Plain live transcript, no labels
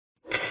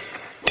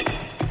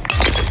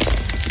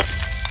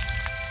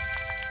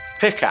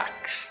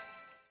Pickaxe.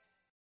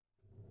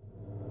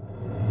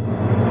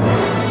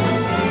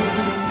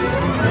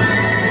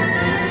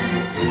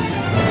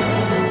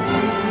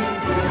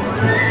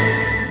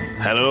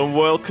 Hello and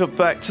welcome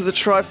back to the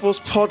Triforce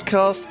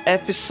podcast,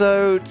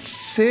 episode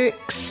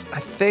 6, I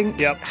think.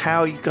 Yep. How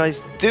are you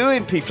guys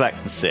doing,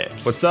 P-Flax and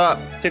Sips? What's up?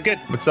 Doing good.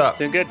 What's up?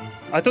 Doing good.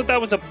 I thought that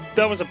was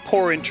a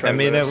poor intro. I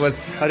mean,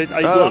 Lewis. it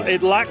was...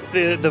 It lacked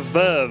the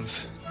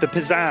verve, the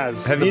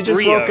pizzazz. Have the you just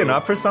brio. woken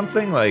up or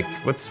something? Like,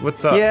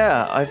 what's up?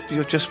 Yeah,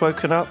 you've just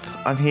woken up.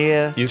 I'm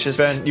here.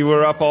 You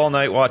were up all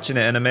night watching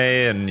anime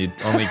and you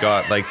only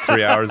got like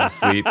 3 hours of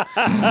sleep.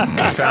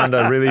 I found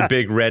a really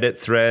big Reddit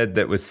thread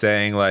that was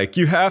saying like,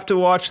 you have to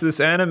watch this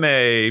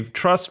anime.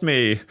 Trust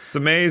me. It's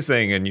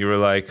amazing. And you were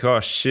like,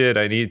 oh shit,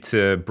 I need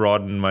to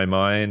broaden my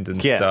mind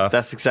and stuff. Yeah,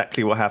 that's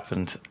exactly what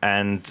happened.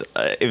 And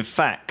in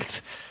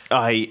fact,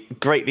 I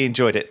greatly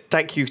enjoyed it.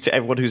 Thank you to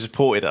everyone who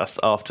supported us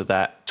after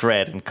that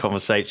thread and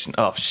conversation.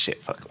 Oh,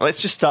 shit, fuck.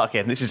 Let's just start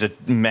again. This is a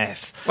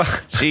mess.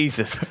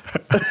 Jesus.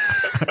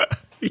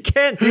 You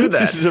can't do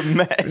that. This is a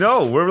mess.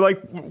 No,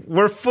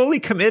 we're fully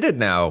committed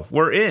now.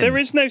 We're in. There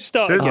is no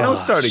start. There's again. no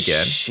start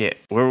again. Shit,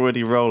 we're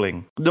already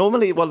rolling.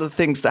 Normally, one of the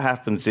things that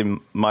happens in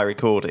my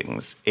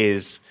recordings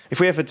is if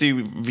we ever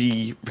do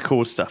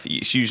re-record stuff,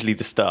 it's usually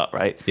the start,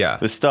 right? Yeah.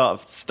 The start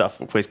of stuff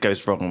always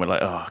goes wrong, and we're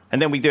like, oh.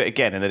 And then we do it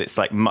again, and then it's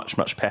like much,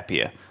 much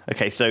peppier.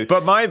 Okay, so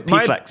But my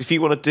P-Flax, if you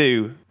want to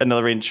do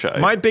another intro.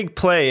 My big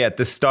play at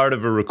the start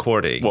of a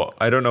recording, What?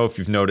 I don't know if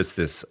you've noticed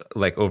this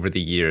like over the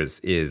years,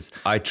 is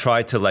I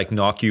try to like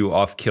knock you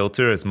off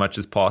kilter as much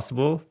as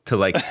possible to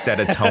like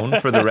set a tone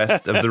for the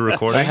rest of the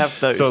recording. I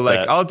have noticed so like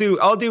that.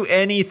 I'll do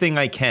anything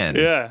I can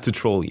to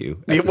troll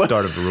you at the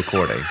start of a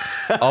recording.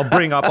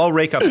 I'll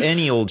rake up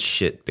any old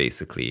shit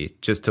basically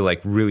just to like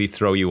really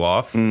throw you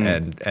off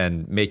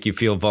and make you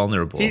feel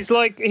vulnerable. He's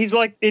like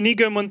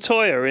Inigo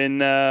Montoya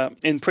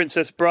in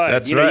Princess Bride.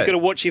 That's you right. got to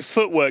watch your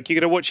footwork. You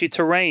got to watch your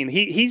terrain.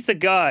 He's the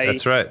guy.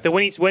 That's right. That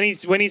when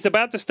he's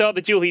about to start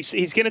the duel,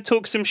 he's going to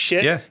talk some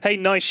shit. Yeah. Hey,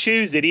 nice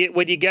shoes, idiot.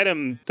 When you get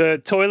him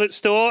the toilet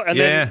store, and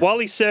then while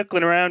he's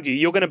circling around you,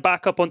 you're going to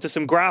back up onto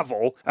some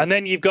gravel, and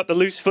then you've got the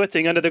loose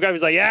footing under the gravel.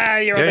 He's like, yeah,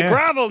 you're on the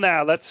gravel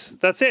now.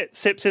 That's it.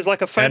 Sips is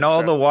like a fencer. And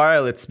all the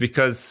while, it's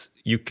because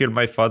you killed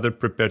my father,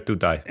 prepare to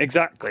die.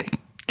 Exactly.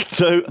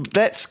 So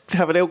let's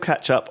have a little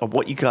catch up on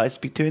what you guys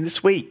have been doing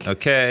this week.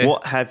 Okay.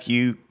 What have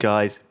you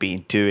guys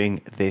been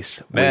doing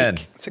this Man,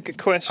 week? That's a good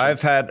question.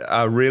 I've had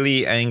a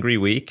really angry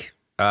week.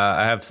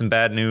 I have some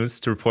bad news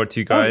to report to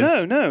you guys.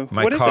 Oh, no.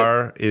 My What is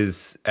car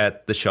is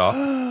at the shop.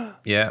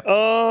 Yeah.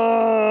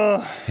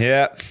 Oh.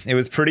 Yeah, it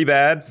was pretty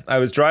bad. I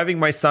was driving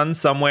my son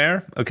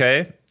somewhere,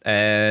 okay?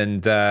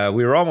 And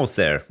we were almost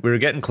there. We were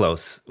getting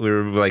close. We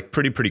were like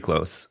pretty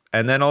close.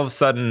 And then all of a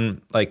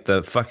sudden, like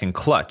the fucking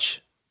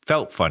clutch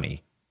felt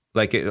funny.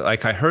 Like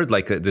I heard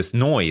like this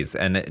noise,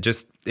 and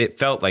it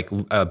felt like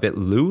a bit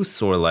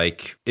loose, or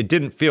like it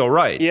didn't feel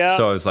right. Yeah.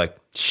 So I was like,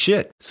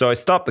 shit. So I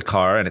stopped the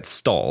car and it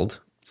stalled.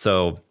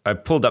 So I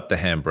pulled up the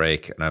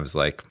handbrake and I was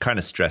like kind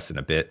of stressing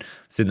a bit. I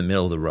was in the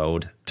middle of the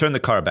road, turned the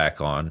car back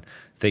on,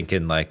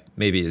 thinking like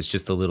maybe it's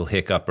just a little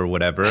hiccup or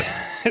whatever.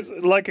 It's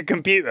like a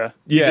computer.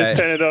 Yeah. Just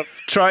turn it up.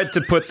 Tried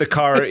to put the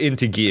car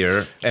into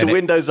gear. It's a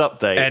Windows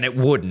update. And it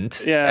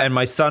wouldn't. Yeah. And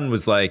my son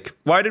was like,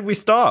 why did we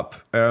stop?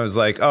 And I was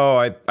like,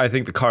 oh, I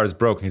think the car is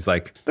broken. He's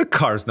like, the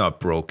car's not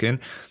broken.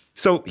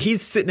 So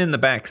he's sitting in the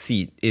back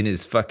seat in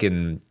his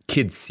fucking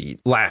kid's seat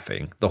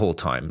laughing the whole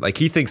time. Like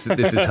he thinks that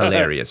this is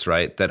hilarious,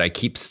 right? That I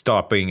keep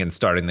stopping and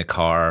starting the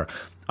car.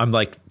 I'm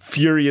like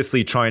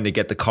furiously trying to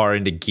get the car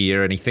into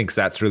gear, and he thinks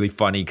that's really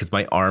funny because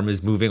my arm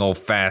is moving all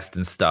fast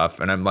and stuff.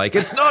 And I'm like,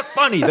 it's not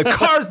funny. The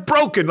car's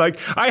broken. Like,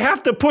 I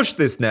have to push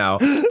this now.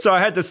 So I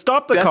had to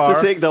stop the car.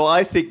 That's the thing, though.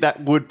 I think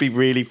that would be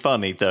really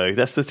funny, though.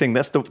 That's the thing.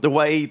 That's the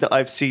way that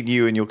I've seen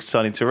you and your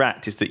son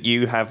interact, is that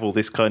you have all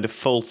this kind of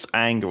false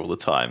anger all the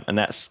time. And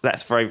that's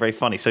very, very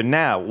funny. So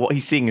now what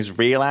he's seeing is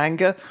real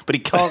anger, but he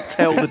can't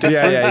tell the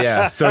difference.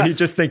 Yeah. So he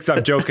just thinks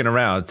I'm joking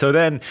around. So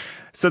then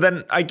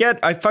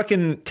I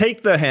fucking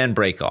take the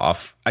handbrake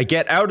off. I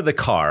get out of the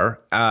car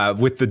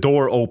with the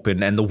door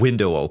open and the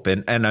window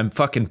open, and I'm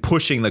fucking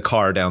pushing the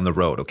car down the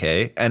road,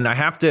 okay? And I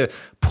have to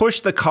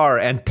push the car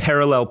and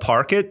parallel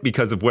park it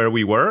because of where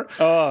we were,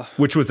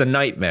 which was a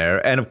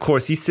nightmare. And of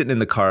course, he's sitting in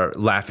the car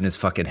laughing his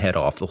fucking head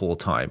off the whole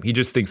time. He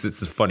just thinks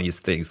it's the funniest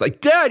things. Like,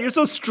 Dad, you're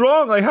so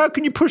strong. Like, how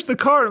can you push the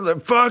car? I'm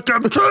like, fuck,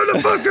 I'm trying to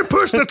fucking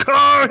push the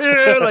car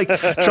here. Like,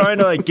 trying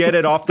to like get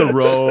it off the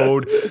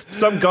road.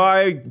 Some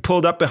guy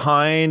pulled up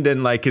behind,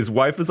 and like his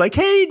wife was like,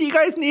 hey, do you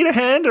guys need a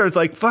hand? Or it's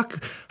like,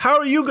 fuck, how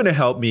are you going to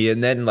help me?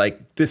 And then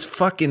like this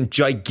fucking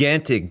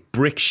gigantic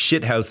brick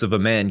shithouse of a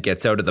man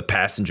gets out of the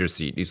passenger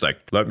seat. He's like,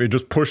 let me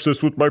just push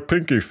this with my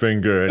pinky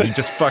finger. And he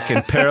just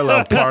fucking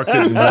parallel parked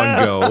it in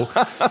one go.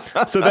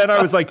 So then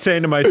I was like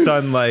saying to my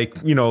son, like,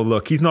 you know,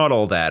 look, he's not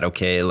all that,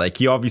 okay? Like,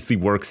 he obviously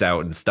works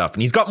out and stuff,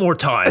 and he's got more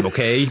time,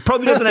 okay? He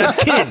probably doesn't have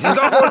kids. He's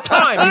got more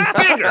time.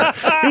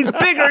 He's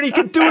bigger and he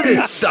can do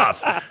this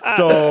stuff.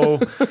 So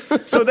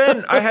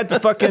then I had to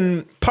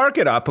fucking park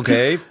it up,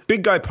 okay?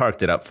 Big guy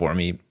parked it up for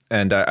me.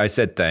 And I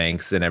said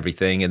thanks and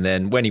everything. And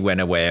then when he went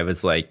away, I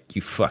was like,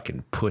 you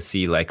fucking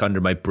pussy, like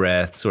under my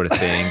breath sort of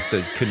thing. So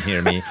he couldn't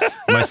hear me.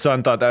 My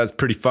son thought that was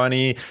pretty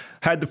funny.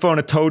 Had to phone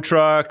a tow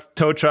truck.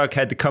 Tow truck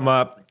had to come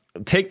up,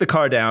 take the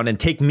car down and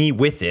take me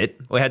with it.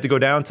 We had to go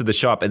down to the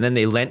shop, and then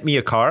they lent me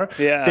a car.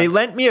 Yeah. They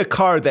lent me a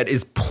car that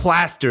is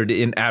plastered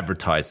in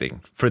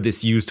advertising for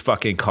this used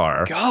fucking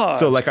car. God.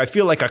 So like I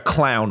feel like a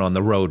clown on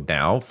the road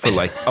now for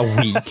like a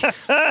week.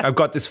 I've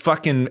got this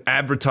fucking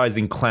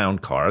advertising clown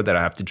car that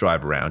I have to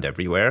drive around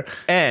everywhere.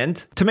 And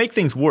to make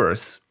things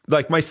worse,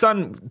 like my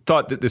son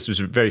thought that this was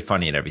very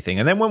funny and everything.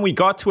 And then when we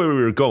got to where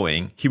we were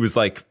going, he was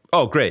like,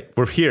 oh, great,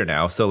 we're here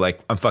now. So like,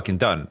 I'm fucking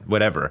done,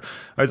 whatever.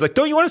 I was like,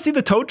 don't you want to see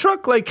the tow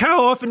truck? Like,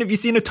 how often have you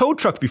seen a tow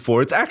truck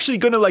before? It's actually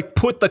going to like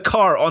put the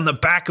car on the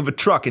back of a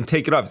truck and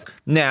take it off.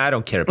 Nah, I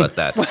don't care about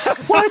that.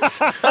 What?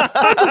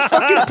 I just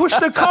fucking pushed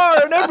the car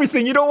and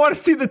everything. You don't want to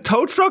see the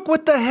tow truck?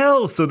 What the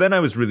hell? So then I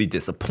was really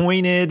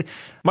disappointed.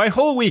 My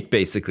whole week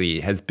basically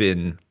has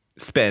been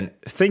spent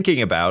thinking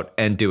about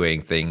and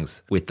doing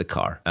things with the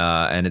car.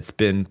 And it's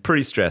been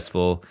pretty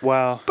stressful.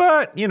 Wow.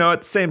 But, you know, at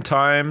the same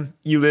time,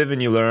 you live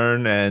and you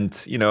learn. And,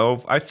 you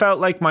know, I felt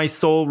like my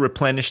soul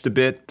replenished a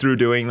bit through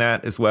doing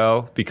that as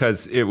well,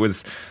 because it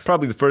was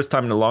probably the first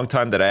time in a long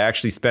time that I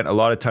actually spent a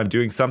lot of time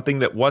doing something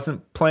that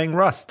wasn't playing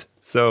Rust.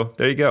 So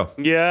there you go.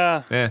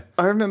 Yeah.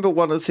 I remember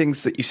one of the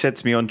things that you said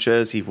to me on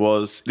Jersey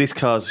was, this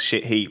car's a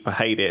shit heap, I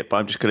hate it, but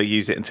I'm just going to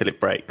use it until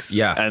it breaks.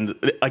 Yeah. And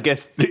I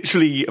guess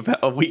literally about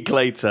a week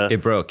later...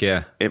 It broke,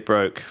 yeah. It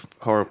broke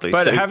horribly.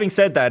 But so, having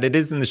said that, it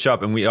is in the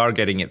shop and we are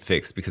getting it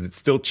fixed because it's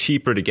still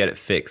cheaper to get it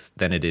fixed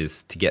than it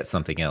is to get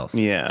something else.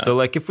 Yeah. So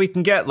like if we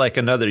can get like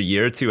another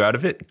year or two out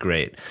of it,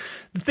 great.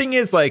 The thing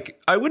is,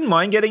 like, I wouldn't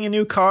mind getting a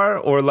new car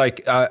or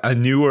like a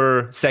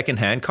newer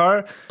secondhand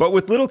car. But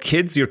with little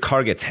kids, your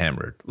car gets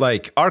hammered.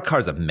 Like, our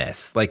car's a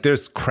mess. Like,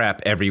 there's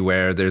crap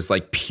everywhere. There's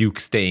like puke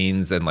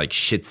stains and like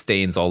shit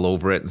stains all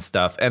over it and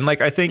stuff. And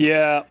like, I think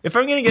if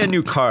I'm going to get a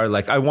new car,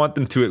 like, I want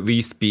them to at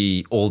least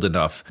be old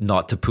enough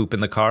not to poop in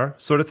the car,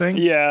 sort of thing.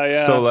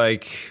 Yeah. So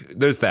like,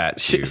 there's that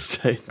too. Shit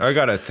stains. I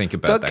got to think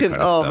about Duncan, that kind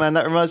of stuff. oh man,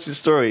 that reminds me of a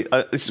story.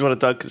 This is one of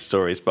Duncan's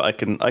stories, but I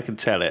can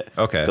tell it.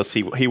 Okay. Because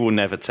he will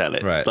never tell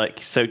it. Right. It's like,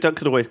 so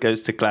Duncan always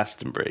goes to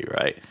Glastonbury,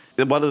 right?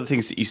 One of the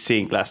things that you see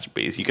in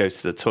Glastonbury is you go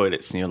to the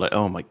toilets and you're like,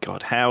 oh my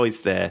God, how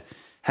is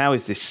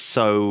this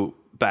so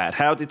bad?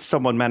 How did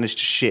someone manage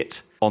to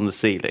shit on the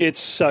ceiling? It's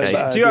so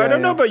bad. I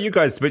don't know about you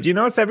guys, but you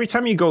notice every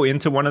time you go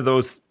into one of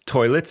those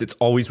toilets, it's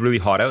always really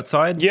hot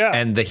outside. Yeah.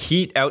 And the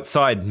heat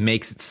outside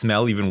makes it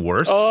smell even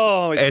worse.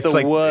 Oh, it's the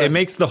like, worst. It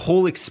makes the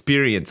whole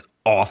experience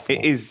awful.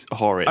 It is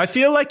horrid. I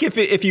feel like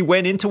if you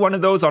went into one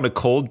of those on a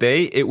cold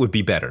day, it would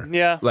be better.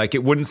 Yeah. Like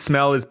it wouldn't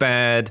smell as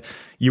bad.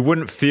 You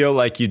wouldn't feel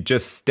like you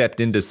just stepped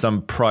into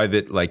some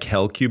private like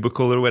hell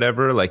cubicle or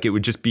whatever. Like it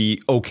would just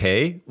be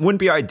okay.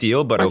 Wouldn't be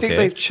ideal, but okay. I think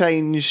they've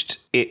changed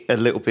it a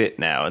little bit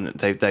now, and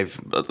they've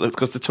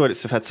because the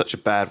toilets have had such a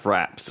bad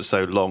rap for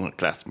so long at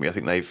Glastonbury. I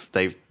think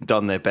they've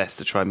done their best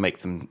to try and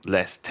make them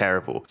less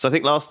terrible. So I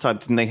think last time,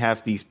 didn't they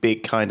have these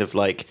big kind of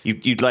like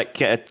you'd like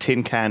get a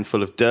tin can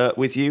full of dirt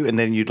with you, and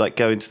then you'd like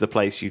go into the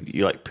place,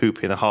 you like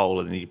poop in a hole,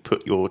 and then you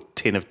put your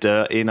tin of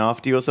dirt in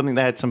after you or something.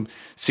 They had some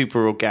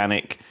super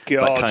organic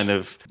like kind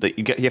of that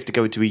you have to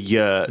go into a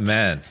yurt,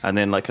 man, and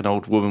then like an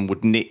old woman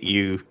would knit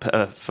you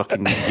a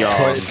fucking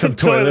yarn, some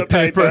toilet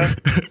paper.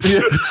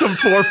 Some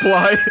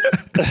 4-ply.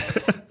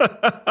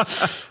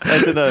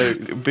 I don't know,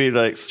 it'd be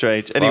like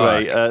strange.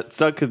 Anyway,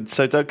 Duncan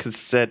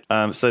said,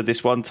 so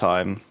this one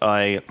time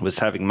I was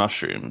having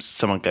mushrooms.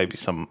 Someone gave me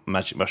some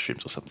magic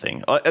mushrooms or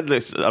something.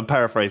 I'm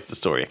paraphrasing the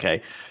story,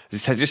 okay?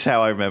 This is just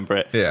how I remember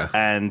it. Yeah.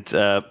 And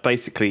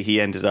basically he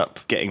ended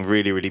up getting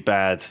really, really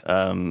bad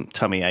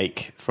tummy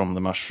ache from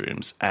the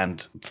mushrooms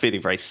and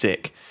feeling very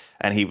sick.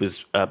 And he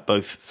was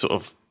both sort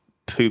of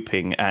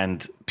pooping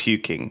and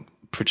puking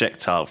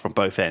projectile from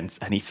both ends,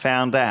 and he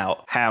found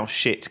out how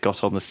shit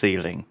got on the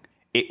ceiling.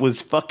 It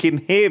was fucking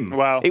him.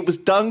 Wow. It was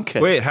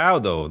Duncan. Wait, how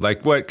though?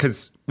 Like what?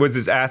 Because was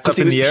his ass up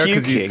in the air?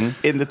 Because he was puking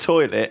in the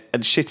toilet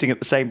and shitting at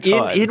the same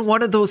time. In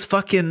one of those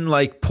fucking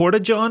like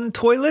porta-john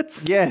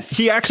toilets? Yes.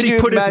 He actually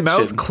put his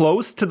mouth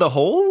close to the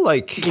hole?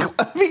 Like,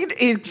 I mean,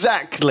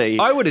 exactly.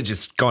 I would have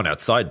just gone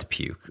outside to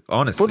puke,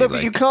 honestly. Well,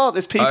 but you can't.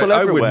 There's people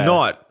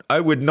everywhere. I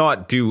would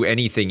not do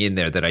anything in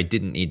there that I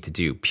didn't need to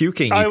do.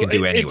 Puking, you can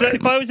do anywhere.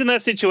 If I was in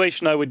that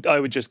situation, I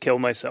would just kill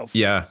myself.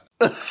 Yeah.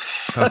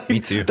 Me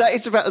too. That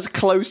is about as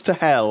close to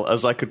hell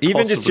as I could possibly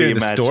Even just hearing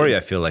imagine. the story, I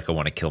feel like I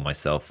want to kill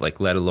myself,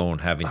 like let alone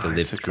having to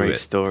live through it.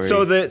 Story.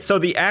 So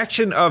the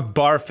action of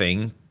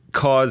barfing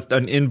caused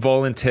an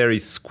involuntary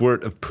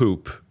squirt of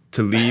poop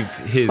to leave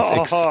his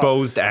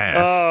exposed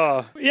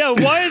ass. Yeah,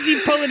 why is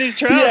he pulling his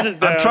trousers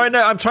down?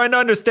 I'm trying to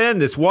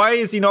understand this. Why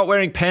is he not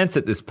wearing pants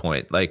at this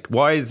point? Like,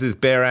 why is his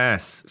bare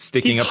ass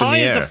sticking up in the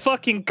air? He's high as a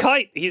fucking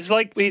kite. He's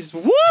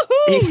woohoo!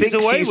 He thinks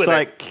away he's with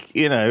like,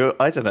 it.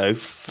 I don't know,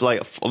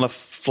 like on a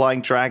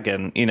flying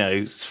dragon,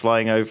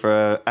 flying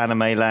over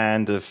anime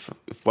land of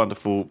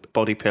wonderful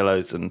body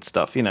pillows and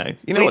stuff. You know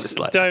what it's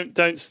like.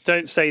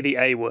 Don't say the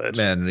A word,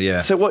 man. Yeah.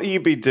 So what you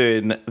be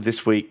doing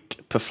this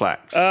week,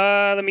 Perflax?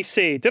 Let me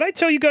see. Did I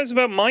tell you guys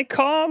about my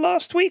car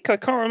last week? I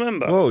can't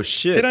remember. Oh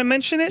shit! Did I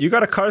mention it? You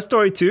got a car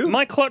story too?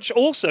 My clutch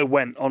also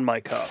went on my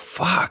car.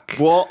 Fuck.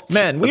 What?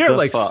 Man, we are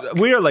like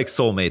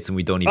soulmates, and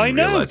we don't even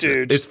realize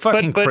dude. it. It's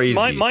fucking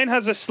crazy. Mine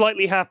has a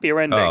slightly happier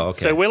ending. Oh, okay.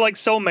 So we're like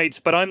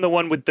soulmates, but I'm the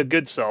one with the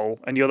good soul,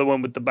 and you're the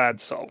one with the bad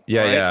soul.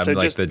 Yeah, right? yeah. I'm so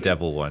like just the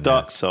devil one.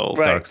 Dark soul.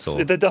 Right. Dark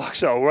soul. The dark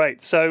soul, right.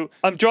 So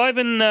I'm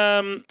driving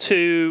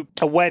to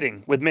a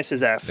wedding with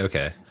Mrs. F.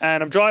 Okay.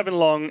 And I'm driving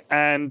along,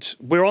 and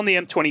we're on the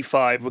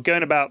M25. We're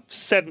going about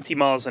 70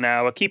 miles an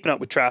hour, keeping up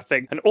with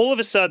traffic. And all of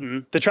a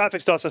sudden, the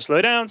traffic starts to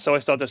slow down. So I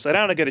start to slow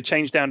down. I go to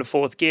change down to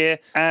fourth gear,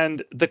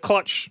 and the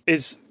clutch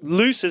is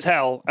loose as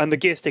hell, and the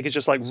gear stick is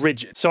just like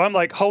rigid. So I'm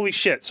like, holy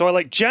shit. So I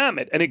like jam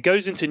it, and it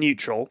goes into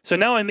neutral. So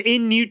now I'm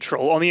in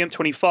neutral on the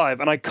M25,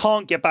 and I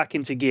can't get back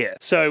into gear.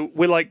 So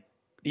we're like,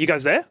 you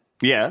guys there?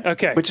 Yeah.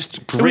 Okay. We're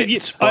just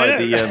gripped by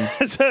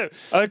the...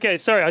 Okay,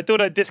 sorry. I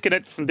thought I'd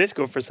disconnect from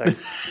Discord for a second.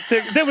 So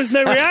there was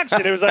no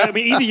reaction. It was like,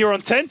 either you're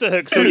on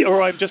tenterhooks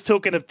or I'm just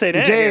talking of thin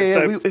air.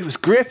 Yeah, it was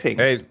gripping.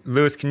 Hey,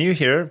 Lewis, can you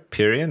hear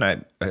Pyrian?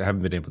 I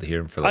haven't been able to hear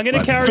him for like I'm going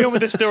to carry on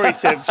with the story,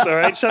 Sibs, all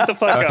right? Shut the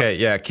fuck up. Okay,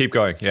 yeah, keep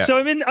going. Yeah. So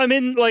I'm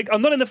in like,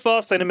 I'm not in the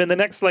fast lane. I'm in the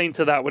next lane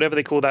to that, whatever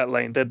they call that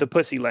lane, the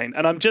pussy lane.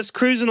 And I'm just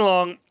cruising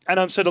along. And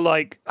I'm sort of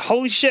like,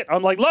 holy shit.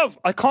 I'm like, love,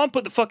 I can't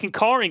put the fucking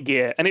car in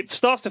gear. And it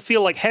starts to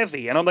feel like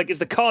heavy. And I'm like, is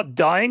the car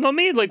dying on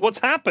me? Like, what's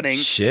happening?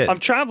 Shit. I'm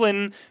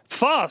traveling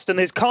fast and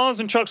there's cars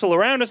and trucks all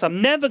around us.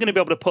 I'm never going to be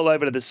able to pull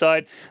over to the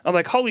side. I'm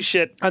like, holy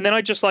shit. And then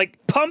I just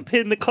like pump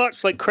in the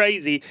clutch like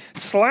crazy,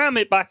 slam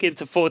it back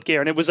into fourth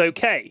gear, and it was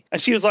okay.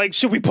 And she was like,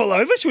 should we pull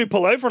over? Should we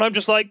pull over? And I'm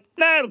just like,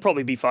 nah, it'll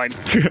probably be fine.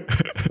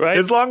 Right?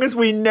 As long as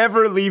we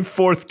never leave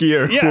fourth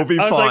gear, we'll be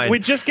fine. I was like, we're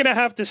just going to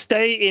have to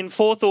stay in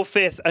fourth or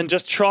fifth and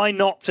just try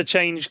not to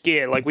change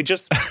gear. Like, we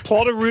just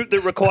plot a route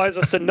that requires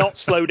us to not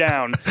slow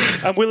down,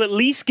 and we'll at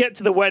least get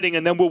to the wedding,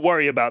 and then we'll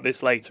worry about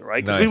this later,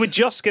 right? Because we were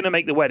just going to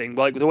make the wedding,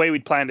 like the way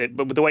we'd planned it,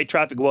 but with the way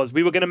traffic was,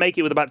 we were going to make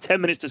it with about 10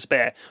 minutes to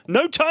spare.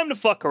 No time to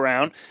fuck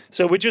around,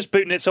 so we're just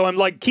booting it. So I'm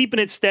like keeping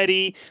it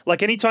steady.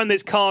 Like, anytime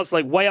there's cars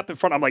like way up in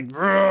front, I'm like,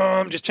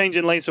 I'm just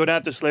changing lanes so I don't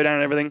have to slow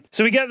down and everything.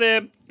 So we get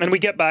there, and we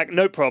get back,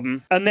 no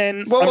problem. And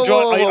then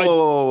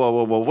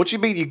whoa. What do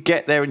you mean you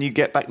get there and you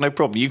get back, no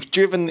problem? You've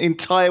driven the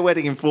entire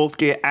wedding in fourth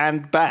gear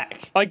and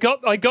back. I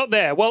got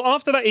there. Well,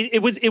 after that,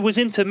 it was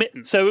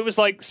intermittent. So it was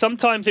like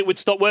sometimes it would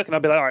stop working.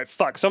 I'd be like, all right,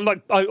 fuck. So I'm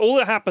like, all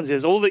that happens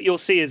is, all that you'll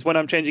see is when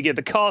I'm changing gear,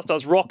 the car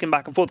starts rocking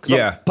back and forth because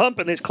I'm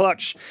pumping this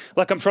clutch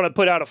like I'm trying to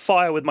put out a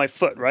fire with my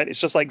foot, right? It's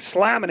just like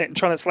slamming it and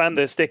trying to slam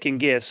the stick in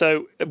gear.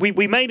 So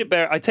we made it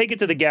better. I take it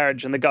to the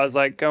garage, and the guy's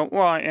like, all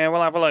right, yeah,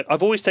 we'll have a look.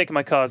 I've always taken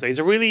my cars there. He's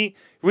a really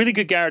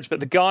good garage, but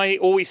the guy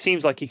always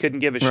seems like he couldn't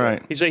give a shit.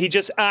 Right. He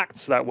just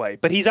acts that way,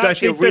 but he's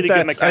actually a really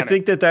good mechanic. I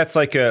think that's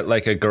like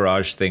a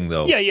garage thing,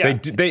 though. Yeah.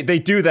 They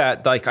do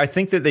that. Like, I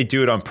think that they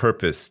do it on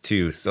purpose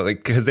too. So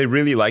like, because they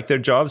really like their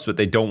jobs, but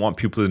they don't want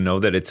people to know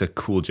that it's a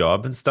cool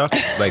job and stuff.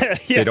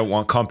 Like, they don't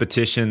want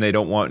competition. They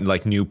don't want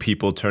like new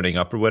people turning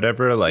up or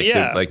whatever. Like,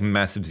 they're like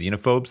massive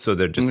xenophobes. So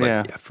they're just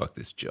like, fuck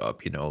this job,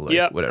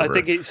 like whatever.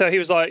 I think so. He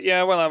was like,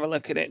 yeah, we'll have a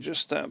look at it.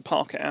 Just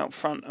park it out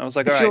front. I was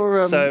like, all right.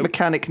 Your so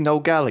mechanic Noel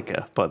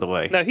Gallagher, by the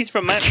way. No, he's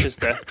from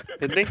Manchester,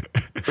 isn't he?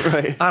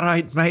 Right. All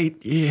right, mate.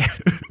 Yeah.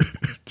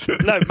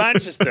 No,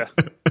 Manchester.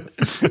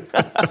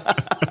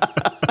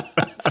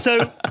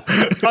 So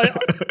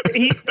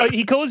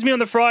he calls me on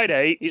the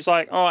Friday. He's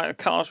like, all right, the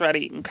car's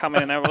ready. You can come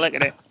in and have a look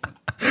at it.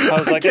 I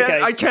was like,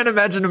 okay. I can't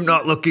imagine him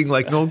not looking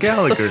like Noel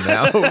Gallagher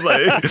now.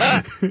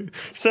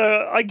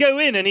 So I go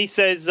in and he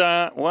says,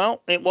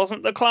 well, it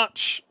wasn't the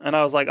clutch. And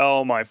I was like,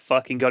 oh my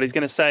fucking God. He's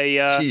going to say,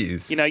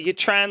 your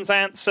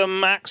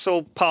trans-anthem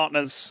axle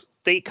partners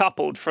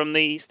decoupled from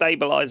the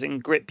stabilizing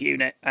grip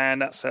unit,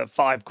 and that's a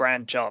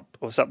 $5,000 job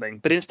or something.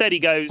 But instead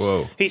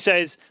he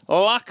says,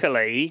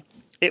 luckily,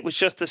 it was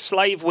just a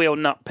slave wheel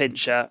nut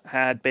pincher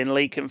had been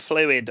leaking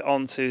fluid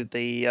onto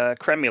the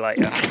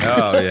cremulator.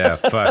 Oh, yeah.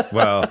 Fuck.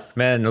 Well,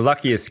 man, the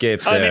lucky escape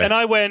there. And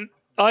I went,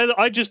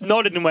 I just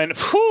nodded and went,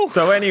 whew.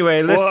 So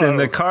anyway, listen,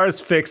 the car's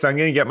fixed. I'm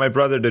going to get my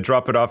brother to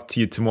drop it off to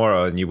you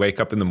tomorrow. And you wake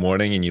up in the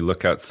morning and you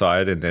look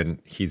outside, and then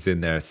he's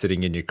in there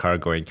sitting in your car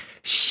going,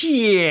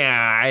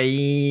 shine.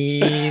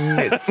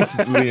 It's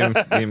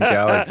Liam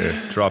Gallagher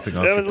dropping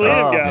off. That was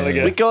Liam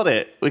Gallagher. Man.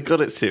 We got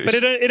it, Sue. But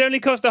it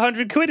only cost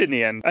 £100 in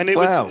the end. And it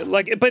was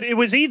like, but it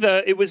was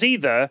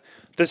either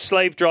the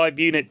slave drive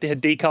unit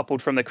had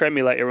decoupled from the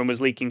cremulator and was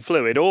leaking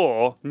fluid,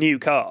 or new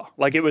car.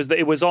 Like it was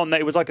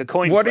like a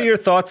coin flip. What are your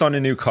thoughts on a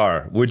new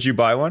car? Would you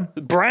buy one?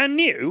 Brand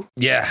new?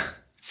 Yeah.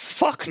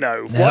 Fuck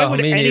no. Why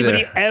would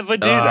anybody ever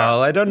do that?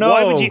 Oh, I don't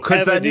know.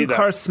 Because that new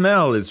car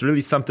smell is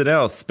really something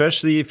else,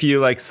 especially if you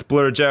like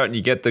splurge out and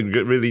you get the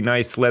really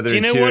nice leather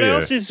interior. Do you know what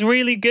else is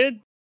really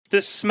good?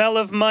 The smell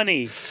of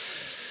money.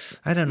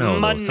 I don't know.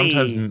 Money.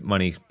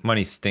 Sometimes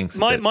money stinks.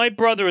 My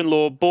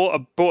brother-in-law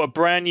bought a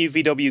brand new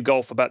VW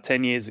Golf about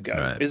 10 years ago.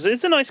 Right.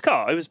 It's a nice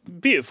car. It was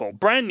beautiful,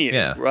 brand new.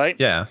 Yeah. Right.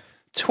 Yeah.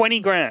 20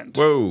 grand.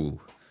 Whoa.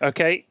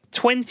 Okay,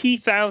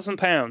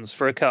 £20,000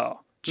 for a car.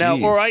 Now,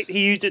 Jeez. all right,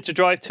 he used it to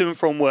drive to and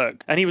from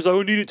work, and he was like,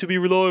 "I need it to be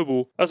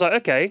reliable." I was like,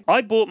 "Okay."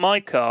 I bought my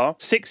car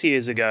 6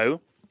 years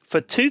ago for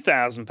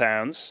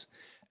 £2,000,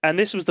 and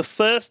this was the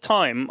first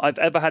time I've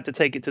ever had to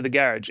take it to the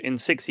garage in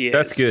 6 years.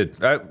 That's good.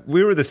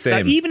 We were the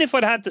same. Now, even if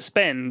I'd had to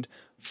spend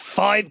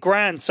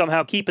 £5,000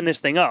 somehow keeping this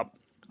thing up,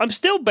 I'm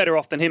still better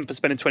off than him for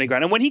spending 20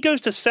 grand. And when he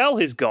goes to sell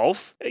his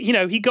Golf, you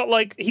know, he got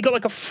like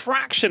a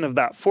fraction of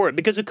that for it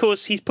because, of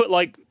course, he's put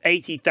like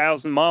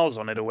 80,000 miles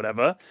on it or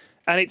whatever.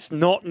 And it's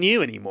not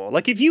new anymore.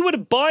 Like, if you were to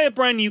buy a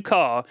brand new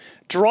car,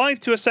 drive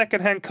to a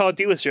secondhand car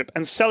dealership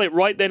and sell it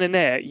right then and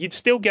there, you'd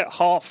still get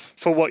half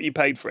for what you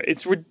paid for it.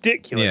 It's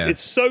ridiculous. Yeah.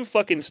 It's so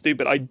fucking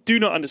stupid. I do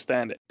not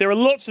understand it. There are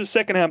lots of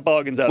secondhand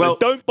bargains out there.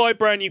 Don't buy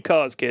brand new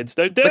cars, kids.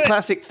 Don't do it. The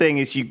classic thing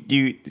is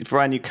you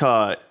brand new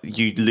car,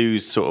 you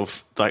lose sort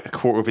of like a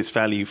quarter of its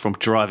value from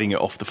driving it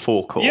off the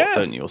forecourt,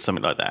 don't you, or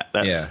something like that.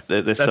 There's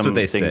That's what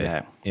they something say.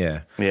 there.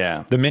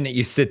 Yeah. The minute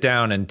you sit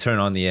down and turn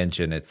on the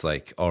engine, it's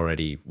like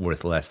already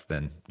worth less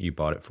than you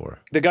bought it for.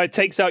 The guy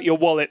takes out your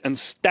wallet and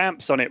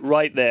stamps on it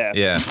right there.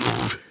 Yeah.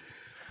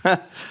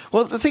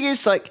 Well, the thing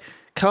is, like,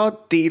 car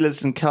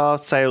dealers and car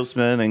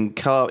salesmen and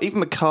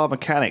even car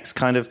mechanics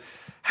kind of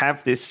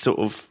have this sort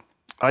of,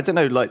 I don't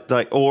know,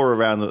 like aura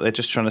around that they're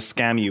just trying to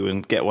scam you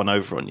and get one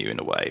over on you in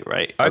a way,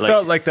 right? I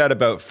felt like that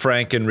about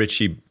Frank and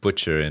Richie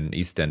Butcher in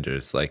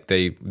EastEnders. Like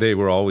they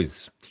were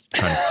always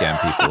trying to scam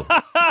people,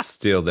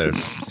 steal their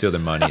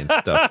money and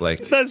stuff.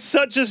 Like, that's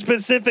such a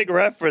specific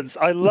reference.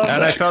 I love it.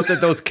 And I felt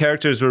that those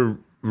characters were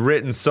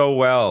written so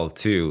well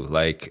too.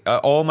 Like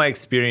all my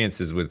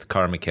experiences with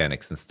car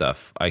mechanics and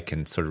stuff, I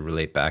can sort of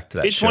relate back to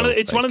that. It's one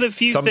of the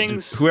few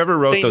things. Whoever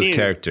wrote those knew.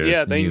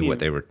 characters knew what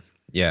they were.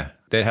 Yeah,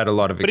 they had a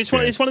lot of experience.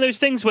 But it's one of those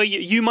things where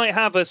you might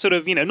have a sort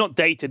of, you know, not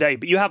day to day,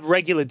 but you have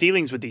regular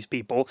dealings with these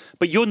people,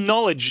 but your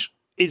knowledge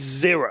is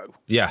zero.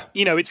 Yeah.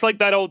 You know, it's like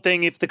that old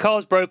thing, if the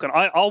car's broken,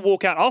 I'll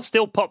walk out, I'll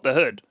still pop the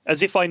hood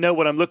as if I know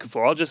what I'm looking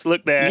for. I'll just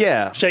look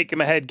there, shaking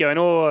my head going,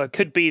 oh, it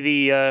could be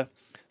the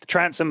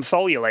transom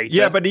foliolator.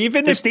 Yeah, but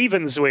even the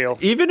Stevens wheel.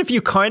 Even if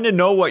you kind of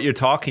know what you're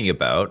talking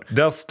about,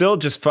 they'll still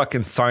just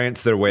fucking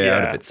science their way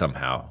out of it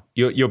somehow.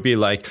 You'll be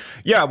like,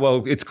 yeah,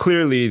 well, it's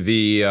clearly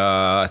the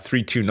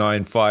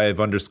 3295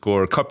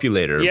 _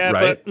 copulator, yeah,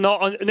 right? But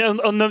not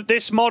on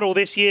this model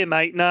this year,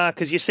 mate. Nah,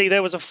 because you see,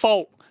 there was a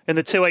fault in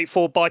the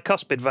 284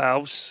 bicuspid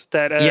valves.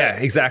 That yeah,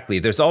 exactly.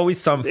 There's always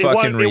some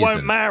fucking reason.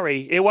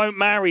 It won't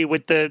marry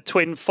with the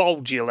twin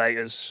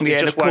foldulators. Yeah,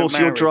 and of course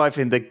you're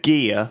driving the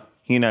gear,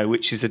 you know,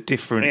 which is a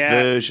different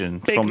version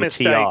from the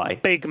TI.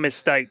 Big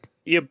mistake.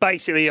 You're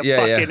basically a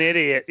fucking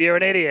idiot. You're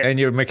an idiot. And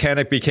your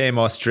mechanic became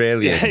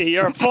Australian. Yeah,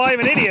 you're a flying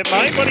idiot,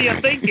 mate. What are you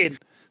thinking?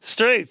 It's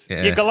truth.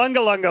 Yeah. Your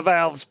galunga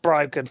valve's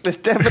broken. There's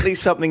definitely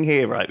something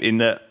here, right, in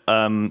that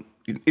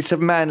it's a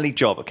manly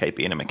job, okay,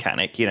 being a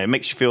mechanic. You know, it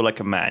makes you feel like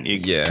a man.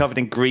 You're covered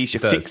in grease, you're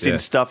fixing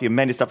stuff, you're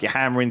mending stuff, you're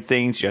hammering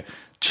things, you're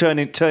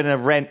turning a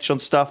wrench on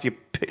stuff, you're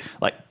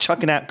like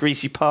chucking out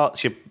greasy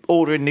parts, you're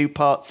ordering new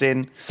parts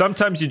in.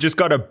 Sometimes you just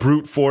got to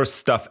brute force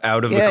stuff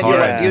out of the car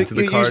and into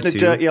the car. You're using a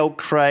dirty old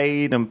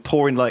crane and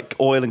pouring like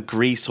oil and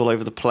grease all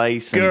over the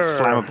place and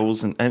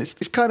flammables, and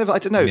it's kind of, I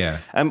don't know. Yeah.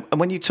 And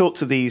when you talk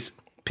to these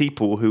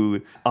people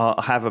who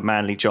have a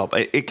manly job,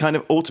 it kind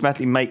of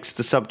automatically makes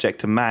the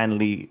subject a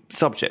manly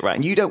subject, right?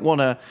 And you don't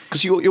want to,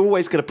 because you're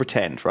always going to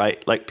pretend,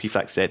 right? Like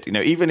P-Flack said, you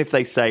know, even if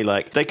they say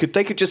like they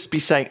could just be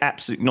saying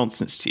absolute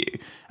nonsense to you,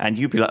 and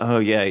you'd be like, oh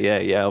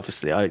yeah,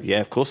 obviously,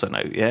 of course I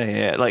know,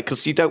 yeah, like,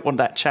 because you don't want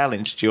that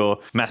challenge to your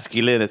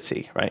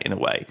masculinity, right? In a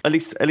way, at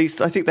least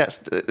I think that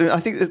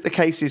the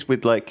case is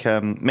with like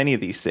many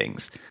of these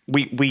things.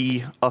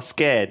 We are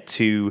scared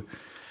to.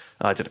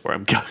 I don't know where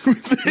I'm going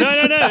with this.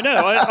 No.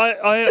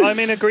 I'm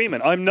in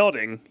agreement. I'm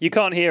nodding. You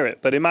can't hear it,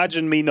 but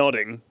imagine me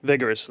nodding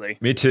vigorously.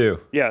 Me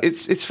too. Yeah.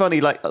 It's funny.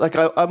 Like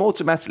I'm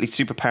automatically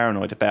super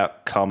paranoid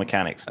about car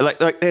mechanics. Like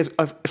there's,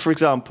 for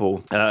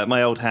example,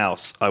 my old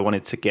house. I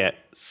wanted to get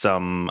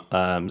some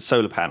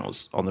solar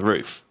panels on the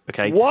roof.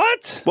 Okay.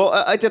 What? Well,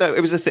 I don't know.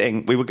 It was a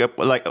thing. We would go,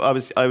 like, I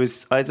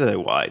don't know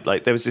why.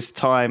 Like, there was this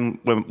time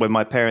when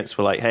my parents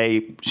were like,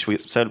 hey, should we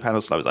get some solar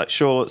panels? And I was like,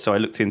 sure. So I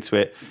looked into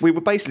it. We were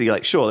basically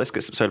like, sure, let's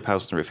get some solar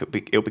panels on the roof.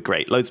 It'll be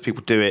great. Loads of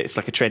people do it. It's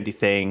like a trendy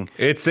thing.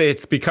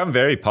 It's become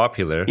very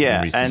popular.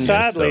 Yeah. And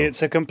sadly,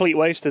 it's a complete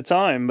waste of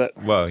time. But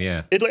well,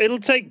 yeah. It'll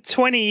take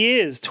 20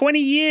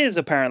 years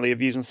apparently of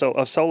using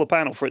a solar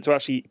panel for it to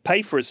actually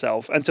pay for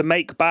itself and to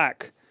make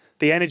back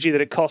the energy that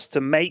it costs to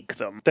make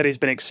them that has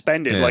been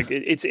expended. Yeah. Like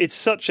it's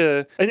such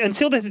a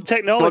until the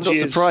technology. Well,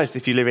 I'm not surprised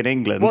if you live in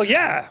England. Well,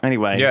 yeah.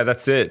 Anyway, yeah,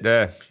 that's it.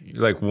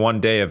 Like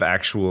one day of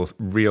actual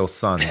real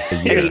sun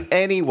a year.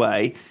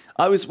 Anyway,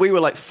 we were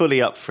like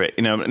fully up for it,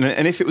 you know,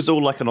 and if it was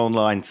all like an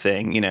online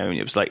thing, you know, and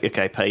it was like,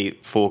 okay, pay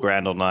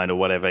 $4,000 online or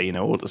whatever, you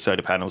know, order the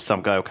solar panels,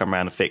 some guy will come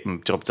around and fix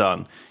them, job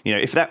done. You know,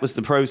 if that was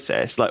the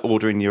process, like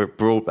ordering your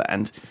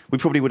broadband, we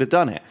probably would have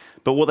done it.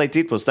 But what they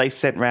did was they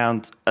sent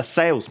round a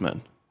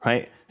salesman,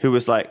 right, who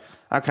was like,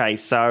 okay,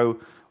 so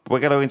we're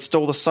going to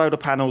install the solar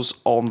panels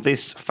on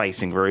this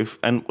facing roof.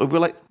 And we're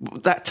like,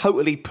 that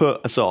totally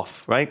put us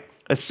off, right?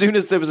 As soon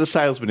as there was a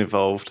salesman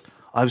involved,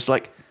 I was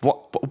like, what?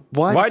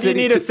 Why do you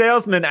need a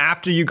salesman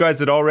after you guys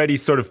had already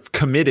sort of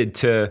committed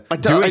to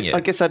doing it? I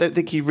guess I don't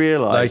think he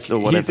realized or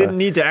whatever. He didn't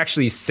need to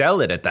actually sell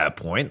it at that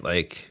point.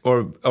 Like,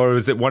 or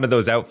was it one of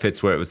those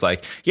outfits where it was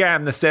like, yeah,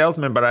 I'm the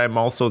salesman, but I'm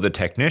also the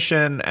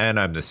technician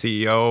and I'm the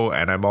CEO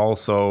and I'm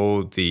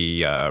also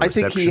the receptionist.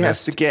 I think he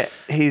has to get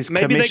his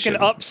Maybe commission. they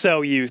can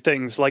upsell you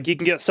things. Like you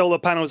can get solar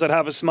panels that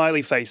have a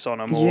smiley face on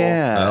them.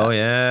 Yeah. Oh,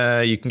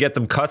 yeah. You can get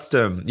them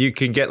custom. You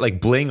can get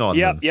like bling on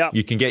them. Yep.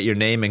 You can get your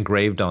name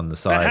engraved on the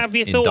side. Have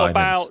you thought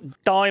about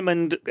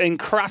diamond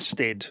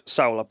encrusted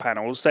solar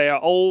panels? They are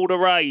all the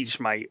rage,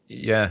 mate.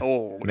 Yeah,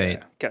 mate.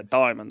 Yeah. Get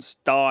diamonds.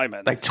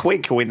 They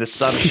twinkle in the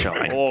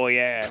sunshine. Oh,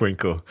 yeah.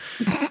 Twinkle.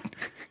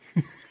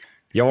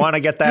 You want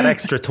to get that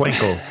extra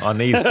twinkle on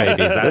these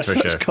babies, that's for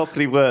such sure.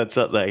 cockney words,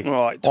 aren't they?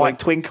 Right, all right,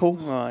 twinkle.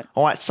 Right.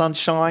 All right,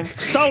 sunshine.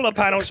 Solar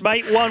panels,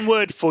 mate. One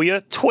word for you.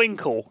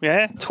 Twinkle.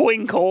 Yeah?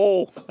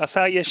 Twinkle. That's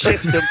how you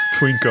shift them.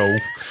 Twinkle.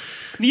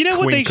 You know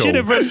what they should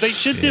have? They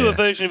should do Yeah. a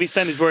version of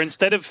EastEnders where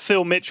instead of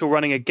Phil Mitchell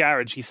running a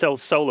garage, he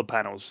sells solar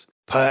panels.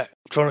 Pat,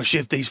 trying to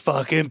shift these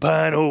fucking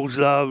panels,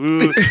 love.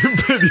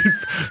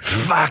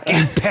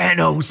 Fucking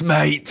panels,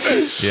 mate.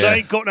 They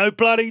ain't got no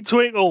bloody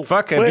twinkle.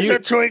 Where's the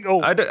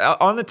twinkle?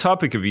 On the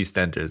topic of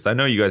EastEnders, I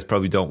know you guys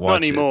probably don't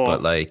watch it,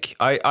 but like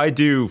I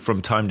do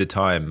from time to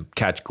time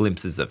catch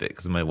glimpses of it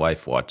because my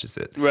wife watches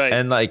it. Right.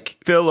 And like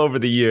Phil over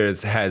the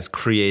years has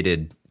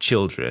created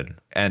children.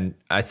 And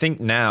I think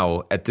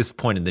now, at this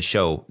point in the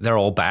show, they're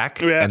all back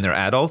and they're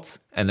adults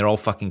and they're all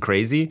fucking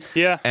crazy.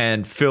 Yeah.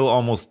 And Phil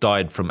almost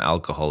died from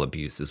alcohol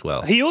abuse as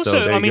well. He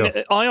also, So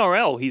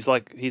IRL, he's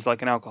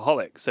like an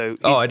alcoholic. So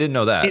I didn't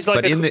know that. He's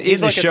like but a, in the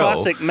he's like show, a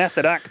classic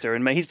method actor,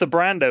 and he's the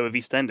Brando of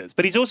EastEnders.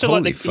 But he's also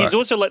he's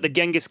also like the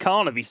Genghis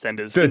Khan of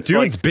EastEnders. The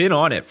dude's been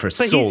on it for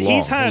so long.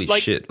 He's had,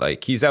 Holy shit!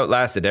 Like he's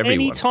outlasted everyone.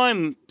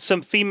 Anytime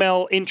some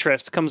female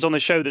interest comes on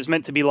the show that's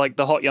meant to be like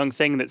the hot young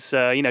thing, that's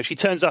she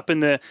turns up in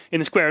the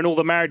square, and all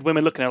the married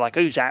women looking at her like,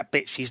 "Who's that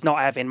bitch? She's not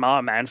having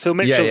my man." Phil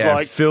Mitchell's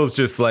like, Phil's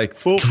just like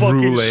fucking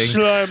drooling,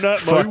 slam that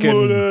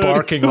fucking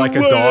barking like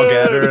a dog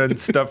at her and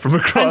stuff from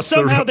across the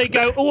room. And somehow they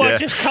go, I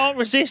just can't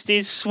resist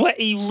his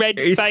sweaty red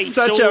He's face. He's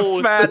such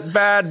a fat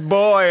bad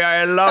boy.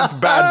 I love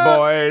bad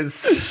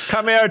boys.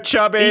 Come here,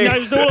 chubby. He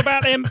knows all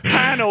about them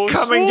panels.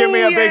 Come and give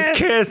me a big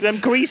kiss. Them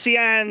greasy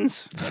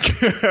hands.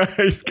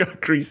 He's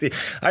got greasy.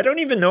 I don't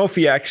even know if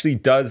he actually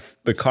does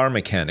the car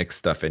mechanic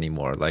stuff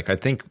anymore. Like I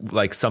think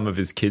like some of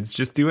his kids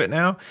just do it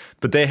now,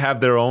 but they have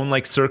their own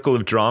like circle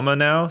of drama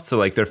now. So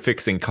like they're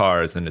fixing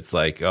cars and it's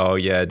like, oh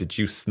yeah, did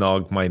you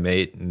snog my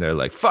mate? And they're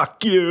like,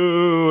 fuck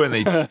you. And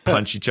they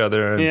punch each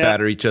other and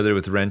batter each other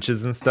with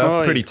wrenches and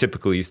stuff. Pretty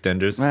typical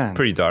EastEnders. Man.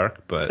 Pretty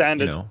dark, but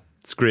standard.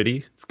 It's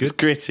gritty. It's good. It's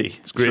gritty.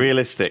 It's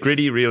realistic. It's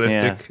gritty,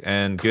 realistic,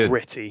 and good.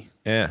 Gritty.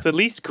 Yeah. It's the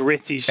least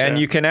gritty show. And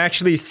you can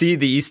actually see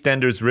the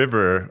EastEnders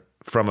River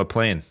from a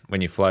plane when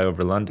you fly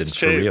over London. It's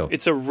for true. real.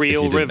 It's a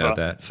real if you river, know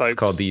that. folks. It's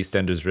called the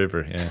EastEnders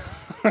River, yeah.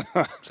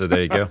 So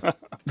there you go.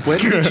 When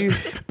did you...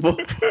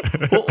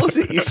 What was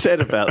it you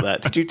said about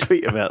that? Did you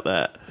tweet about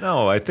that?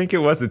 No, I think it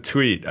was a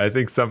tweet. I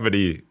think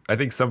somebody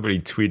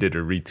tweeted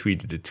or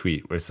retweeted a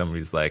tweet where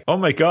somebody's like, "Oh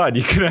my God,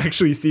 you can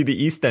actually see the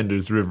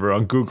EastEnders River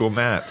on Google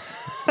Maps."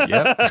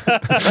 Yep.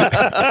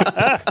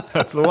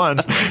 That's the one.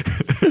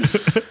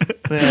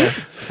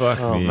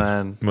 Fuck me.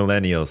 Man.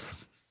 Millennials.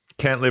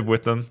 Can't live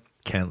with them.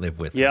 Can't live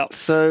with them.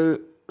 So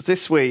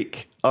this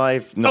week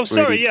I've not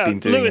been doing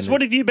Lewis,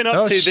 what have you been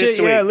up to shit, this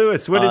week? Yeah,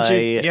 Lewis, what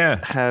did you... I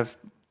have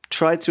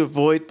tried to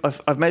avoid...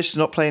 I've managed to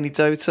not play any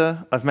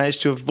Dota. I've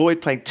managed to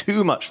avoid playing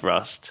too much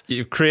Rust.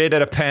 You've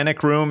created a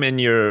panic room in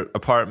your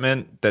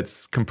apartment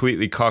that's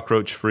completely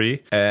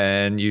cockroach-free,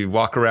 and you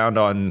walk around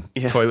on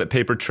toilet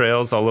paper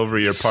trails all over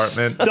your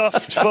apartment.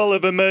 Stuffed full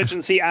of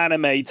emergency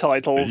anime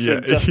titles.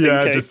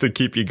 Just to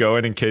keep you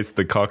going in case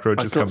the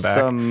cockroaches come back. I've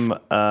got some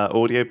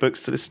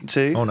audiobooks to listen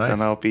to. Oh, nice.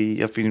 And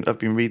I've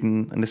been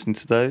reading and listening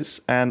to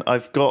those. And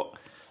I've got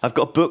a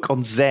book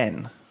on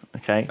Zen.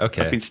 Okay.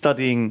 I've been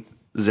studying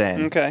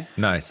Zen. Okay.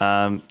 Nice.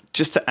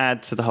 Just to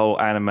add to the whole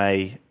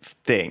anime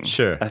thing.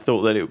 Sure. I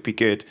thought that it would be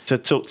good to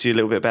talk to you a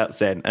little bit about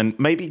Zen and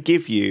maybe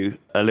give you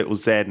a little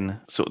Zen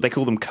they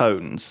call them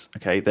koans.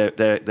 Okay.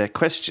 They're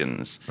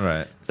questions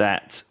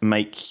that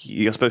make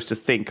you're supposed to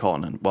think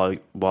on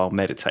while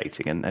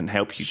meditating and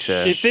help you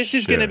to. If this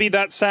is going to be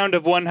that sound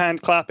of one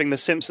hand clapping, The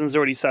Simpsons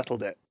already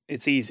settled it.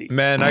 It's easy.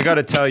 Man, I got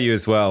to tell you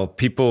as well,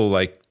 people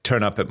like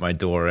turn up at my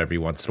door every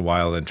once in a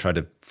while and try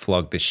to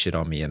flog this shit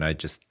on me, and I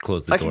just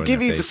close the door. I can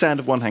give you the sound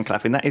of one hand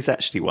clapping. That is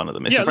actually one of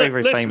them. It's a very,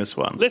 very famous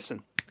one.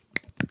 Listen.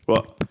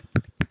 What?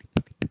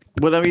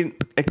 Well, I mean,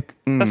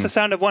 That's the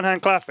sound of one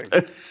hand clapping.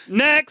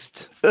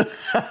 Next!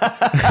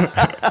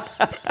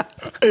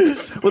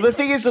 Well, the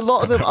thing is, a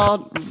lot of them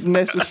aren't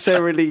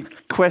necessarily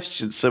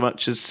questions so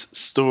much as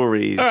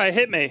stories. All right,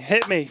 hit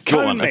me. Go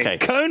on, okay.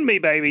 Cone me,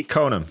 baby.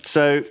 Cone him.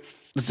 So,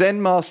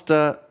 Zen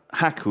master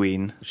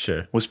Hakuin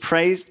Sure. was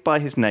praised by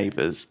his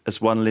neighbors as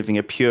one living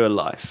a pure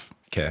life.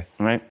 Okay.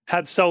 Right?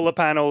 Had solar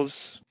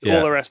panels,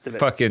 all the rest of it.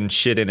 Fucking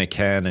shit in a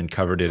can and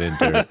covered it in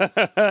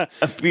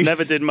dirt.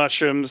 Never did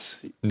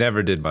mushrooms.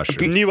 Never did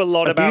mushrooms. Knew a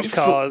lot about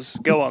beautiful- cars.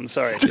 Go on,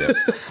 sorry.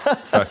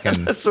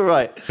 Fucking That's all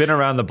right. been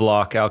around the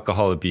block,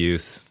 alcohol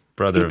abuse,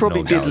 brother He of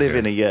probably Noel did live Gallagher.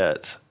 in a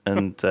yurt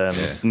and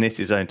knit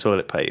his own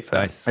toilet paper.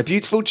 Nice. A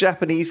beautiful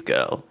Japanese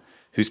girl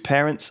whose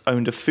parents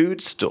owned a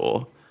food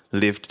store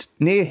lived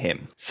near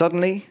him.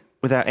 Suddenly,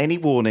 without any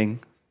warning,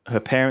 her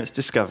parents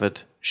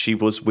discovered she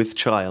was with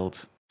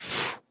child.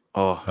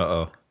 Oh,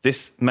 Uh-oh.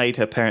 this made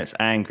her parents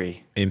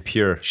angry.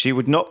 Impure. She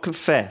would not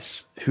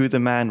confess who the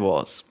man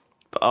was,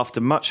 but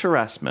after much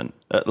harassment,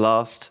 at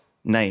last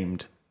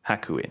named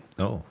Hakuin,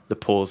 Oh. the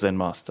poor Zen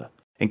master.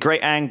 In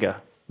great anger,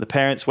 the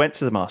parents went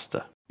to the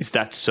master. "Is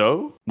that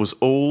so?" was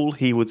all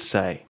he would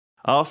say.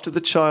 After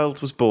the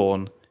child was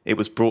born, it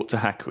was brought to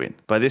Hakuin.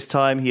 By this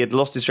time, he had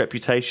lost his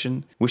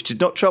reputation, which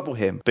did not trouble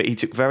him, but he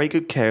took very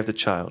good care of the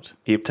child.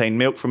 He obtained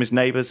milk from his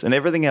neighbors and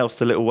everything else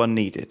the little one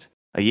needed.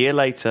 A year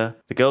later,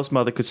 the girl's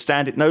mother could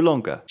stand it no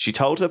longer. She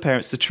told her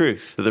parents the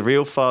truth, that the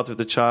real father of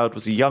the child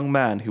was a young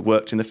man who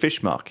worked in the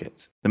fish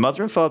market. The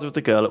mother and father of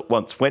the girl at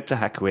once went to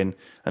Hakuin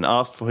and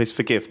asked for his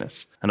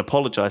forgiveness, and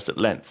apologized at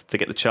length to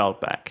get the child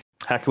back.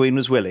 Hakuin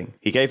was willing.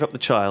 He gave up the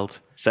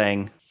child,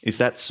 saying, "Is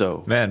that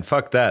so?" Man,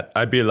 fuck that.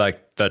 I'd be like,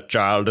 the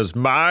child is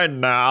mine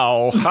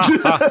now.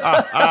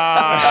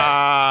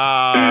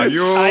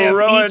 You have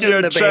ruined eaten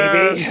your the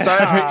baby. chance.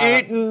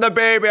 I've eaten the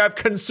baby. I've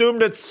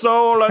consumed its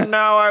soul, and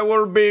now I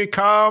will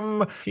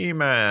become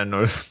He-Man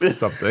or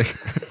something.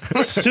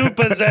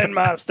 Super Zen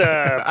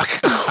master.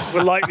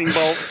 With lightning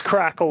bolts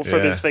crackle from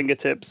Yeah. his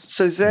fingertips.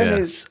 So Zen Yeah.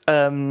 is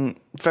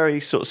very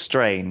sort of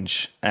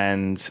strange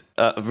and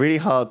really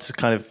hard to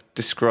kind of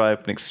describe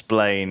and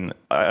explain.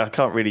 I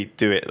can't really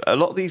do it. A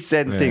lot of these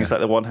Zen things, like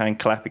the one-hand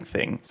clapping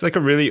thing, It's like a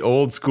really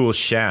old school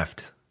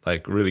Shaft,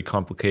 like really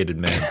complicated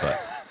man, but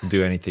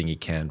do anything he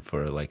can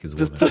for like his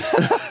woman.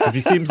 Because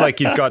he seems like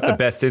he's got the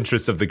best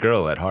interests of the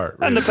girl at heart.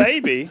 And really. the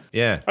baby.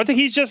 Yeah. I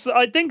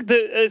think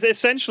that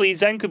essentially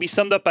Zen could be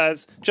summed up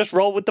as just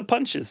roll with the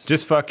punches.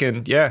 Just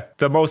fucking,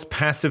 the most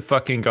passive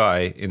fucking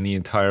guy in the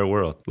entire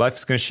world.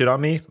 Life's gonna shit on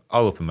me,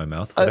 I'll open my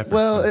mouth.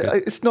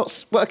 Whatever. it's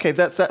not. Well, okay,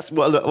 that's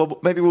well. Look, well,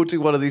 maybe we'll do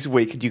one of these a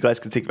week, and you guys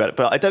can think about it.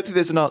 But I don't think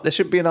there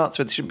shouldn't be an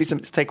answer. There shouldn't be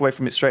something to take away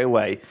from it straight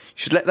away. You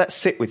should let that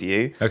sit with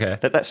you. Okay.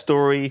 Let that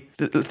story.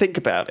 Think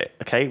about it.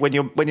 Okay. When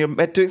you're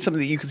doing something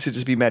that you consider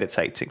to be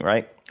meditating,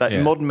 right? Like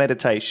modern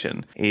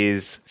meditation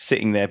is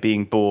sitting there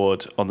being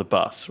bored on the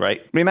bus,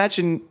 right?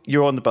 Imagine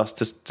you're on the bus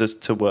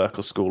to work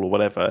or school or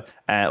whatever,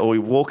 or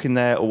you're walking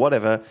there or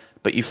whatever,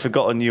 but you've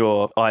forgotten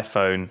your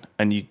iPhone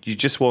and you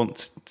just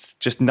want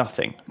just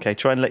nothing, okay?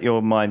 Try and let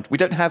your mind... We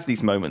don't have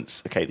these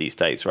moments, okay, these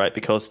days, right?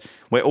 Because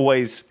we're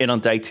always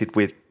inundated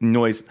with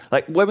noise.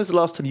 Like, when was the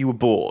last time you were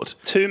bored?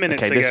 2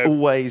 minutes ago. There's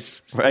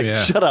always... Right?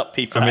 Yeah. Shut up,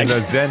 people. I mean, the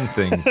Zen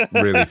thing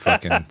really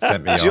fucking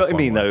sent me off. Do you know what I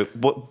one mean, way. though?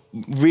 What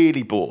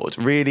really bored,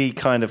 really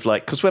kind of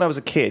like... Because when I was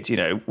a kid,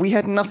 we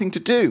had nothing to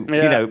do.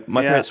 Yeah,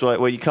 My parents were like,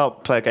 well, you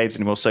can't play games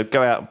anymore, so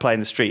go out and play in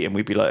the street. And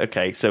we'd be like,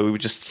 okay. So we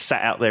would just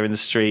sat out there in the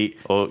street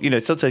or,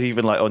 sometimes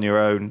even like on your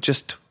own,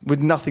 just with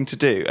nothing to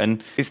do.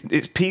 And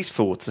it's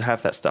peaceful to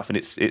have that stuff. And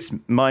it's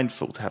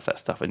mindful to have that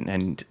stuff.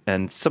 And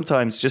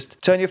sometimes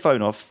just turn your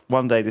phone off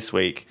one day this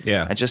week.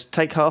 Yeah. And just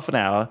take half an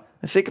hour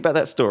and think about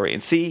that story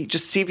and see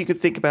if you could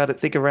think about it,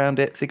 think around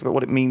it, think about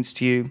what it means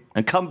to you,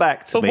 and come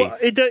back to me.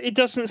 It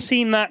doesn't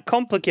seem that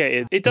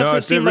complicated. It doesn't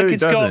it seem really like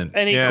it's doesn't. got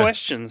any Yeah.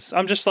 questions.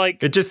 I'm just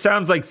like, It just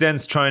sounds like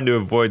Zen's trying to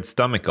avoid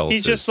stomach ulcers.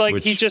 he's just like,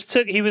 which-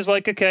 he was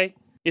like, okay,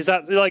 is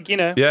that like,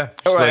 Yeah. All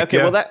just right. like, Okay.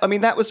 yeah. Well,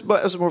 that was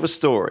more of a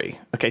story.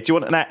 Okay. Do you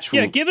want an actual?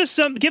 yeah, give us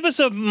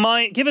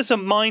a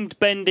mind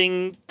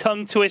bending,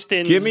 tongue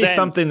twisting. Give me Zen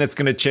something that's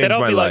going to change that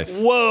I'll my be life.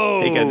 like,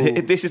 whoa. Here you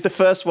go. This is the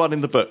first one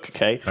in the book.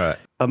 Okay. All right.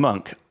 A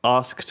monk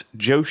asked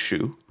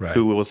Joshu, Right.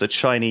 who was a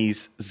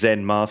Chinese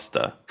Zen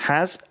master,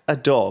 "Has a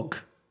dog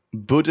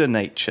Buddha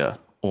nature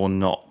or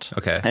not?"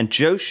 Okay. And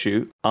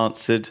Joshu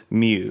answered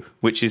mu,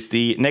 which is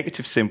the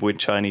negative symbol in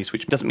Chinese,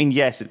 which doesn't mean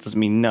yes, it doesn't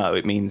mean no,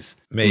 it means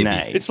Maybe.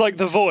 nay. It's like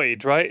the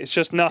void, right? It's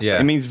just nothing. Yeah.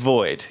 It means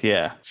void,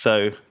 yeah.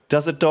 So,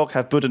 does a dog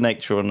have Buddha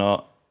nature or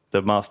not?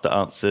 The master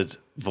answered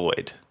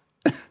void.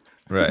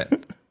 Right.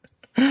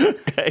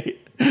 Okay.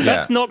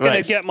 That's not going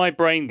Right. to get my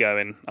brain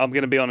going. I'm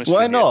going to be honest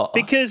Why with you. not?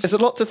 Because there's a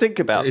lot to think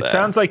about It there.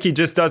 sounds like he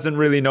just doesn't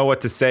really know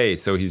what to say,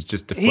 so he's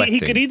just deflecting. he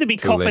could either be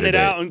to a later copping it date.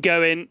 out and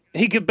going,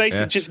 he could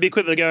basically Yeah. just be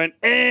equivalent of going,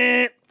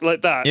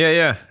 like that.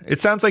 Yeah. It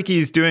sounds like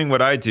he's doing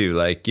what I do.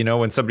 Like,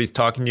 when somebody's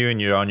talking to you and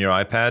you're on your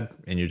iPad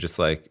and you're just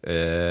like,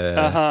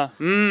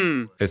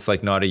 It's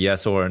like not a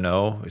yes or a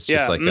no. It's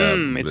just like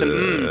it's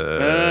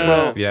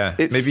Well, yeah.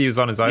 Maybe he was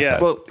on his iPad. Yeah.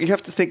 Well, you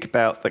have to think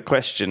about the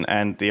question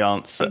and the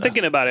answer. I'm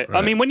thinking about it. Right.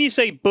 I mean, when you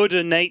say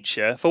Buddha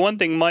nature, for one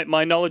thing,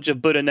 my knowledge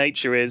of Buddha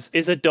nature is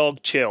a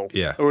dog chill?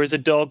 Yeah. Or is a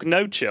dog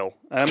no chill?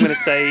 And I'm going to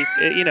say,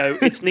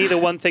 it's neither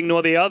one thing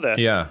nor the other.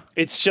 Yeah.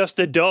 It's just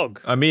a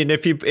dog. I mean,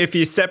 if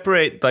you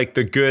separate like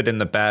the good and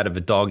the bad of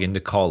a dog into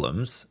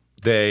columns,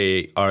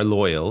 they are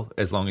loyal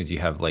as long as you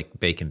have like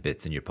bacon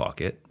bits in your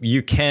pocket.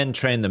 You can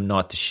train them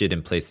not to shit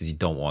in places you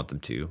don't want them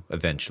to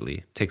eventually.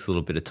 It takes a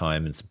little bit of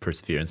time and some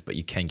perseverance, but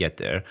you can get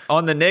there.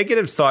 On the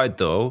negative side,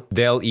 though,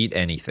 they'll eat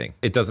anything.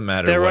 It doesn't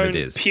matter Their what own it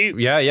is. puke.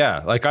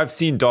 Yeah. Like I've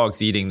seen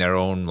dogs eating their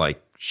own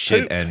like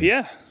shit Poop, and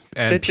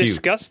They're puke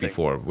disgusting.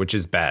 before, which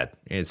is bad.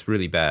 It's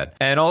really bad.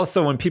 And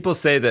also when people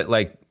say that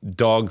like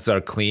dogs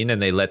are clean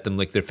and they let them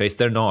lick their face,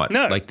 they're not.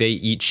 No. Like they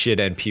eat shit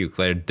and puke.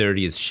 They're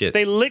dirty as shit.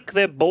 They lick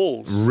their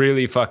balls.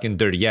 Really fucking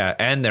dirty. Yeah.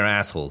 And their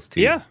assholes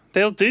too. Yeah,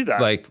 they'll do that.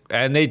 Like,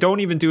 and they don't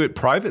even do it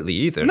privately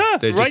either. No,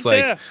 They're right just like,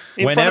 there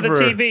in front of the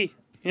TV.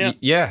 Yeah.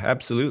 Yeah,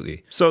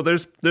 absolutely. So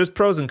there's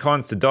pros and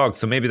cons to dogs.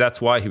 So maybe that's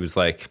why he was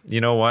like,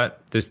 you know what?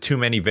 There's too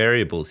many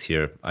variables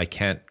here. I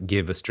can't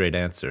give a straight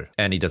answer.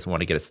 And he doesn't want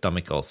to get a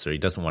stomach ulcer. He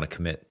doesn't want to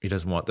commit. He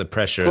doesn't want the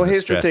pressure. Well, and the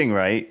here's stress. the thing,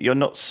 right?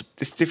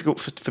 It's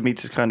difficult for me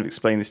to kind of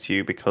explain this to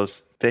you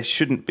because there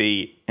shouldn't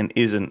be and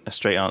isn't a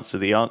straight answer.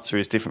 The answer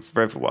is different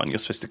for everyone. You're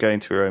supposed to go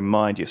into your own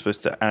mind. You're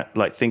supposed to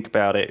think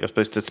about it. You're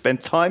supposed to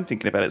spend time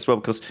thinking about it as well,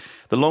 because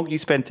the longer you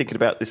spend thinking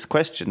about this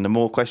question, the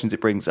more questions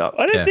it brings up.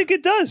 I don't think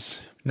it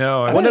does.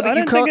 No, Well, no, but I you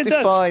don't can't think it does.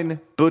 define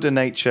Buddha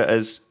nature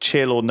as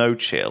chill or no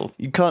chill.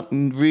 You can't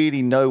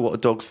really know what a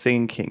dog's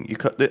thinking.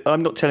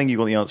 I'm not telling you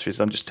what the answer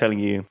is. I'm just telling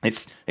you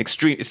it's an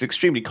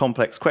extremely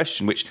complex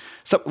question.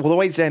 The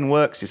way Zen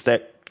works is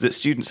that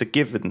students are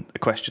given a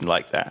question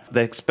like that.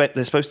 They're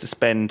supposed to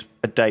spend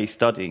a day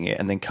studying it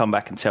and then come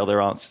back and tell their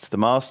answer to the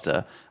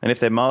master. And if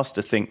their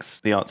master thinks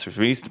the answer is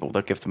reasonable,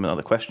 they'll give them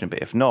another question. But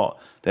if not,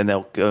 then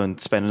they'll go and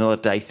spend another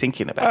day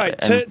thinking about All right,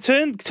 it.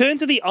 turn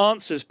to the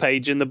answers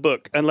page in the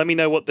book and let me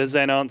know what the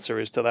Zen answer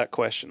is to that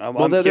question. I'm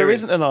There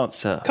curious. isn't an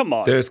answer. Come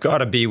on, there's got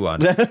to be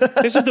one.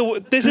 this is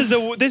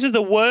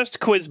the worst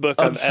quiz book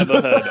I've ever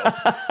heard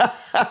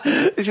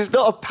of. This is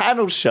not a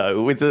panel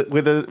show with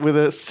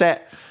a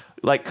set.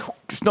 Like,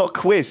 it's not a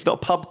quiz, it's not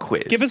a pub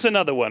quiz. Give us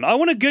another one. I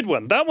want a good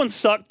one. That one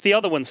sucked. The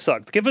other one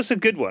sucked. Give us a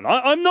good one.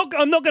 I'm not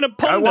going to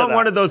ponder I want that.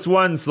 one of those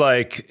ones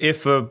like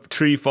if a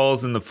tree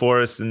falls in the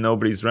forest and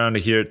nobody's around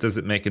to hear it, does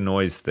it make a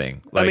noise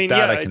thing? Like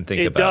I can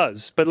think it about.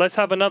 does. But let's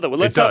have another one.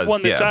 Let's have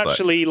one that's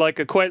actually like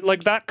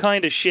like that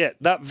kind of shit.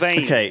 That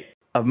vein. Okay,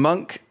 a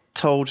monk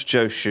told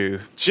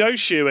Joshu.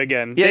 Joshu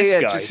again. Yeah, this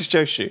guy. this is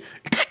Joshu.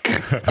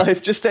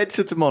 I've just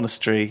entered the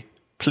monastery.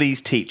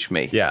 Please teach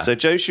me. Yeah. So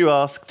Joshu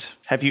asked,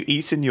 have you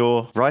eaten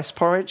your rice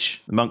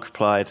porridge? The monk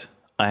replied,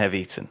 I have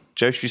eaten.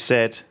 Joshu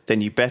said, then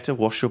you better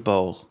wash your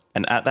bowl.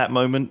 And at that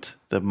moment,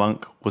 the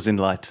monk was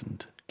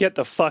enlightened. Get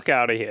the fuck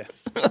out of here.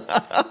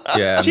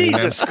 Yeah,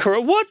 Jesus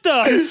Christ. What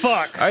the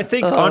fuck? I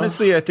think,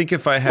 honestly,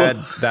 if I had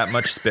that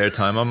much spare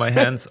time on my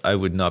hands, I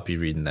would not be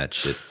reading that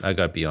shit. I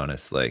gotta be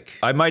honest. Like,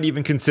 I might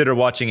even consider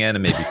watching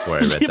anime before I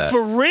read that.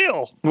 For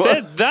real.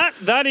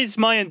 That is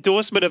my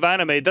endorsement of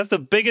anime. That's the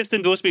biggest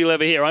endorsement you'll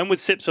ever hear. I'm with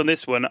Sips on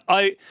this one.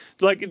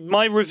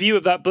 My review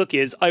of that book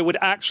is I would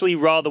actually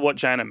rather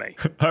watch anime.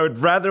 I would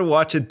rather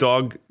watch a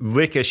dog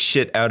lick a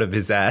shit out of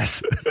his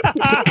ass.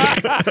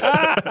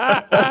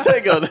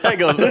 Hang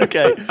on.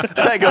 Okay,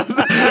 hang on.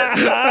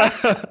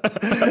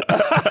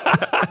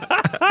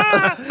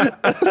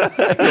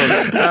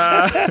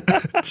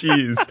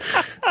 Jeez.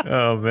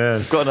 Oh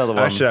man. Got another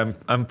one. Actually,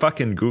 I'm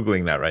fucking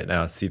Googling that right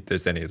now. See if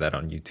there's any of that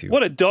on YouTube.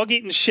 What, a dog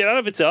eating shit out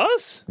of its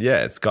ass?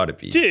 Yeah, it's got to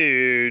be.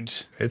 Dude.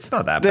 It's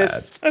not that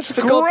bad. That's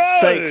For God's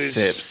sake, gross.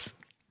 Sips.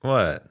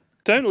 What?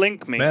 Don't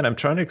link me. Man, I'm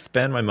trying to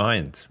expand my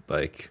mind.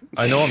 Like,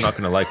 I know I'm not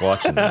going to like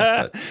watching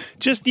that. But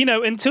Just,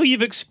 until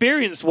you've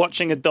experienced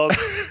watching a dog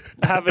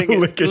having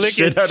Lick a lick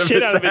shit its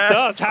shit out of its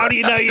ass, how do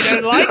you know you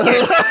don't like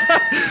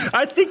it?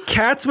 I think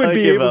cats would I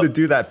be give able up. to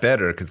do that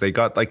better because they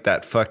got like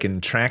that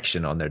fucking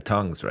traction on their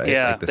tongues, right?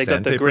 Yeah, like the they got the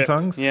sandpaper grip.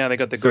 tongues. Yeah, they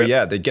got the So grip.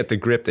 yeah, they'd get the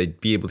grip. They'd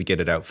be able to get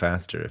it out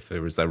faster if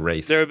there was a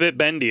race. They're a bit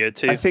bendier,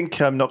 too. I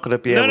think I'm not going to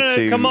be no, able no,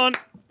 to. come on.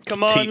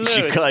 Come on, teach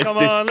you Lewis. guys Come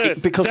this on,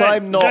 Lewis. because Zen,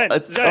 I'm not.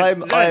 Zen,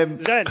 I'm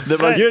Zen, the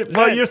Zen,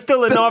 most. You're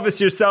still a novice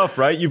yourself,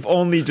 right? You've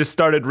only just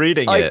started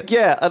reading it.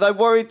 Yeah, and I'm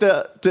worried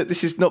that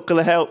this is not going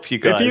to help you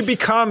guys. If you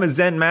become a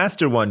Zen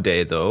master one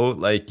day, though,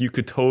 like you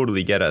could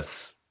totally get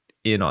us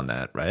in on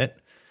that, right?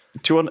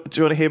 do you want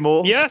to hear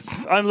more?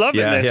 Yes, I'm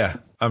loving this. Yeah,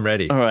 I'm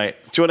ready. All right.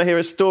 Do you want to hear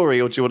a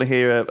story, or do you want to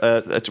hear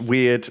a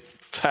weird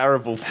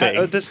parable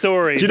thing? The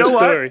story. Do you the know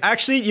story. what?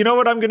 Actually, you know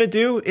what I'm going to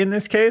do in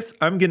this case?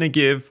 I'm going to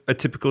give a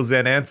typical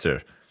Zen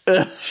answer.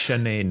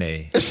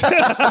 Shanene.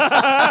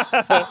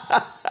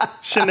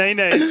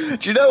 Shanene.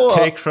 Do you know what?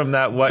 Take from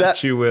that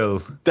what you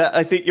will. That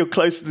I think you're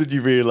closer than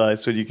you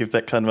realise when you give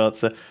that kind of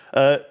answer.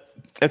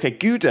 Okay,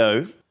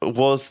 Gudo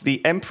was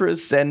the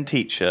emperor's Zen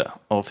teacher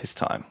of his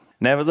time.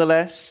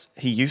 Nevertheless,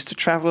 he used to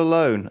travel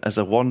alone as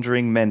a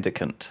wandering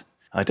mendicant.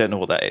 I don't know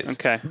what that is.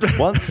 Okay.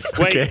 Once,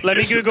 Wait, let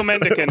me Google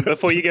mendicant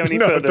before you go any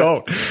further.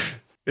 No, don't.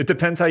 It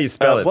depends how you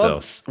spell it,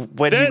 once, though.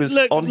 when he was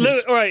on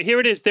his... All right, here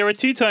it is. There are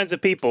two kinds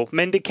of people,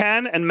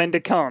 mendicant and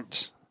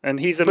mendicant. And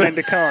he's a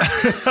mendicant.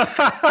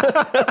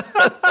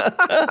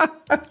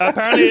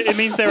 Apparently, it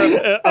means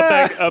they're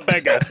a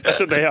beggar. That's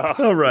what they are.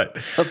 Oh, right.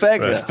 A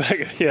beggar.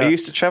 Yeah. He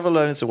used to travel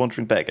alone as a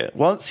wandering beggar.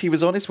 Once he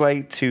was on his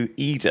way to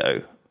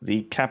Edo,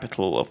 the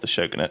capital of the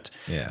shogunate.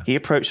 He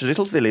approached a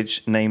little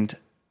village named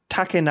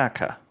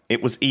Takenaka.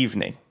 It was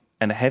evening,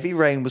 and a heavy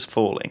rain was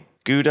falling.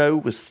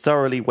 Gudo was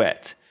thoroughly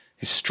wet.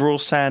 His straw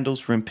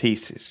sandals were in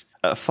pieces.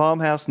 At a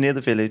farmhouse near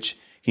the village,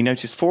 he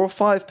noticed 4 or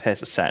 5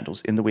 pairs of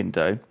sandals in the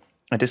window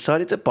and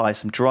decided to buy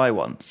some dry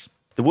ones.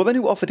 The woman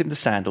who offered him the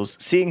sandals,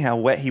 seeing how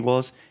wet he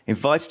was,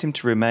 invited him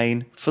to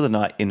remain for the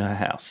night in her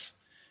house.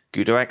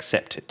 Gudo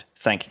accepted,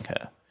 thanking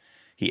her.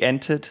 He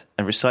entered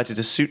and recited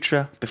a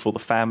sutra before the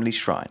family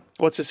shrine.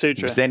 What's a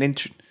sutra? He was then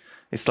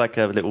it's like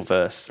a little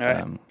verse.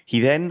 Right. He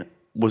then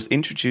was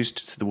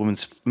introduced to the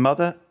woman's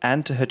mother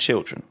and to her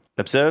children.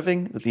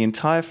 Observing that the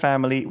entire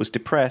family was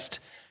depressed,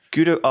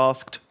 Gudo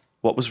asked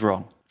what was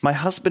wrong. My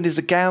husband is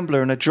a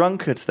gambler and a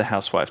drunkard, the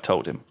housewife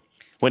told him.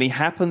 When he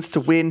happens to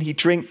win, he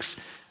drinks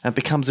and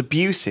becomes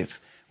abusive.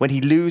 When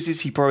he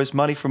loses, he borrows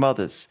money from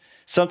others.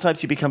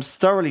 Sometimes he becomes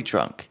thoroughly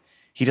drunk.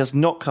 He does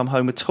not come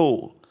home at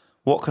all.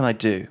 What can I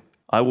do?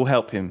 I will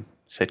help him,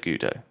 said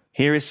Gudo.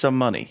 Here is some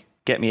money.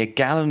 Get me a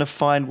gallon of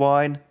fine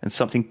wine and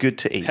something good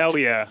to eat. Hell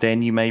yeah.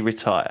 Then you may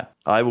retire.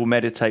 I will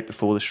meditate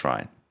before the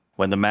shrine.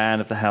 When the man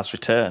of the house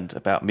returned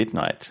about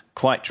midnight,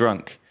 quite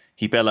drunk,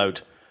 he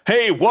bellowed,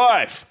 Hey,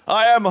 wife,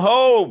 I am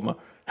home.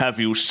 Have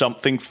you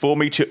something for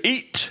me to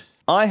eat?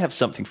 I have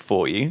something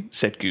for you,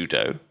 said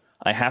Gudo.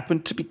 I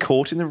happened to be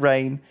caught in the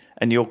rain,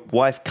 and your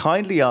wife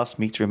kindly asked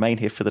me to remain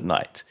here for the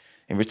night.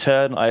 In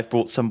return, I have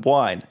brought some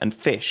wine and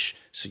fish,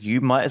 so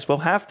you might as well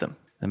have them.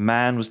 The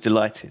man was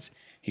delighted.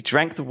 He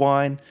drank the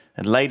wine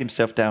and laid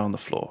himself down on the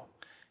floor.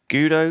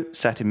 Gudo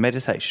sat in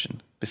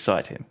meditation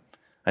beside him,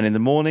 and in the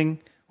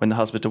morning, when the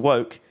husband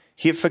awoke,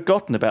 he had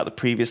forgotten about the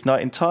previous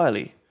night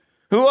entirely.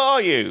 Who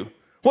are you?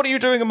 What are you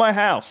doing in my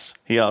house?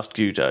 He asked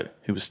Gudo,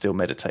 who was still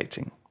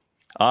meditating.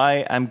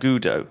 I am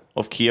Gudo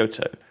of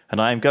Kyoto,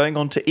 and I am going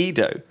on to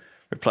Edo,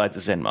 replied the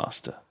Zen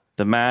master.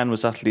 The man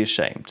was utterly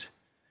ashamed.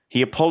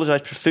 He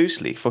apologized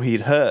profusely, for he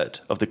had heard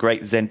of the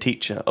great Zen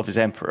teacher of his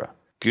emperor.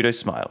 Gudo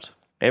smiled.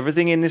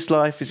 Everything in this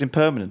life is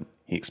impermanent,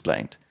 he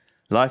explained.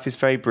 Life is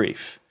very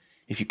brief.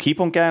 If you keep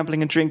on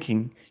gambling and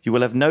drinking, you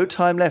will have no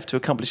time left to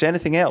accomplish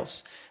anything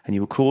else, and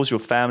you will cause your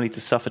family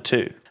to suffer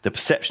too. The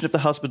perception of the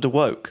husband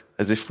awoke,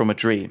 as if from a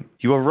dream.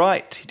 You are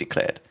right, he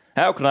declared.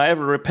 How can I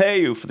ever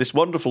repay you for this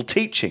wonderful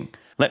teaching?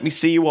 Let me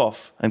see you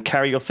off and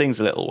carry your things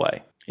a little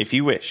way. If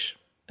you wish,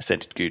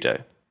 assented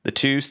Gudo. The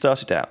two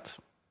started out.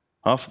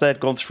 After they had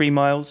gone 3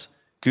 miles,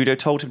 Gudo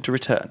told him to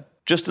return.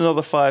 Just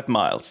another 5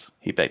 miles,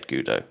 he begged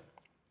Gudo.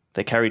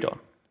 They carried on.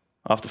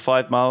 After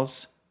 5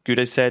 miles,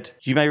 Gudo said,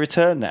 You may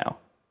return now.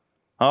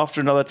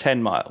 After another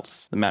 10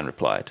 miles, the man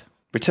replied.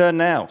 Return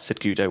now, said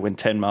Gudo when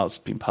 10 miles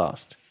had been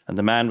passed. And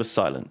the man was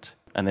silent,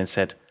 and then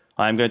said,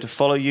 I am going to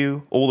follow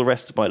you all the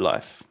rest of my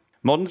life.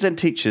 Modern Zen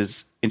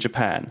teachers in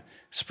Japan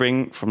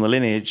spring from the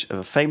lineage of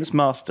a famous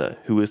master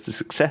who was the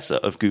successor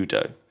of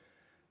Gudo.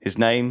 His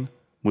name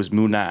was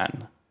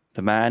Munan,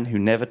 the man who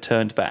never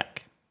turned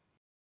back.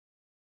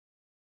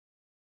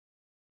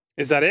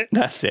 Is that it?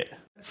 That's it.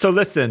 So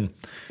listen,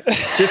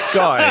 this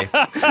guy,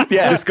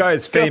 this guy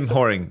is fame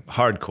whoring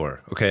hardcore,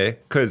 okay?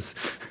 Because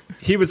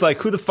he was like,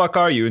 who the fuck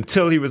are you?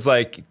 Until he was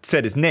like,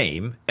 said his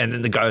name. And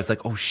then the guy was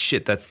like, oh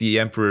shit, that's the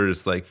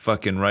emperor's like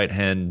fucking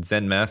right-hand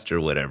Zen master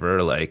or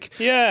whatever. Like,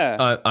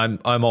 yeah,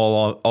 I'm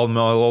all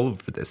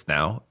over this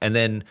now. And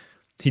then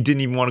he didn't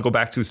even want to go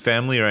back to his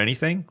family or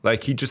anything.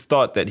 Like, he just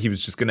thought that he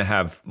was just going to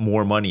have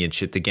more money and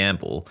shit to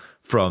gamble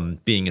from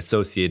being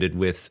associated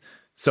with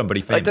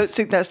somebody famous. I don't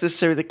think that's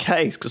necessarily the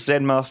case, because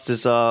Zen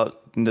masters are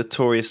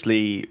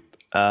notoriously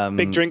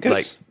big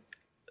drinkers.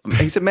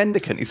 He's a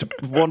mendicant. He's a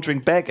wandering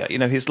beggar. You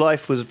know, his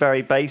life was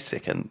very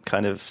basic and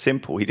kind of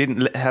simple. He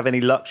didn't have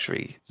any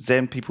luxury.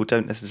 Zen people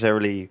don't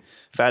necessarily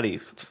value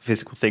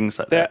physical things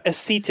like that. They're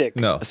ascetic.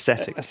 No.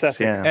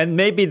 Ascetics. Yeah. And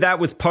maybe that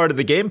was part of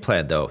the game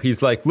plan, though.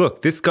 He's like,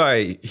 look, this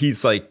guy,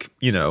 he's like,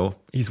 you know,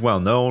 he's well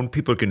known.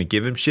 People are going to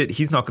give him shit.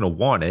 He's not going to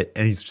want it,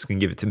 and he's just going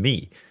to give it to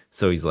me.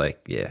 So he's like,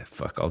 yeah,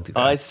 fuck, I'll do that.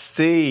 I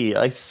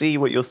see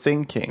what you're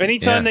thinking.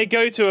 Anytime they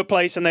go to a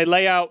place and they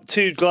lay out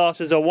 2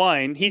 glasses of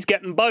wine, he's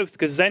getting both,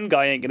 because Zen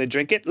guy ain't going to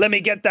drink it. Let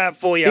me get that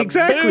for you.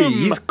 Exactly. Boom.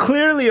 He's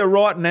clearly a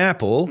rotten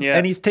apple,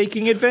 and he's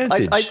taking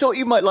advantage. I thought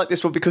you might like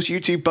this one because you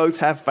two both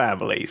have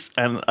families,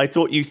 and I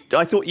thought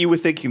you were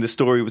thinking the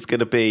story was going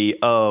to be,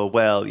 oh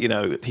well, you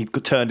know, he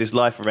turned his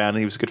life around and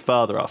he was a good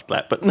father after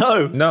that. But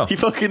no, he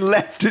fucking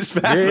left his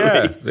family.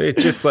 Yeah, it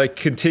just like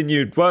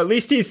continued. Well, at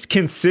least he's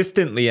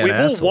consistently an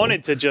asshole.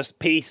 wanted to just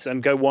peace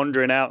and go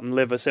wandering out and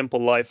live a simple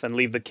life and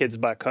leave the kids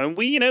back home,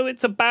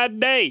 it's a bad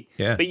day.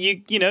 Yeah. But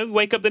you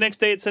wake up the next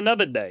day, it's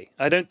another day.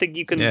 I don't think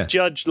you can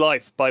judge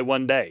life by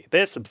one day.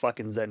 There's some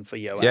fucking zen for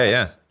your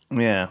ass.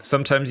 Yeah.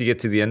 Sometimes you get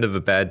to the end of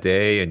a bad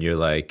day and you're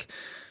like,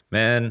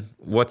 man,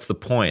 what's the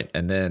point?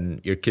 And then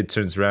your kid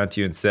turns around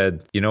to you and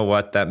said, you know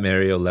what? That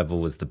Mario level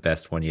was the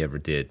best one you ever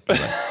did. You're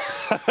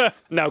like,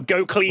 now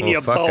go clean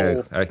your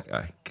bowl.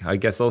 I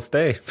guess I'll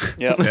stay.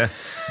 Yep. Yeah.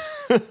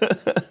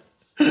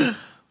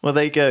 Well,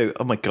 there you go.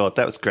 Oh my God,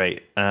 that was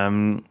great.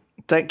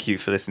 Thank you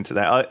for listening to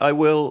that. I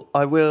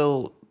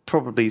will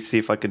probably see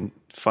if I can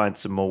find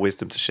some more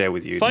wisdom to share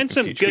with you. Find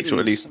some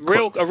goodness,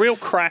 a real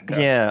cracker.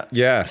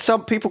 Yeah.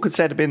 Some people could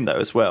send them in though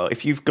as well.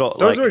 If you've got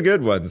those were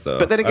good ones though.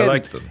 But then again, I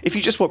like them. If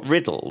you just want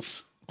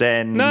riddles,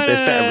 then there's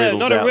better riddles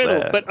not out a riddle.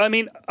 there. But I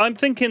mean, I'm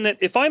thinking that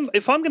if I'm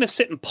going to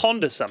sit and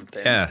ponder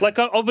something, like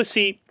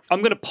obviously I'm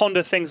going to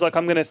ponder things like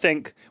I'm going to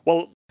think,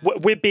 well,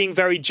 we're being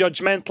very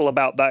judgmental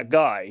about that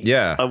guy.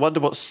 Yeah. I wonder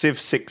what Civ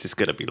 6 is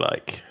going to be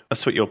like.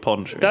 That's what you're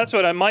pondering. That's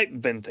what I might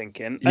have been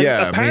thinking. And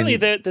apparently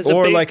there's a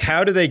or big... like,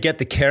 how do they get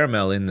the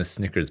caramel in the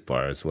Snickers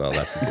bar as well?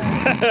 That's a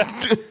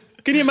good one.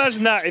 Can you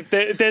imagine that? If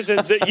there's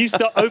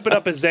open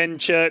up a Zen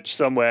church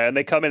somewhere and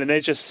they come in and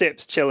there's just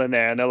sips chilling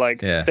there and they're like,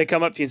 they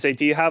come up to you and say,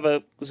 do you have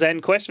a Zen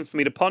question for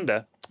me to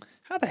ponder?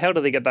 How the hell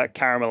do they get that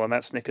caramel in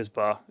that Snickers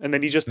bar? And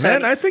then you just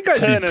turn. Man, I think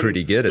I'd be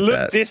pretty good at look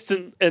that. Look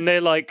distant, and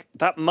they're like,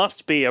 "That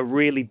must be a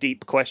really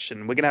deep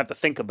question. We're gonna have to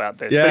think about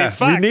this." Yeah, but in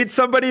fact, you need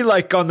somebody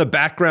like on the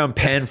background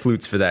pan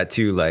flutes for that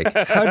too. Like,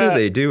 how do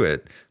they do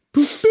it?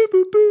 Boop, boop,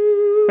 boop,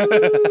 boop.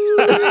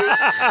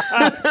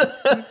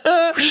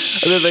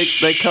 And then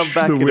they come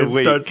back the in a wind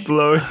week. starts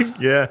blowing.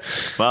 Yeah,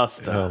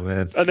 Master. Oh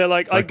man. And they're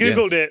like, I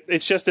googled it.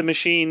 It's just a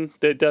machine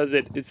that does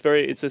it.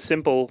 It's a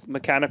simple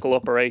mechanical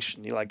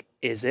operation. You're like,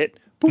 is it?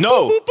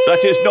 No,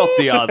 that is not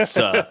the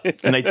answer.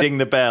 And they ding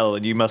the bell,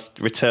 and you must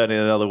return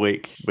in another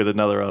week with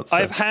another answer.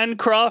 I've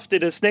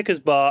handcrafted a Snickers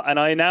bar, and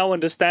I now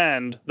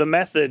understand the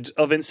method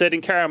of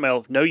inserting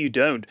caramel. No, you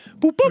don't.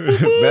 Boop, boop, boop,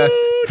 boop.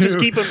 Just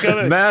keep them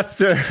going.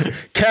 Master,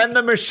 can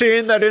the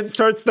machine that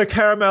inserts the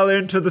caramel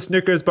into the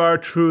Snickers bar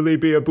truly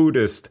be a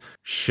Buddhist?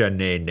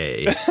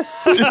 Shanene.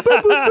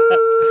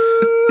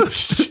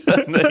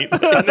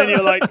 And then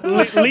you're like,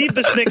 leave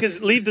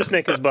the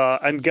Snickers bar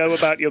and go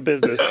about your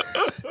business.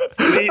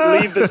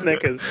 Leave the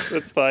Snickers.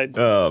 That's fine.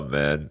 Oh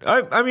man,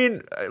 I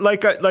mean,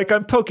 like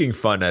I'm poking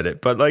fun at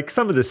it, but like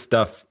some of this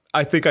stuff,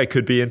 I think I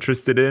could be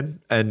interested in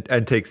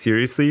and take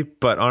seriously.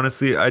 But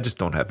honestly, I just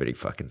don't have any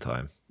fucking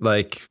time.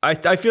 Like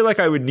I feel like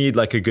I would need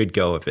like a good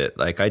go of it.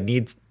 Like I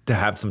need to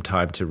have some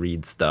time to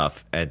read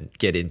stuff and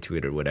get into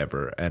it or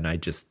whatever, and I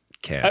just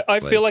can't. I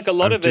feel like a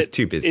lot of it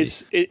too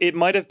busy. It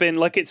might have been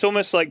like, it's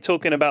almost like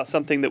talking about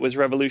something that was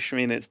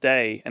revolutionary in its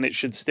day and it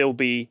should still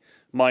be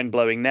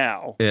mind-blowing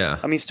now. Yeah.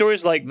 I mean,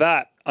 stories like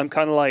that, I'm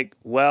kind of like,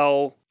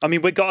 well, I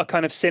mean, we got a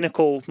kind of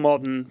cynical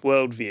modern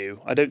worldview.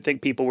 I don't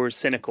think people were as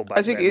cynical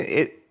back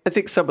then. I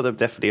think some of them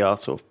definitely are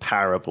sort of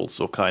parables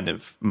or kind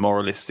of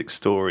moralistic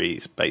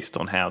stories based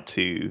on how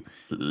to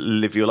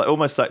live your life,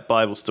 almost like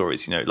Bible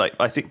stories, like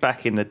I think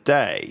back in the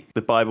day,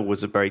 the Bible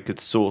was a very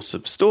good source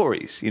of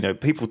stories.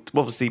 People,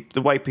 obviously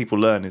the way people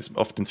learn is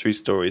often through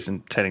stories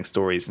and telling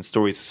stories, and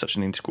stories are such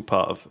an integral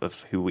part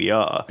of who we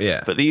are.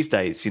 Yeah. But these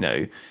days,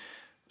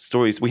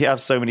 stories, we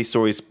have so many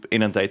stories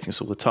inundating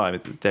us all the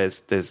time.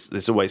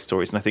 There's always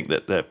stories. And I think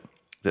that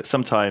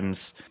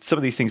sometimes some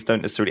of these things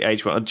don't necessarily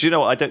age well. Do you know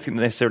what? I don't think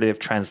they necessarily have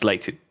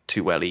translated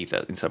too well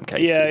either in some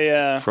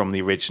cases from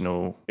the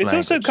original It's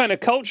language. also kind of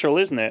cultural,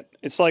 isn't it?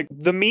 It's like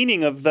the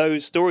meaning of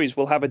those stories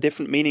will have a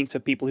different meaning to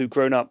people who've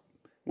grown up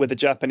with the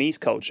Japanese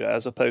culture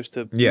as opposed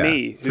to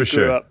me, who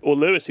grew up, or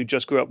Lewis, who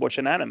just grew up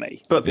watching anime.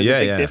 But there's a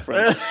big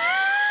difference.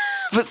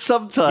 But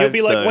sometimes you'll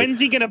be like, when's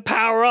he going to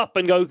power up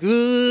and go, like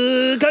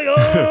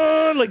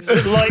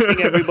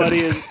lightning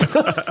everybody? And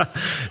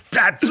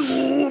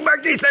Tatsu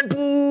Maki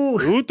Senpu!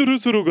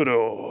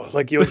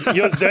 Like your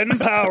Zen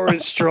power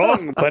is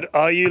strong, but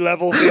are you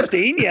level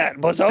 15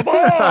 yet?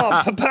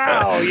 Pow!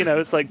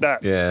 It's like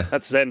that. Yeah.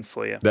 That's Zen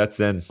for you. That's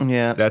Zen.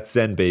 Yeah. That's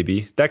Zen,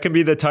 baby. That can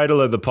be the title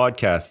of the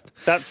podcast.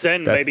 That's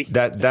Zen, baby.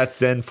 That's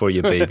Zen for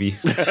you, baby.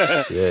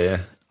 Yeah.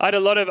 I had a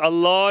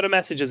lot of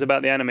messages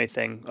about the anime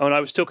thing. And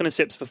I was talking to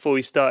Sips before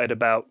we started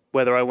about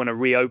whether I want to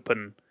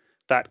reopen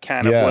that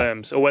can of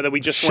worms, or whether we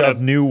just want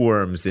to new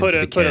worms into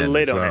the can put a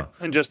lid as on well. it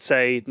and just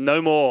say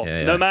no more,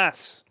 no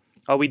mass.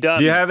 Are we done?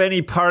 Do you have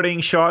any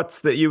parting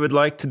shots that you would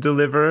like to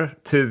deliver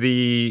to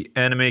the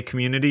anime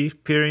community,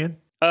 Period?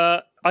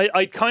 I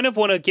kind of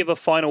want to give a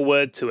final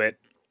word to it,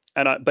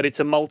 but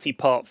it's a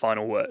multi-part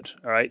final word.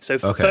 All right. So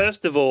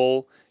first of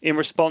all, in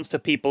response to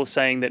people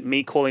saying that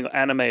me calling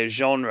anime a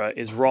genre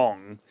is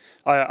wrong,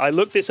 I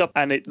looked this up,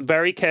 and it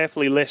very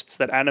carefully lists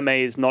that anime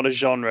is not a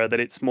genre, that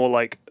it's more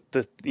like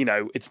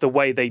it's the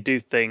way they do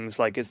things,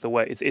 like it's the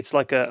way it's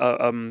like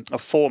a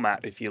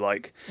format, if you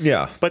like.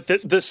 Yeah. But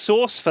the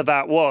source for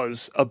that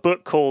was a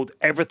book called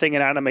Everything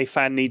an Anime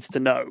Fan Needs to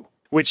Know,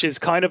 which is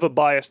kind of a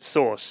biased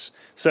source.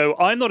 So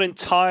I'm not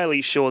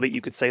entirely sure that you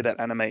could say that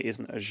anime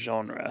isn't a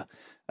genre.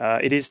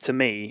 it is to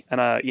me.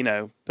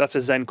 And, that's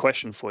a Zen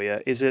question for you.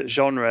 Is it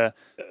genre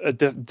a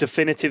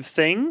definitive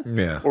thing?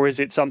 Yeah. Or is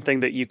it something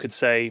that you could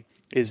say,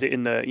 is it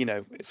in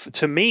the,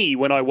 to me,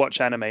 when I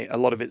watch anime, a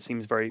lot of it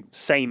seems very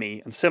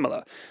samey and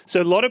similar.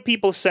 So a lot of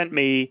people sent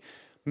me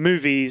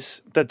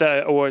movies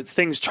or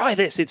things, try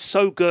this, it's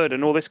so good,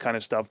 and all this kind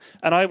of stuff.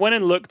 And I went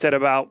and looked at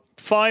about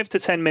 5 to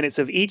 10 minutes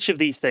of each of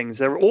these things.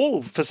 They're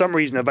all, for some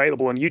reason,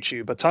 available on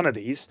YouTube, a ton of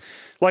these,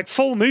 like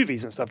full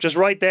movies and stuff, just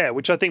right there,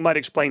 which I think might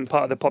explain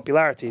part of the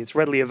popularity. It's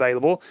readily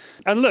available.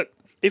 And look,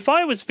 if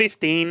I was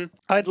 15,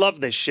 I'd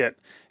love this shit.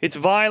 It's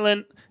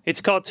violent,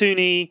 it's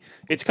cartoony,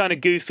 it's kind of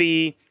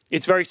goofy,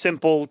 it's very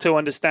simple to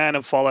understand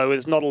and follow.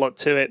 There's not a lot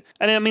to it.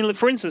 And I mean,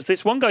 for instance,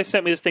 this one guy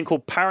sent me this thing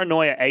called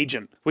Paranoia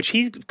Agent, which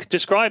he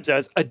describes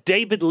as a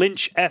David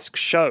Lynch-esque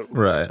show.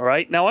 Right. All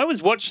right. Now, I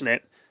was watching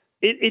it.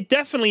 It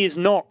definitely is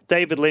not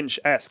David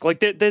Lynch-esque. Like,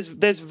 there's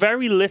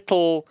very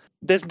little...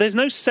 There's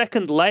no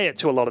second layer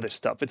to a lot of this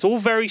stuff. It's all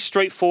very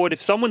straightforward.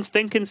 If someone's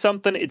thinking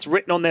something, it's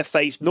written on their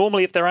face.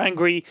 Normally, if they're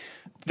angry,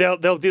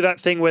 they'll do that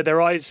thing where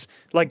their eyes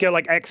like go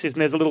like X's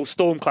and there's a little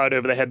storm cloud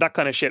over their head. That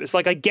kind of shit. It's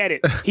like, I get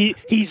it.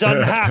 He's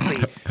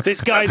unhappy. This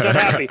guy's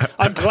unhappy.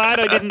 I'm glad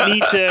I didn't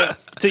need to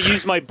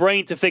use my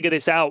brain to figure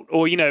this out,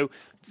 or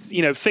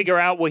figure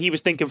out what he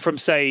was thinking from,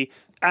 say,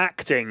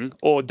 acting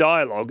or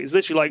dialogue. It's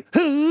literally like,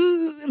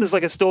 and there's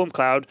like a storm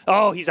cloud.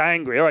 Oh, he's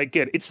angry. All right,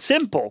 good. It's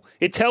simple.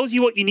 It tells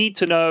you what you need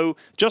to know.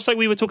 Just like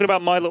we were talking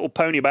about My Little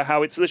Pony, about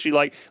how it's literally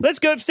like, let's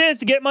go upstairs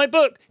to get my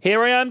book.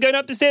 Here I am going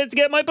up the stairs to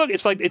get my book.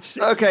 It's like, it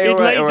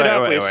lays it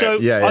out for you. So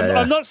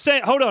I'm not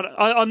saying, hold on.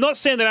 I'm not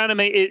saying that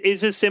anime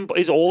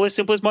is all as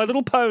simple as My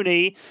Little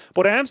Pony.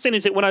 What I am saying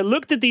is that when I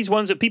looked at these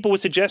ones that people were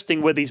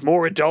suggesting were these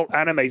more adult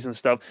animes and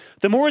stuff,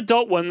 the more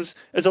adult ones,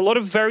 there's a lot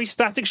of very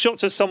static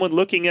shots of someone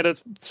looking at a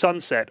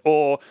sunset,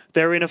 or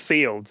they're in a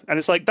field. And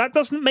it's like, that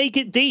doesn't make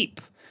it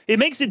deep. It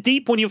makes it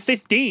deep when you're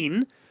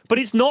 15, but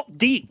it's not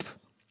deep.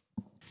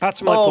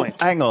 That's my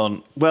point. Hang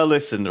on. Well,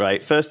 listen,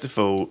 right. First of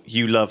all,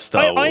 you love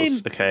Star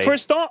Wars, okay? For a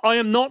start, I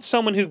am not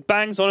someone who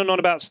bangs on and on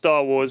about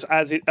Star Wars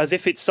as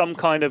if it's some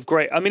kind of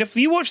great... I mean, if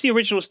you watch the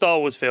original Star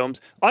Wars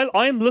films,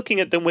 I am looking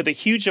at them with a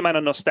huge amount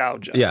of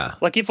nostalgia. Yeah.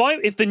 Like, if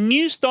the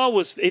new Star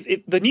Wars...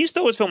 If the new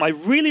Star Wars film, I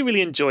really,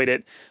 really enjoyed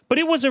it, but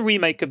it was a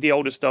remake of the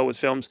older Star Wars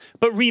films,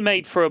 but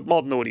remade for a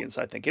modern audience,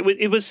 I think.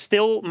 It was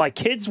still... My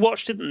kids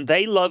watched it, and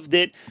they loved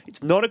it.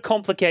 It's not a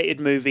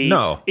complicated movie.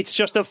 No. It's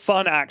just a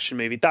fun action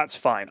movie. That's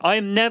fine. I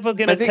am never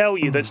going to tell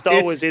you that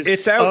Star Wars is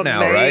it's out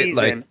amazing. now, right?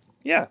 Like,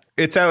 yeah,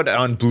 it's out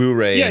on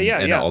Blu-ray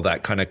and all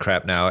that kind of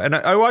crap now. And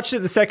I watched it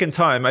the second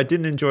time. I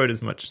didn't enjoy it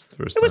as much as the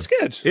first time. It was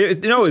good.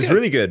 It was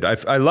really good.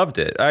 I loved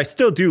it. I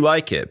still do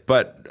like it,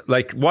 but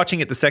like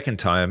watching it the second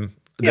time,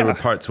 there were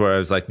parts where I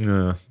was like,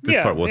 no, this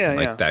part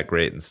wasn't that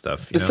great and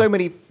stuff. There's so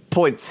many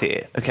points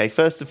here. Okay,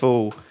 first of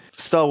all,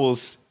 Star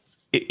Wars.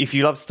 If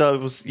you love Star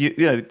Wars, you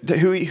know,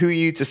 who are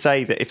you to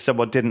say that if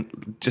someone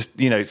didn't just,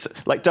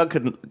 like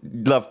Duncan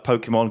loved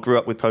Pokemon, grew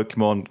up with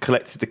Pokemon,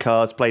 collected the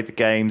cards, played the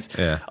games.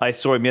 Yeah. I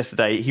saw him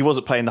yesterday. He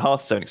wasn't playing the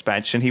Hearthstone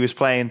expansion. He was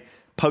playing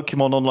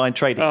Pokemon online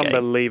trading game.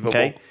 Unbelievable.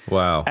 Okay?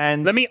 Wow.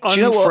 And let me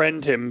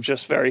unfriend him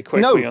just very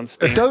quickly on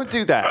Steam. Don't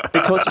do that,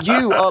 because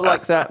you are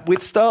like that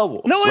with Star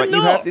Wars. No, right? I'm not.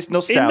 You have this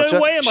nostalgia. In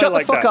no way am Shut I the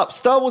like fuck that. up.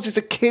 Star Wars is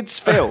a kid's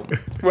film.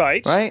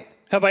 Right. Right?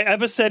 Have I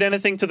ever said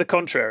anything to the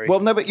contrary?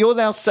 Well, no, but you're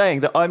now saying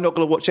that I'm not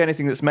going to watch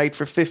anything that's made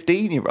for a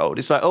 15-year-old.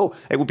 It's like, oh,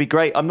 it would be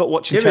great. I'm not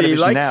watching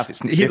television now.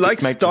 He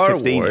likes Star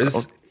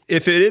Wars.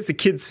 If it is a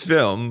kid's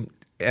film,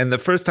 and the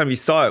first time he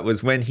saw it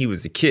was when he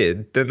was a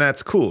kid, then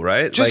that's cool,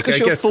 right? Just because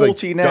you're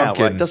 40 now,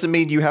 right, doesn't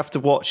mean you have to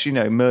watch,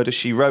 Murder,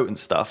 She Wrote and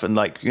stuff. And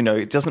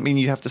it doesn't mean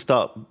you have to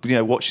start,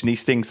 watching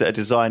these things that are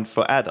designed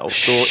for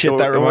adults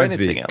that reminds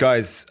me. Else.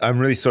 Guys, I'm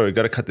really sorry. We've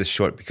got to cut this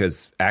short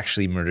because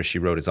actually Murder, She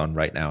Wrote is on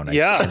right now and I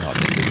cannot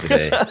miss it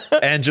today.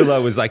 Angela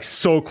was like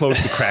so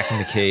close to cracking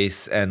the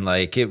case and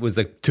like it was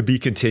like to be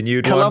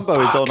continued. Columbo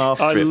is on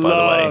after it, by the way.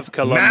 I love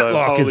Columbo.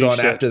 Matlock is on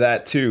shit. after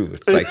that too.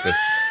 It's like the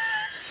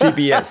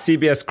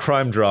CBS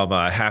crime drama.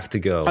 I have to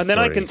go. And then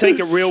I can take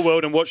a real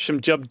world and watch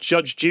some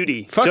Judge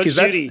Judy. Judge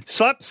Judy.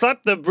 Slap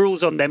the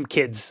rules on them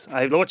kids.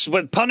 I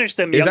punish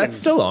them. Is that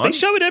still on? They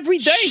show it every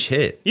day.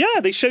 Shit.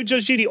 Yeah, they show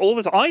Judge Judy all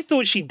the time. I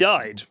thought she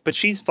died, but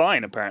she's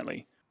fine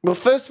apparently. Well,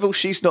 first of all,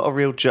 she's not a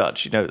real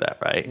judge. You know that,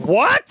 right?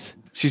 What?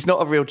 She's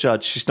not a real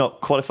judge. She's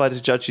not qualified as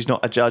a judge. She's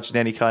not a judge in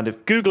any kind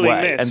of Googling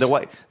way. this. And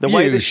the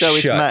way the show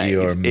is made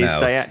is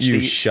they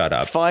actually shut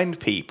up. find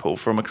people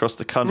from across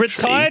the country.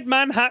 Retired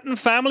Manhattan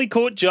Family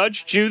Court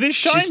Judge Judith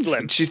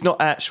Scheindlin. She's not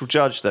actual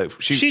judge, though.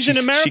 She's an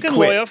American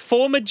lawyer,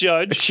 former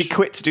judge. She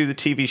quit to do the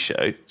TV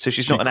show, so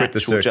she's not an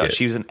actual judge.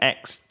 She was an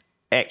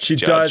She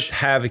does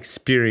have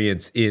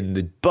experience in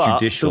the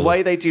judicial. The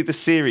way they do the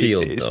series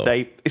field, is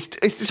though. it's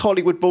this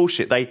Hollywood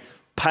bullshit. They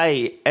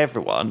pay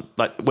everyone,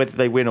 like whether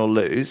they win or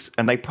lose,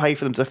 and they pay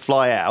for them to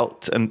fly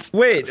out and stay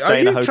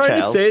in a hotel. Are you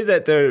trying to say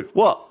that they're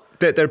what?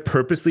 that they're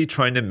purposely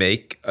trying to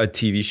make a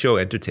TV show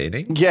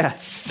entertaining?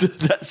 Yes,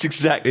 that's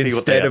exactly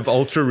Instead of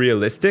ultra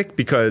realistic,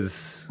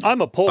 because I'm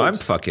appalled. I'm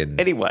fucking...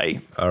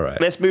 Anyway, all right.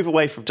 Let's move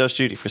away from Judge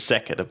Judy for a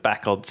second and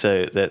back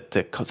onto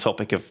the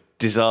topic of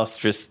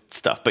disastrous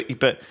stuff.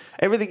 But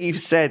everything you've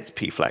said,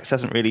 P-Flax,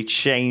 hasn't really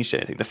changed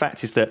anything. The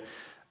fact is that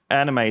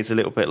anime is a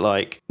little bit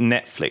like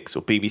Netflix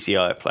or BBC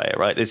iPlayer,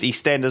 right? There's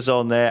EastEnders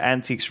on there,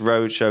 Antiques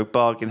Roadshow,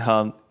 Bargain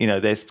Hunt.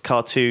 There's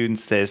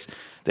cartoons,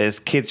 there's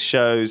kids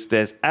shows,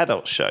 there's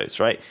adult shows,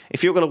 right?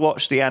 If you're going to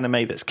watch the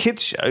anime that's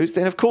kids shows,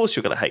 then of course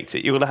you're going to hate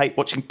it. You're going to hate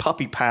watching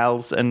Puppy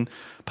Pals and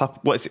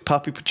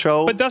Puppy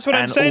Patrol. But that's what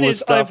I'm saying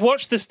is I've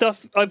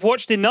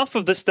watched enough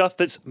of the stuff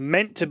that's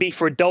meant to be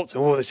for adults.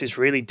 Oh, this is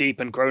really deep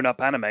and grown up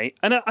anime,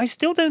 and I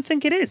still don't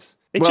think it is.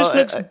 It just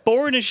looks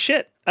boring as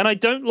shit, and I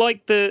don't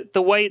like the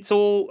way it's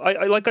all.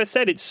 Like I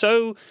said,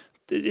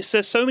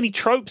 there's so many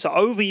tropes are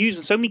overused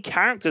and so many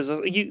characters.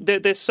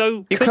 They're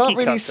so. You can't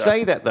really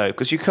say that though,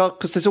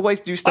 because there's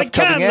always new stuff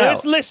coming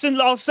out. Listen,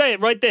 I'll say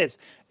it right.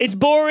 It's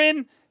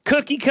boring,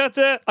 cookie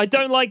cutter. I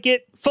don't like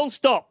it. Full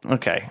stop.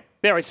 Okay.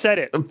 There, I said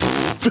it.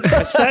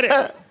 I said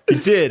it. He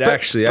did,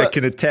 actually. I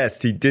can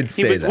attest. He did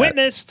say that. He was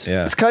witnessed.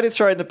 Yeah. It's kind of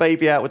throwing the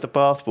baby out with the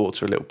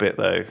bathwater a little bit,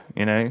 though,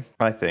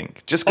 I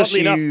think. Just because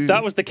enough,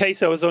 that was the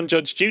case I was on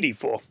Judge Judy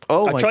for.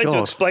 Oh, my God. I tried to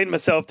explain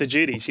myself to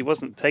Judy. She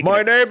wasn't taking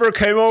My it. neighbor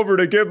came over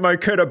to give my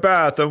kid a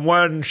bath, and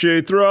when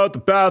she threw out the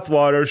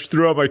bathwater, she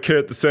threw out my kid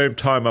at the same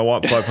time. I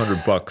want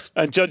 $500.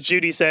 And Judge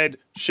Judy said,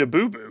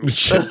 "Shaboo-boo."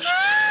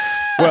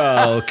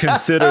 Well,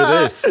 consider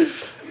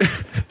this.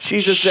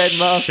 She's a Zen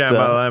master.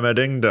 Shamalama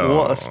ding dong.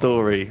 What a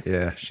story.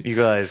 Yeah. You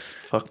guys,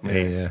 fuck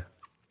me. Yeah.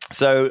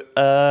 So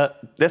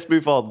let's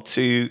move on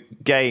to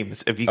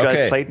games. Have you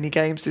guys played any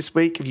games this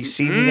week? Have you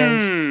seen any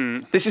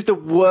games? This is the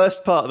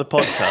worst part of the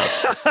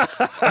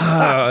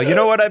podcast. You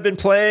know what I've been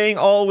playing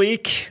all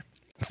week?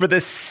 For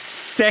the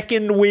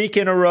second week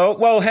in a row.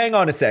 Well, hang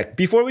on a sec.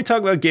 Before we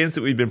talk about games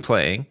that we've been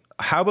playing,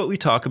 how about we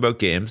talk about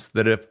games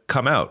that have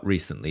come out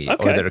recently or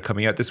that are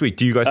coming out this week?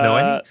 Do you guys know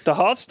any? The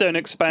Hearthstone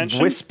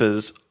expansion.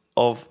 Whispers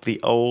of the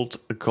Old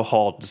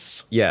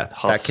Gods. Yeah,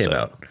 that came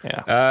out.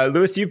 Yeah.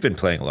 Lewis, you've been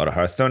playing a lot of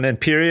Hearthstone. And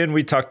Pyrian,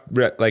 we talked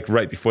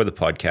right before the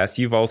podcast.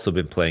 You've also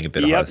been playing a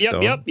bit of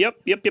Hearthstone.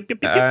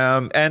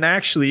 Yep. And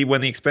actually, when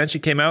the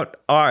expansion came out,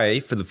 I,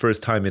 for the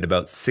first time in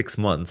about 6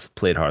 months,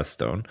 played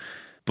Hearthstone.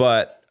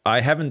 But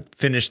I haven't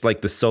finished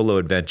the solo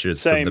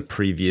adventures from the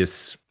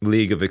previous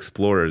League of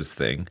Explorers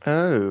thing.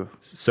 Oh.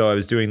 So I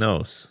was doing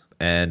those.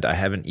 And I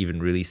haven't even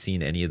really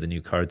seen any of the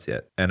new cards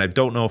yet. And I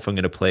don't know if I'm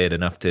going to play it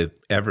enough to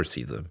ever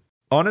see them.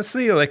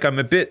 Honestly, I'm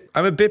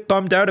a bit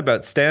bummed out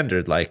about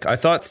Standard. I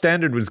thought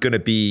Standard was going to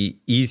be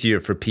easier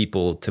for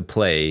people to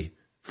play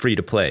free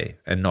to play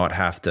and not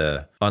have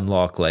to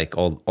unlock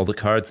all the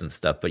cards and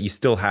stuff. But you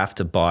still have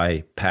to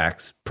buy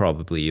packs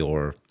probably,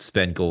 or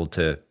spend gold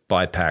to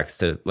buy packs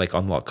to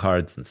unlock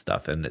cards and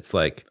stuff. And it's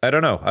I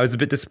don't know. I was a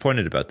bit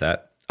disappointed about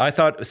that. I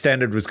thought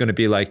Standard was going to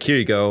be here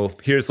you go.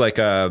 Here's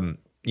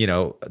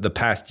the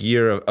past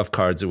year of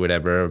cards or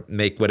whatever,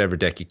 make whatever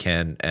deck you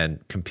can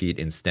and compete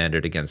in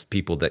Standard against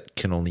people that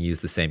can only use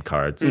the same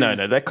cards.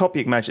 No, they're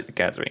copying Magic the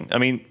Gathering. I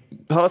mean,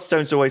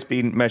 Hearthstone's always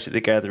been Magic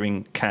the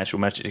Gathering casual,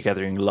 Magic the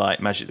Gathering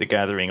light, Magic the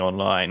Gathering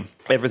online.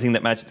 Everything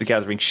that Magic the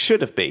Gathering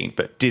should have been,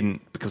 but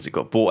didn't because it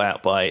got bought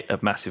out by a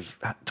massive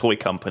toy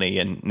company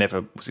and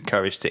never was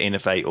encouraged to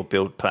innovate or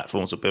build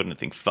platforms or build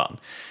anything fun.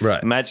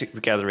 Right. Magic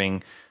the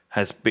Gathering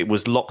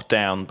was locked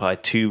down by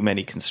too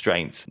many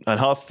constraints, and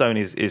Hearthstone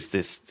is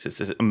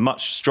a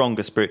much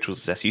stronger spiritual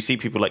success. You see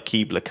people like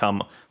Keebler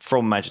come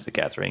from Magic the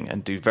Gathering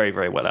and do very,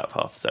 very well out of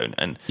Hearthstone,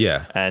 and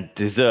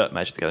desert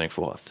Magic the Gathering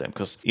for Hearthstone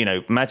because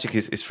Magic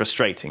is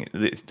frustrating.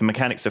 The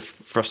mechanics are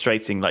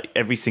frustrating.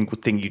 Every single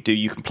thing you do,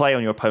 you can play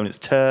on your opponent's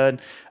turn,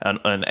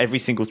 and every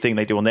single thing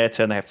they do on their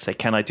turn, they have to say,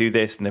 "Can I do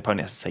this?" and the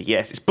opponent has to say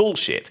yes. It's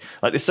bullshit.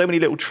 There's so many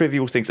little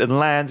trivial things, and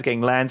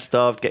getting land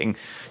starved, getting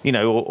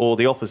or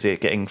the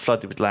opposite, getting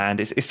flooded with land.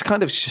 It's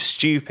kind of just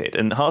stupid,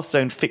 and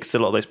Hearthstone fixed a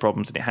lot of those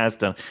problems, and it has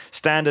done.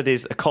 Standard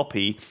is a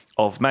copy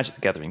of Magic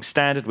the Gathering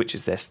Standard, which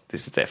is this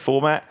is their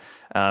format,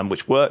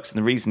 which works, and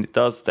the reason it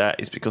does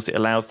that is because it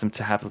allows them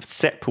to have a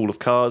set pool of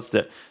cards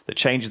that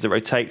changes, that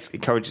rotates,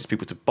 encourages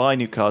people to buy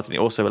new cards, and it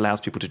also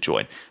allows people to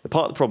join. The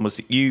part of the problem was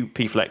that you,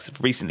 P-Flex,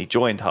 have recently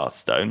joined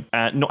Hearthstone,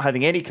 not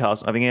having any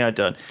cards, not having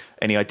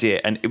any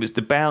idea, and it was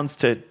the bounds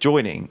to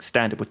joining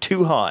Standard were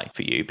too high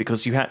for you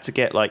because you had to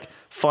get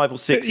 5 or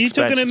 6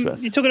 expansions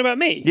worth. You're talking about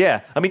me?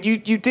 Yeah. I mean,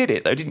 you did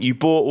it, though, didn't you? You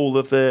bought all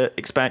of the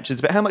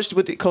expansions, but how much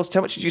would it cost?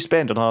 How much did you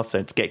spend on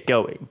Hearthstone to get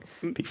going,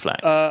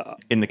 P-Flax,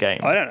 in the game?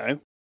 I don't know.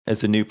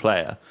 As a new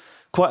player,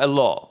 quite a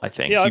lot, I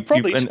think. Yeah, I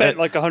probably spent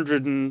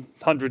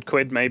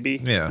 £100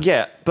 maybe.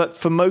 Yeah, but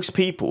for most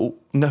people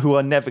who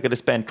are never going to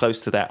spend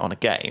close to that on a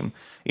game,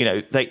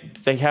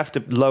 they have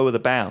to lower the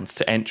bounds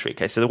to entry.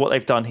 Okay, so what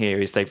they've done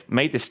here is they've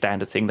made this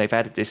Standard thing. They've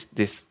added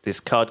this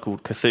card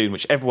called Cthulhu,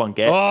 which everyone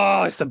gets.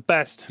 Oh, it's the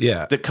best.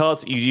 Yeah, the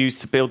cards that you use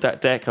to build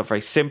that deck are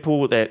very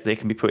simple. They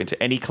can be put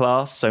into any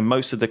class. So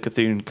most of the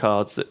Cthulhu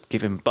cards that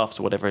give him buffs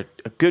or whatever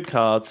are good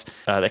cards.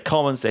 They're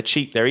commons. They're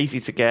cheap. They're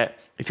easy to get.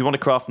 If you want to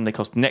craft them, they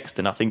cost next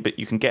to nothing, but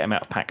you can get them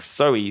out of packs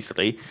so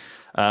easily.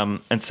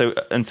 And so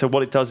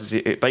what it does is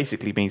it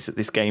basically means that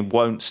this game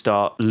won't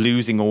start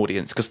losing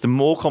audience, because the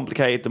more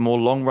complicated, the more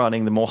long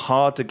running, the more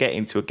hard to get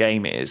into a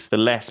game is, the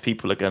less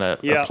people are going to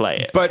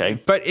play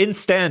it. But in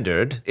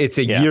standard, it's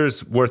a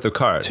year's worth of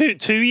cards.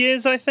 2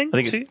 years, I think.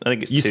 I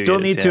think it's you 2 still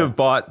years, need to have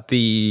bought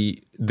the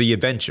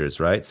adventures,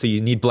 right? So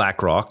you need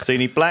BlackRock. So you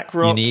need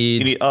BlackRock.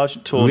 You need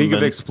Argent Tournament, League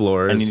of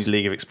Explorers, and you need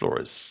League of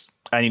Explorers,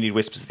 and you need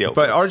Whispers of the Old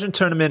But Gods. Argent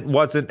Tournament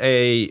wasn't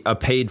a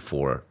paid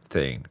for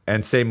thing,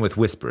 and same with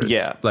Whispers.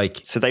 Yeah, like,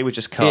 so they were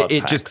just card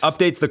it packs. just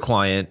updates the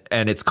client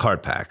and it's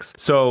card packs.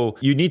 So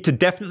you need to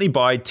definitely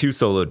buy 2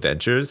 solo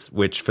adventures,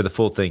 which for the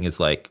full thing is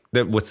like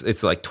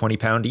it's like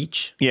 £20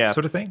 each,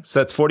 sort of thing. So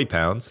that's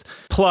 £40.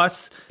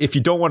 Plus, if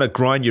you don't want to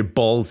grind your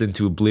balls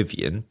into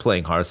oblivion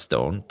playing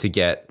Hearthstone to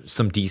get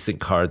some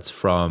decent cards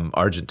from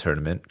Argent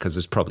Tournament, because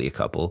there's probably a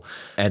couple,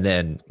 and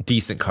then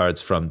decent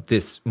cards from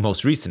this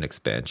most recent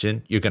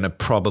expansion, you're going to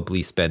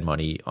probably spend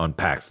money on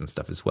packs and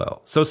stuff as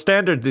well. So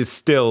standard is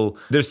still,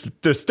 there's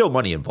still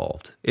money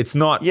involved. It's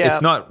not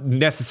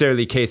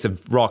necessarily a case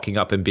of rocking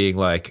up and being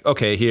like,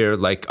 okay, here,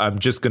 like, I'm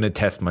just going to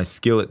test my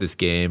skill at this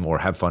game or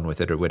have fun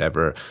with it or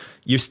whatever.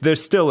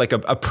 There's still like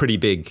a pretty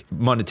big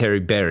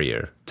monetary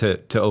barrier to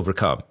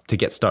overcome to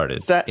get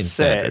started. That in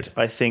said, standard.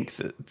 I think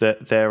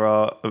that there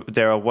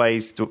are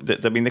ways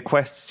that, I mean, the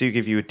quests do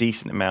give you a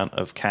decent amount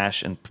of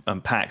cash and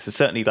packs. So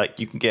certainly, like,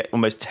 you can get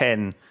almost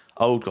 10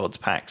 Old Gods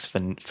packs for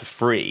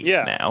free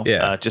now,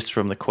 just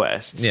from the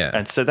quests. Yeah.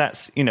 And so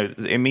that's,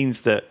 it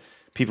means that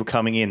people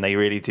coming in, they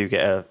really do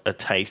get a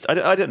taste.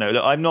 I don't know.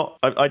 Look, I'm not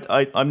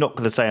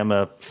going to say I'm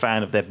a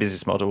fan of their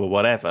business model or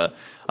whatever.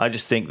 I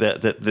just think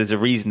that there's a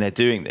reason they're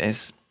doing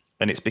this,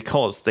 and it's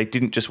because they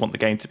didn't just want the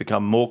game to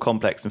become more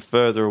complex and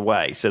further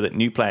away, so that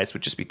new players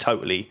would just be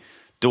totally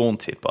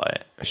daunted by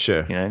it.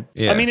 Sure.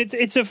 I mean,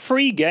 it's a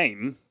free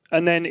game,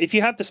 and then if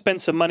you have to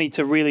spend some money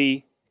to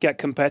really get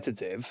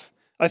competitive,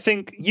 I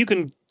think you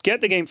can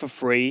get the game for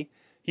free.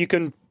 You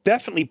can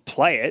definitely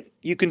play it.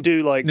 You can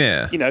do do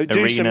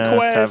Arena, some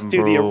quests,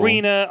 do the Brawl.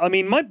 arena. I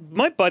mean,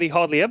 my buddy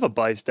hardly ever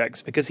buys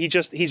decks because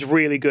he's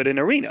really good in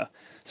arena.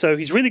 So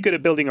he's really good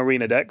at building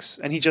arena decks,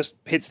 and he just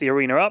hits the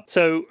arena up.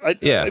 So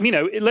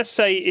let's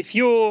say if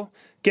you're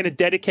going to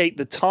dedicate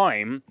the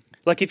time.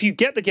 Like, if you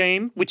get the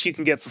game, which you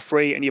can get for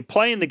free, and you're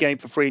playing the game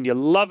for free, and you're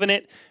loving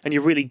it, and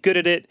you're really good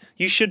at it,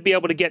 you should be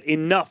able to get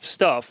enough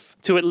stuff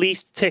to at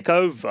least tick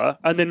over,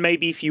 and then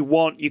maybe if you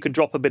want, you can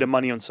drop a bit of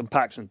money on some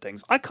packs and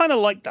things. I kind of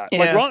like that.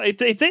 Yeah. Like,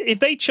 if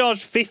they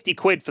charged 50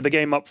 quid for the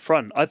game up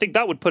front, I think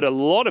that would put a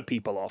lot of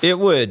people off. It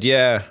would,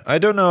 yeah. I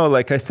don't know.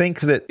 Like, I think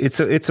that it's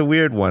a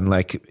weird one.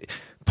 Like,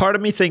 part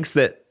of me thinks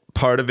that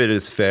part of it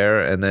is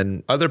fair, and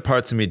then other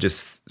parts of me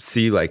just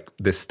see like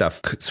this stuff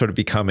sort of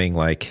becoming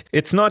like,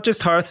 it's not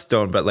just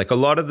Hearthstone, but like a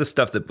lot of the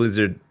stuff that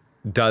Blizzard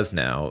does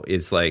now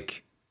is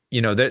like,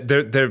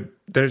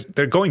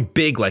 they're going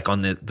big, like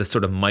on the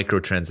sort of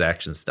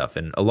microtransaction stuff,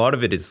 and a lot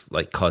of it is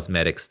like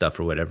cosmetic stuff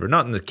or whatever.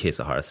 Not in the case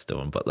of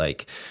Hearthstone, but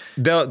like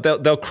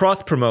they'll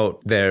cross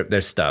promote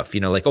their stuff.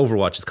 Like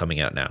Overwatch is coming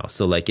out now,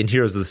 so like in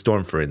Heroes of the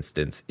Storm, for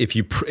instance, if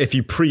you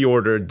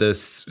pre-ordered the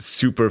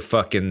super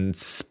fucking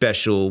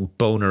special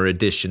boner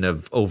edition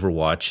of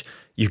Overwatch,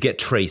 you get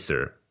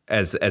Tracer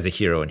as a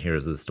hero in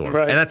Heroes of the Storm.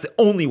 Right. And that's the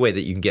only way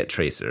that you can get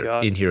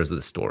Tracer in Heroes of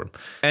the Storm.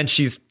 And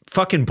she's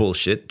fucking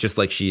bullshit, just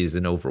like she is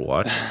in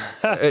Overwatch.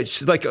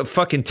 She's like a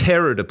fucking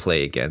terror to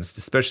play against,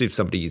 especially if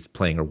somebody's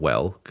playing her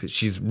well, because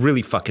she's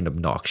really fucking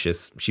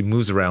obnoxious. She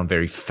moves around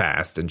very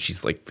fast, and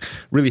she's like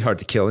really hard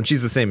to kill. And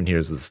she's the same in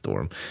Heroes of the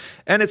Storm.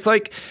 And it's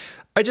like,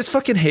 I just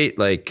fucking hate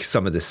like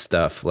some of this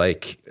stuff.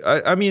 Like,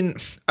 I mean,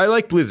 I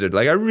like Blizzard.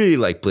 Like, I really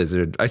like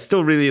Blizzard. I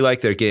still really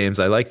like their games.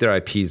 I like their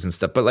IPs and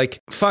stuff. But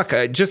like, fuck,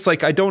 I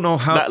don't know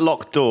how that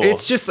locked door.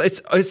 It's just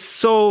it's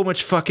so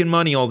much fucking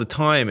money all the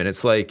time, and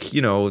it's like,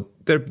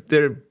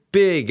 they're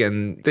big,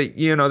 and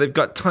they've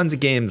got tons of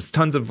games,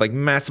 tons of like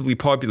massively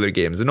popular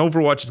games, and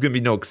Overwatch is going to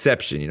be no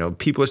exception.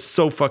 People are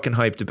so fucking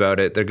hyped about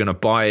it. They're going to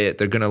buy it.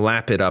 They're going to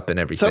lap it up and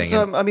everything.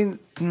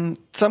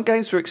 Some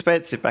games were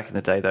expensive back in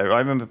the day, though. I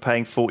remember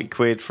paying 40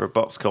 quid for a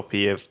box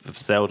copy of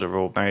Zelda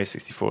or Mario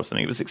 64 or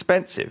something. It was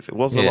expensive. It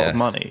was a lot of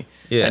money.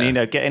 Yeah.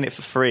 And, getting it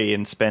for free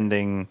and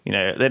spending,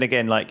 then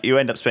again, like, you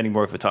end up spending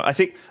more over time. I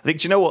think, do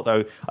you know what,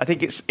 though? I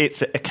think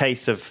it's a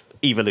case of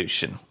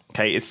evolution.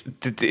 Okay,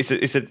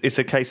 it's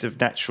a case of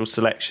natural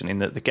selection, in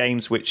that the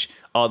games which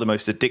are the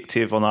most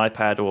addictive on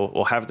iPad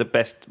or have the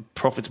best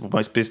profitable,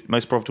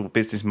 most profitable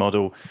business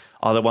model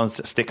are the ones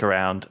that stick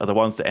around, are the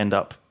ones that end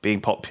up being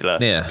popular.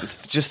 Yeah,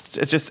 it's just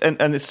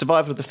and it's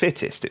survival of the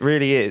fittest. It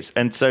really is.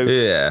 And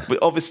so,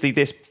 obviously,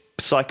 this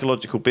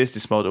psychological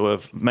business model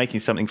of making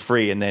something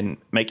free and then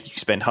making you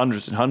spend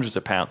hundreds and hundreds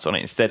of pounds on it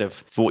instead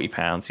of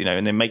 £40,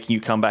 and then making you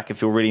come back and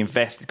feel really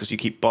invested because you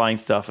keep buying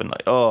stuff and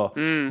like,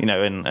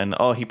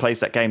 he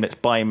plays that game, let's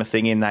buy him a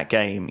thing in that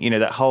game.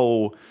 That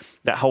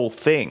whole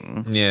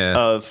thing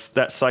of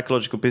that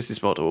psychological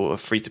business model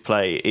of free to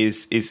play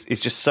is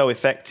just so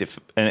effective,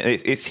 and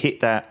it's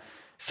hit that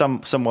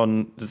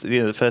someone,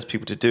 the first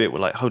people to do it were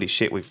like, holy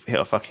shit, we've hit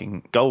a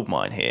fucking gold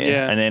mine here.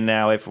 Yeah. And then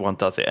now everyone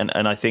does it.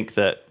 And I think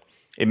that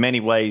in many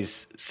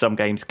ways, some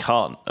games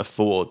can't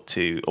afford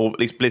to, or at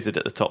least Blizzard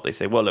at the top, they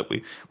say, well, look,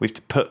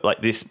 we've put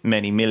like this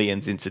many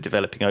millions into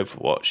developing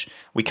Overwatch.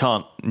 We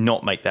can't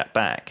not make that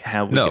back.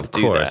 How are we going to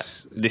do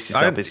that? This is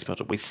our business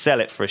model. We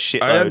sell it for a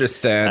shitload. I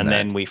understand and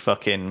then we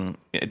fucking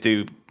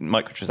do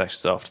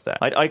microtransactions after that.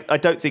 I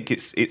don't think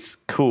it's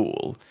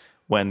cool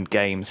when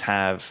games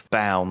have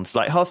bounds.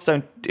 Like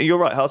Hearthstone, you're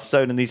right,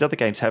 Hearthstone and these other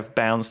games have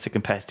bounds to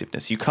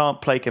competitiveness. You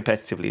can't play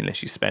competitively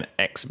unless you spend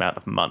X amount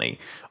of money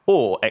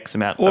or X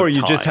amount of time. Or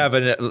you just have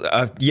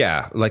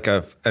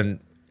an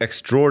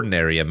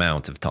extraordinary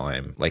amount of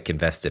time like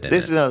invested in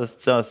this is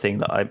another thing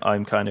that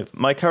I'm kind of,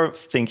 my current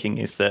thinking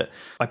is that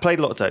I played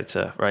a lot of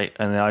Dota, right?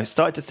 And then I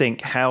started to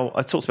think how,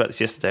 I talked about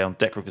this yesterday on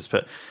Deck Rippers,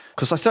 but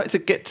because I started to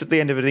get to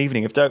the end of an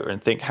evening of Dota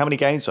and think, how many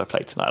games do I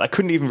play tonight? I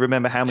couldn't even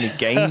remember how many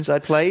games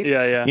I'd played.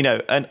 Yeah. You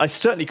know, and I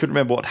certainly couldn't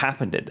remember what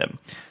happened in them.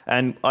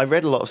 And I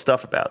read a lot of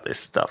stuff about this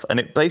stuff, and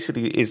it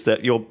basically is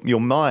that your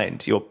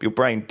mind, your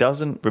brain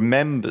doesn't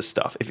remember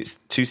stuff if it's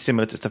too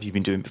similar to stuff you've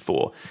been doing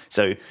before.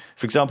 So,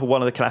 for example,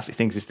 one of the classic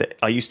things is that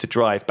I used to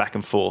drive back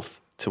and forth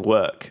to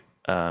work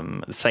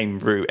the same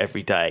route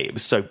every day. It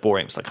was so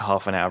boring. It was like a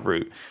half an hour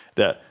route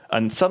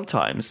and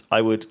sometimes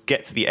I would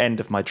get to the end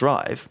of my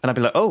drive and I'd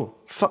be like, oh,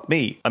 fuck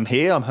me. I'm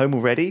here. I'm home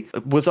already.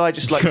 Was I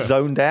just like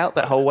zoned out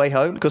that whole way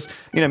home? Because,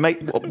 you know,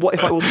 mate, what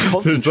if I wasn't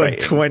concentrating? There's like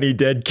 20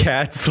 dead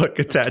cats like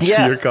attached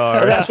to your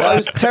car. That's what I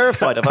was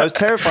terrified of. I was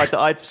terrified that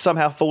I'd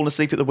somehow fallen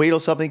asleep at the wheel or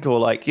something, or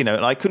like, you know,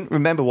 and I couldn't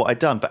remember what I'd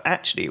done. But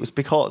actually it was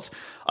because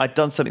I'd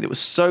done something that was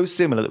so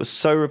similar, that was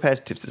so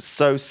repetitive,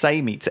 so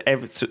samey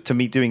to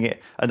me doing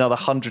it another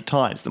 100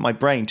 times that my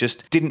brain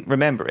just didn't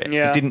remember it.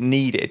 Yeah. It didn't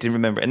need it. It didn't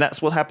remember it. And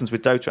that's what happens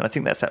with Dota. And I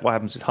think that's what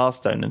happens with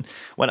Hearthstone. And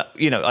when,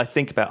 I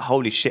think about,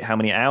 holy shit, how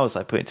many hours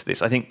I put into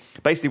this. I think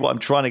basically what I'm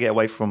trying to get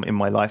away from in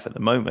my life at the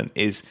moment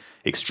is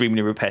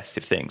extremely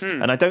repetitive things.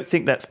 And I don't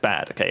think that's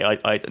bad. Okay.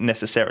 I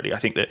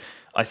think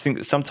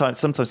that sometimes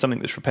something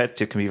that's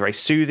repetitive can be very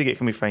soothing. It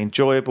can be very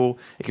enjoyable.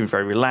 It can be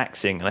very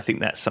relaxing. And I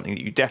think that's something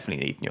that you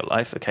definitely need in your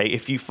life. Okay.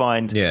 If you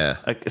find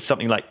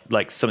something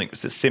like something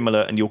that's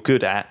similar and you're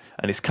good at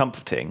and is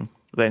comforting,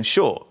 then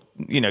sure,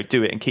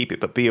 do it and keep it.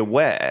 But be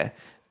aware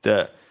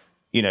that,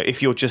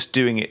 if you're just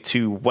doing it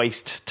to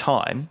waste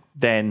time,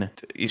 then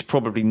it's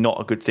probably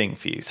not a good thing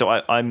for you. So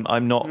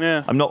I'm not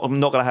going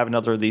to have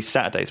another of these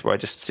Saturdays where I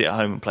just sit at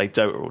home and play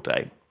Dota all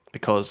day,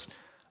 because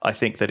I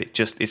think that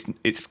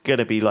it's going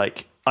to be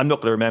like, I'm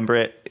not going to remember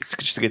it. It's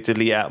just going to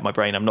delete out of my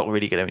brain. I'm not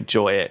really going to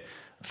enjoy it.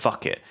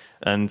 Fuck it.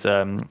 And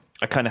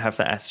I kind of have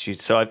that attitude.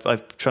 So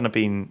I've trying to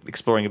been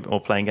exploring a bit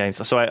more, playing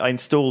games. So I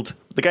installed,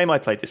 the game I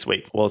played this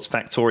week was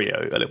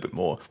Factorio a little bit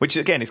more, which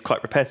again is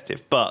quite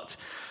repetitive, but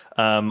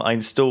I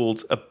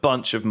installed a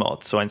bunch of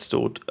mods. So I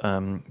installed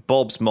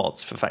Bob's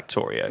mods for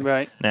Factorio.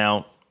 Right.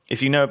 Now,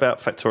 if you know about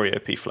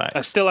Factorio, P-Flax,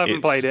 I still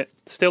haven't played it.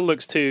 Still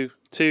looks too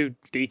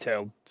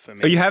detailed for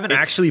me. Oh, you haven't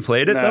actually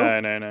played it though?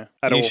 No.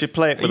 You should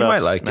play it with us,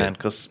 might like man, it.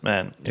 because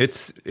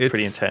it's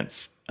pretty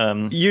intense.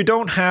 You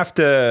don't have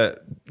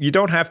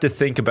to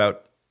think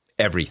about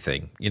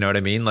everything. You know what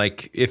I mean?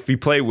 Like if you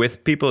play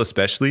with people,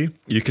 especially,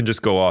 you can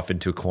just go off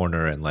into a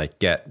corner and like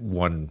get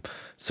one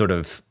sort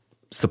of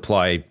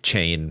supply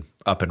chain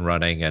up and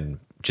running and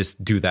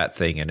just do that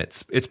thing, and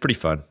it's pretty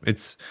fun.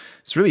 It's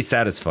really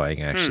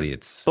satisfying, actually.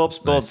 It's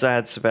Bob's nice. Mods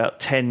adds about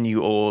 10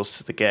 new ores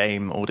to the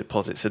game, or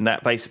deposits, and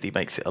that basically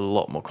makes it a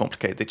lot more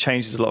complicated. It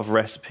changes a lot of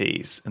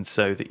recipes, and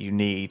so that you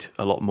need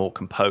a lot more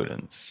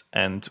components.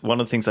 And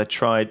one of the things I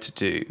tried to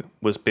do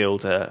was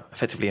build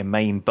effectively a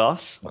main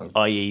bus,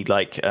 i.e.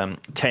 like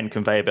 10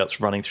 conveyor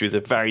belts running through the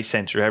very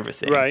center of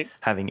everything, right,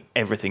 having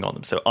everything on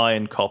them. So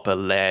iron, copper,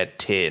 lead,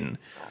 tin.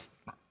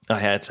 I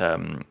had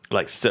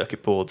like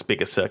circuit boards,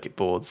 bigger circuit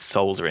boards,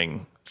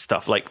 soldering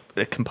stuff, like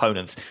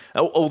components,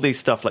 all these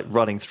stuff like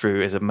running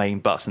through as a main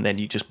bus, and then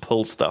you just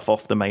pull stuff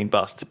off the main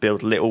bus to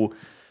build little,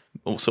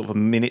 all sort of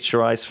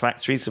miniaturized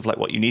factories of like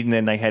what you need, and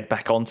then they head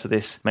back onto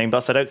this main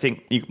bus. I don't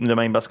think the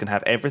main bus can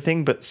have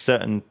everything, but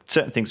certain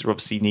things are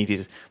obviously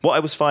needed. What I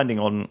was finding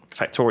on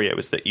Factorio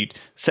is that you'd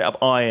set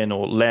up iron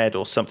or lead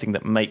or something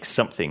that makes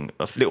something,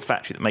 a little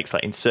factory that makes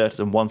like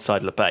inserters on one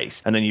side of the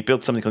base, and then you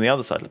build something on the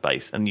other side of the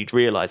base, and you'd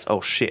realize, oh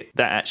shit,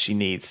 that actually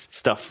needs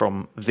stuff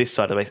from this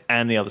side of the base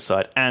and the other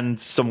side and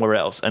somewhere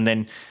else, and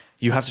then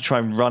you have to try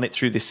and run it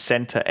through this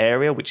center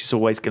area, which is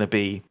always going to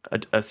be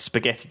a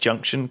spaghetti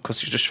junction,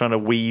 because you're just trying to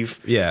weave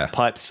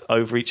pipes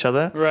over each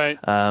other. Right.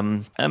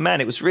 And man,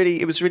 it was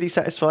really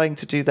satisfying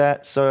to do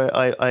that. So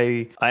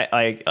I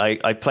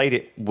played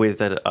it with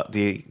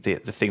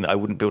the thing that I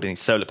wouldn't build any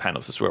solar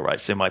panels as well, right?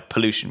 So my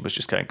pollution was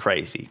just going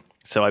crazy.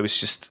 So I was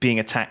just being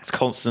attacked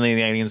constantly.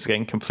 The aliens were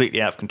getting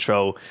completely out of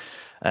control,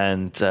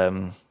 and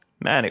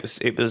man,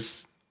 it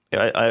was.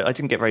 I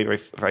didn't get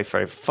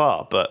very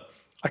far, but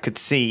I could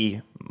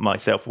see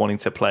myself wanting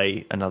to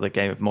play another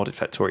game of modded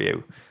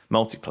Factorio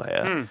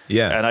multiplayer.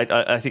 Yeah. And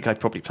I think I'd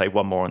probably play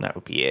one more and that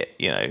would be it,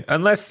 you know.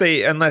 Unless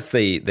they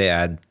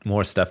add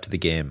more stuff to the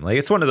game. Like,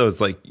 it's one of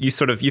those, like, you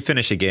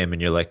finish a game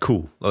and you're like,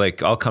 cool,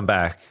 like, I'll come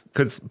back.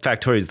 Because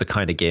Factorio is the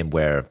kind of game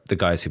where the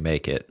guys who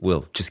make it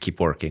will just keep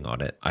working on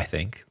it, I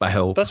think. I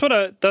hope. That's what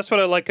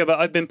I like about...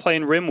 I've been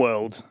playing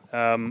RimWorld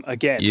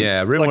again.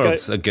 Yeah,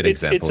 RimWorld's a good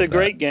example It's a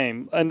great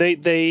game. And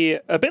they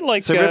a bit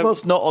like... So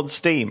RimWorld's not on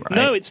Steam, right?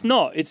 No, it's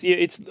not. It's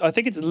I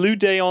think it's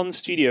Ludeon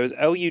Studios,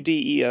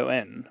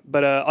 Ludeon.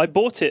 But I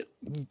bought it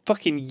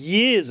fucking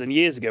years and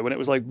years ago when it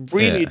was like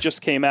really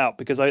just came out,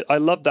 because I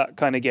love that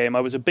kind of game.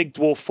 I was a big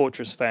Dwarf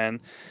Fortress fan.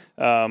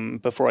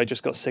 Before I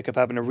just got sick of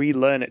having to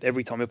relearn it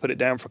every time I put it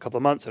down for a couple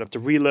of months. I'd have to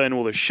relearn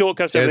all the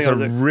shortcuts. It's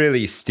a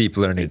really steep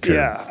learning curve.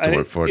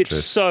 Yeah, Fortress.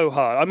 It's so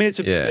hard. I mean,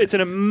 it's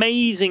an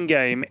amazing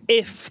game.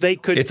 If they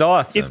could, it's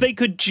awesome. If they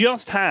could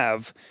just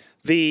have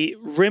the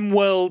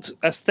RimWorld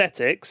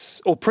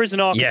aesthetics or prison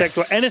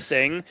architecture or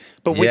anything,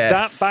 but with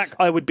that back,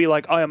 I would be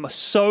like, I am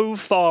so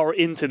far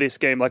into this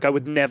game, like I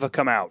would never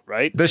come out,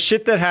 right? The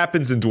shit that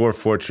happens in Dwarf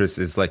Fortress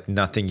is like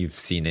nothing you've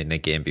seen in a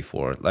game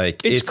before.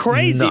 Like, it's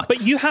crazy, nuts.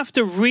 but you have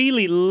to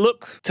really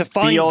look to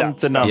find beyond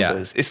that the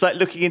numbers. It's like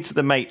looking into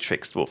the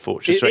Matrix, Dwarf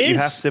Fortress, right? You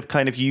have to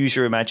kind of use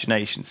your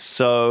imagination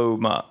so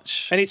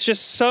much. And it's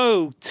just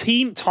so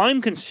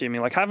time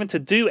consuming, like having to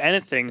do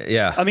anything.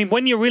 Yeah. I mean,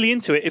 when you're really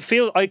into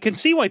it, I can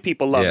see why people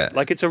love it.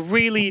 Like, it's a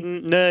really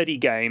nerdy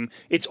game.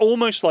 It's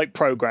almost like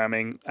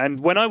programming. And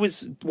when I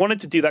wanted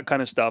to do that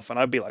kind of stuff, and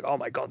I'd be like, oh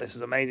my God, this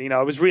is amazing. You know,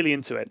 I was really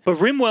into it. But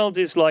RimWorld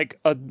is like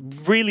a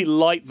really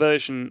light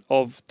version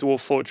of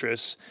Dwarf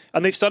Fortress.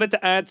 And they've started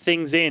to add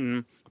things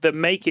in that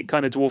make it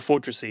kind of Dwarf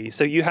Fortressy.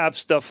 So you have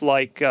stuff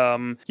like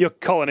your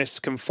colonists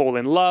can fall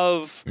in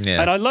love.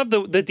 Yeah. And I love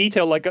the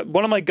detail. Like,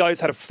 one of my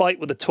guys had a fight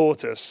with a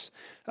tortoise,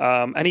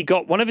 and he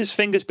got one of his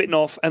fingers bitten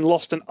off and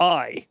lost an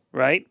eye,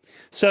 right?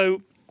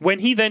 So when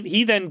he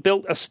then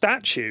built a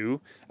statue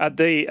at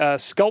the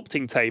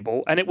sculpting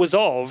table, and it was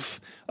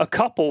of a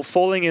couple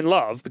falling in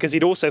love, because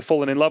he'd also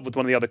fallen in love with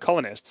one of the other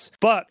colonists.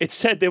 But it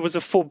said there was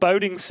a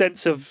foreboding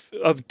sense of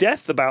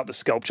death about the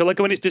sculpture, like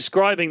when it's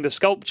describing the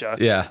sculpture.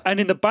 Yeah. And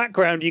in the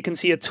background, you can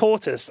see a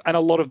tortoise and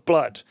a lot of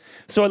blood.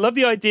 So I love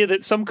the idea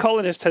that some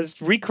colonist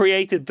has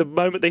recreated the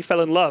moment they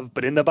fell in love,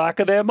 but in the back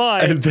of their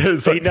mind,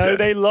 they know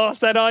they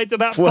lost that eye to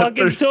that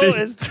fucking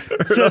tortoise.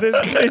 So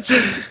it's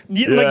just,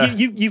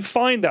 you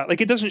find that.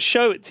 Like, it doesn't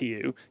show it to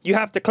you. You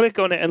have to click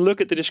on it and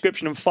look at the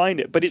description and find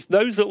it. But it's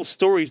those little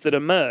stories that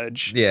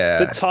emerge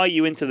that tie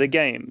you into the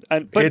game.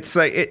 But it's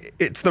like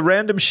it's the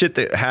random shit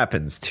that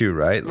happens too,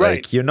 right?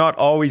 Like, you're not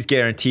always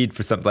guaranteed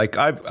for something. Like,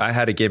 I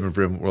had a game of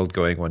RimWorld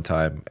going one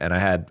time, and I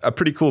had a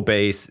pretty cool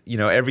base. You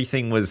know,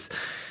 everything was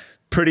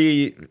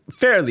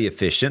fairly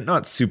efficient,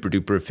 not super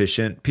duper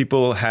efficient.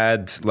 People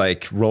had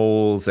like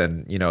roles,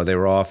 and you know, they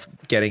were off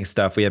getting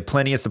stuff. We had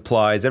plenty of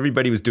supplies.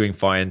 Everybody was doing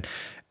fine.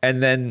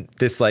 And then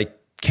this like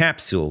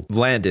capsule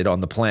landed on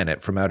the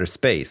planet from outer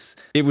space.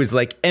 It was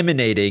like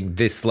emanating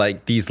these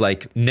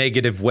like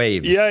negative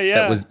waves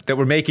that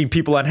were making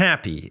people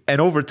unhappy.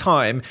 And over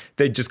time,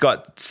 they just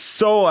got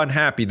so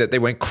unhappy that they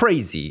went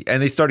crazy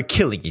and they started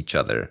killing each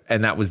other.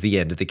 And that was the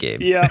end of the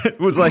game. Yeah. It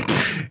was like,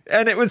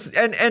 and it was,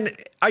 and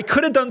I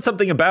could have done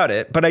something about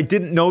it, but I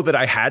didn't know that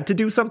I had to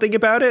do something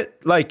about it.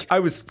 Like, I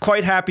was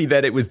quite happy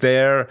that it was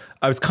there.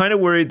 I was kind of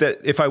worried that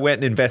if I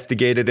went and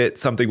investigated it,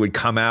 something would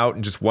come out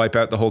and just wipe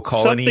out the whole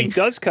colony. Something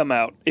does come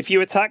out. If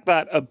you attack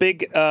that, a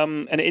big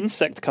an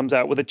insect comes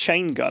out with a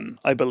chain gun,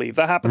 I believe.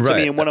 That happened to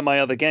me in one of my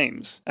other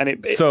games. And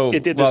it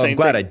did the same I'm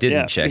glad thing. I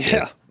didn't check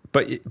it.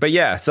 But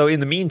yeah, so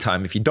in the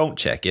meantime, if you don't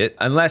check it,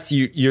 unless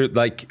you're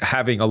like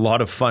having a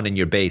lot of fun in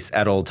your base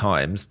at all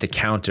times to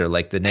counter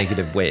like the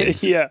negative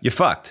waves, you're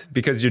fucked,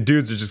 because your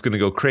dudes are just going to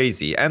go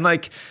crazy. And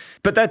like,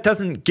 but that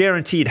doesn't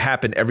guaranteed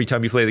happen every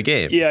time you play the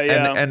game.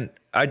 Yeah. And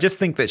I just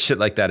think that shit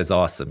like that is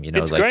awesome. You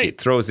know, it's like great.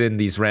 It throws in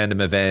these random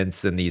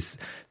events and these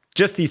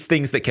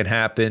things that can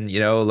happen, you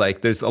know, like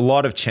there's a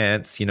lot of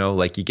chance, you know,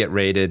 like you get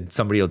raided,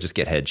 somebody will just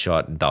get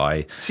headshot and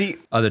die. See,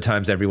 other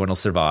times everyone will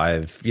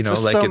survive, you know,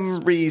 for like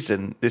some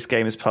reason this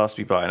game has passed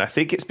me by, and I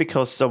think it's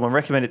because someone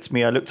recommended it to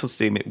me. I looked on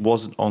Steam, it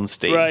wasn't on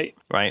Steam. Right.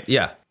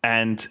 Yeah.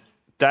 And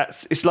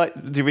it's like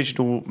the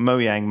original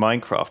Mojang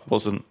Minecraft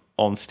wasn't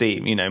on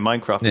Steam. You know,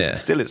 Minecraft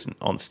still isn't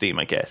on Steam,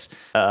 I guess.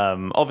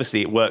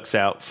 Obviously, it works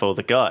out for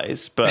the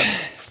guys, but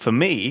for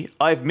me,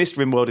 I've missed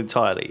RimWorld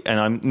entirely, and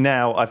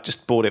I've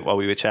just bought it while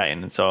we were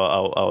chatting, and so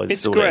I'll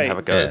install it and have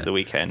a go over the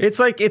weekend. It's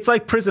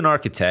like Prison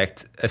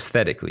Architect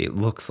aesthetically. It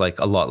looks like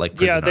a lot like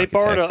Prison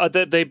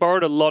Architect. They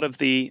borrowed a lot of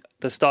the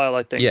style,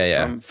 I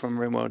think, from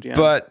RimWorld. Yeah,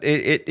 but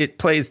it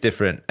plays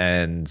different,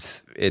 and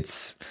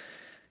it's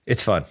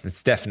fun.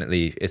 It's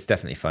definitely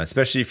fun,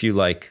 especially if you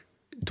like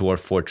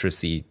Dwarf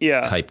Fortressy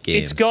type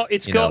games.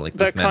 It's got like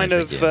that kind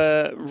of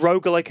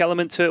roguelike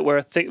element to it,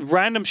 where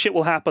random shit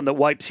will happen that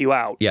wipes you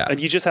out, and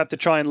you just have to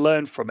try and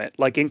learn from it,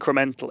 like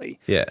incrementally.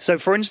 So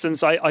for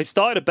instance, I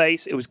started a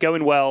base, it was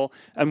going well,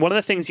 and one of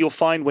the things you'll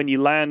find when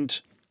you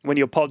land when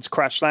your pods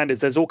crash land is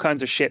there's all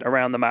kinds of shit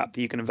around the map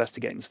that you can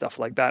investigate and stuff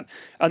like that.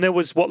 And there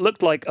was what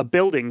looked like a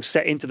building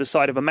set into the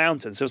side of a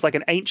mountain. So it was like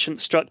an ancient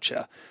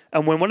structure.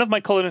 And when one of my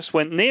colonists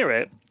went near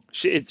it,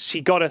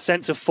 she got a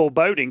sense of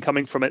foreboding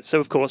coming from it. So,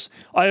 of course,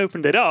 I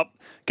opened it up.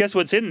 Guess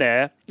what's in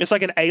there? It's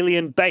like an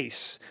alien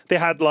base.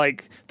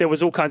 There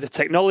was all kinds of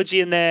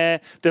technology in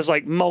there. There's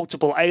like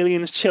multiple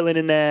aliens chilling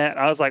in there. And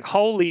I was like,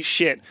 holy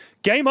shit,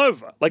 game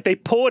over. Like they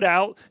poured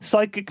out,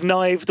 psychic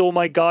knifed all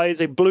my guys.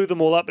 They blew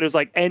them all up. And it was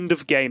like end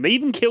of game. They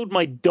even killed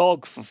my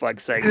dog, for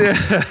fuck's sake.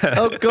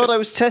 Oh, God, I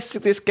was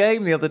testing this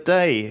game the other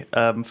day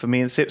for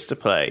me and Sips to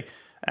play.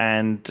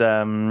 And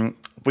I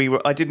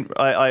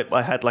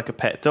had like a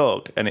pet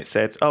dog, and it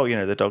said, oh,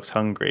 the dog's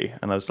hungry.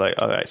 And I was like,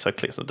 all right. So I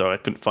clicked on the dog. I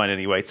couldn't find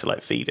any way to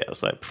like feed it. I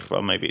was like,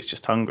 well, maybe it's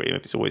just hungry.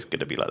 Maybe it's always going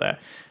to be like that.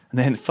 And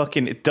then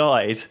fucking it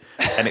died,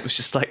 and it was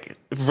just like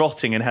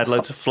rotting and had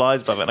loads of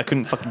flies above it. And I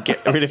couldn't fucking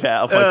get rid of it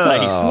out of my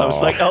base. And I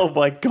was like, oh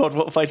my God,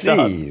 what have I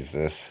done?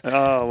 Jesus.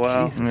 Oh,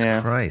 wow. Jesus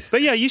Christ.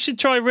 But yeah, you should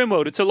try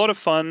RimWorld. It's a lot of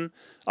fun.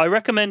 I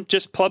recommend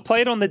just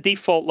play it on the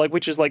default,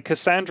 which is like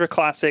Cassandra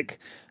Classic,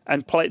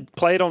 and play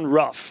it on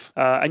rough.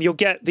 And you'll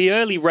get the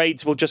early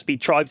raids will just be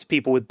tribes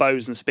people with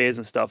bows and spears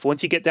and stuff.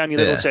 Once you get down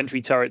your little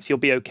sentry turrets, you'll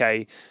be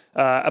okay.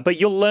 But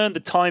you'll learn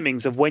the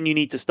timings of when you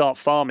need to start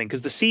farming,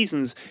 because the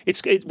seasons,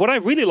 it's what I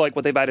really like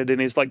what they've added in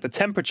is like the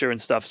temperature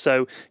and stuff.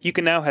 So you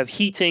can now have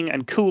heating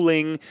and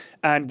cooling.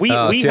 And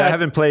I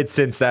haven't played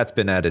since that's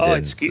been added in.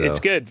 It's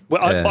good.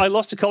 Well, I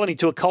lost a colony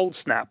to a cold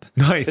snap.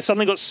 Nice. It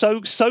suddenly got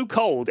so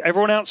cold.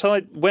 Everyone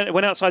outside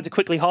went outside to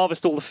quickly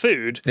harvest all the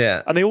food.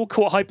 Yeah. And they all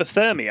caught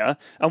hypothermia.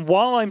 And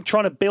while I'm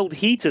trying to build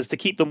heaters to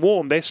keep them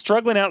warm, they're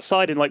struggling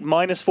outside in like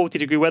minus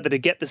 40-degree weather to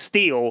get the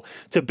steel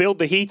to build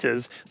the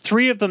heaters.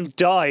 3 of them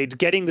died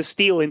getting the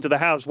steel into the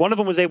house. One of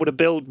them was able to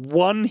build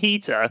 1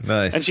 heater.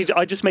 Nice. And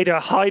I just made her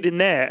hide in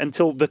there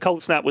until the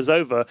cold snap was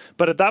over.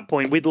 But at that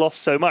point, we'd lost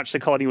so much, the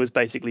colony was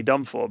basically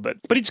done for. But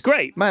it's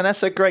great. Man,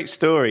 that's a great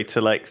story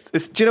to like. Do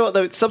you know what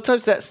though?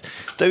 Sometimes that's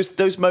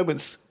those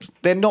moments.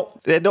 They're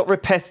not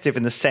repetitive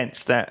in the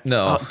sense that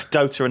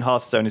Dota and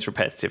Hearthstone is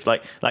repetitive.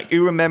 Like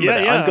you remember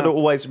that. I'm going to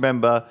always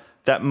remember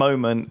that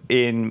moment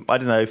in, I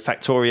don't know,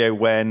 Factorio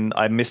when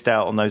I missed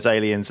out on those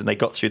aliens and they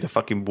got through the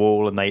fucking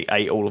wall and they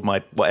ate all of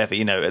my whatever,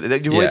 You're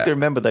always going to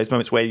remember those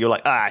moments where you're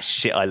like,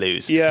 shit, I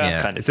lose.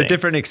 Yeah. Kind of it's thing. a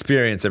different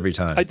experience every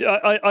time.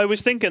 I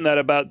was thinking that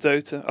about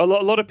Dota. A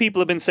lot of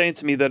people have been saying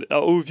to me that,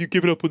 have you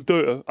given up on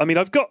Dota? I mean,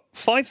 I've got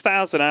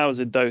 5,000 hours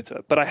in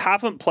Dota, but I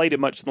haven't played it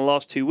much in the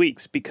last 2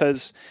 weeks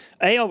because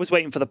I was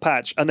waiting for the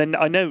patch, and then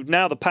I know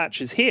now the patch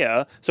is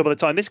here, so by the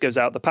time this goes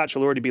out, the patch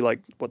will already be like,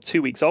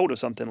 2 weeks old or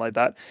something like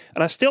that,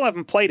 and I still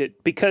haven't played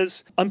it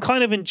because I'm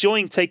kind of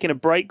enjoying taking a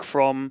break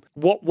from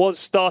what was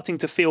starting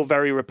to feel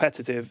very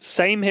repetitive.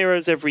 Same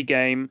heroes every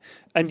game,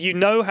 and you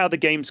know how the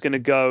game's going to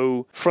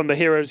go from the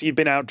heroes you've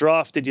been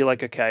outdrafted. You're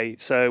like, okay,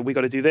 so we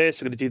got to do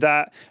this, we got to do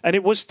that. And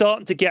it was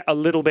starting to get a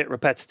little bit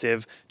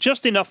repetitive,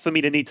 just enough for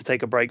me to need to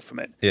take a break from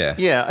it. Yeah.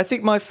 Yeah, I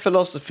think my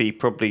philosophy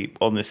probably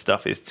on this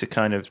stuff is to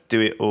kind of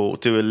do it all,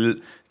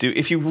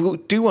 if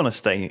you do want to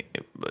stay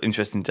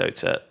interested in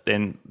Dota,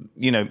 then,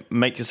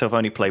 make yourself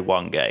only play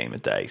 1 game a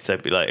day. So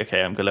be like,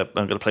 okay, I'm going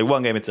to play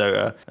 1 game of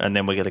Dota and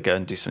then we're going to go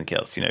and do something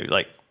else.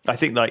 I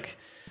think like,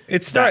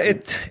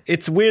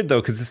 it's weird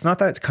though, because it's not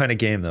that kind of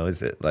game though,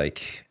 is it?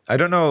 Like, I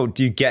don't know.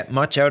 Do you get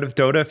much out of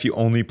Dota if you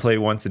only play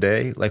once a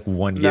day, like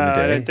 1 game a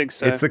day? I don't think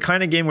so. It's the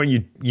kind of game where you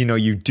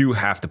do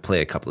have to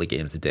play a couple of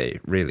games a day,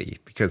 really,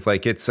 because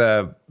like it's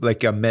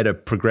like a meta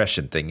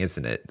progression thing,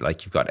 isn't it?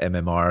 Like you've got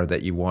MMR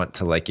that you want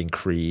to like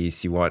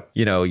increase. You want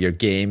your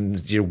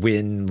games, your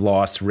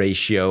win-loss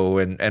ratio,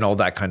 and all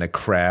that kind of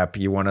crap.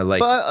 You want to like.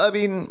 But I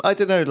mean, I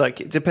don't know.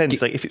 Like it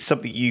depends. Like if it's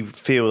something you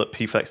feel at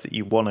PFlex that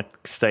you want to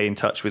stay in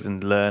touch with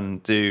and learn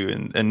and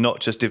do, and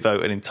not just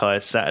devote an entire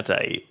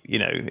Saturday.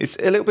 It's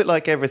a little bit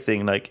like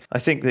everything. Like I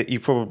think that you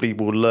probably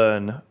will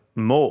learn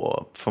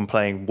more from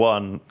playing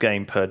 1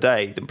 game per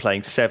day than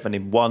playing 7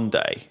 in 1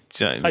 day.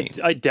 Do you know what I mean?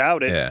 I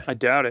doubt it. Yeah. I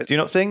doubt it. Do you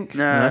not think?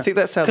 Nah. I think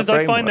that's how the brain Because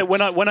I find works.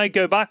 that when I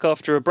go back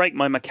after a break,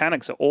 my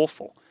mechanics are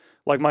awful.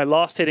 Like my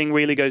last hitting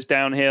really goes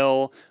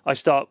downhill. I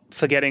start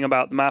forgetting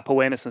about map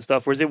awareness and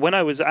stuff. Whereas when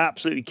I was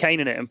absolutely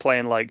caning it and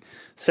playing like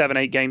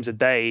 7-8 games a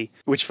day,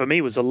 which for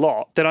me was a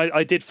lot, then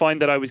I did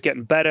find that I was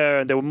getting better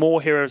and there were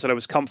more heroes that I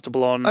was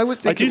comfortable on.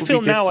 I do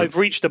feel now I've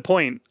reached a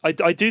point.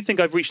 I do think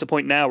I've reached a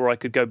point now where I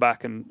could go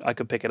back and I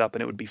could pick it up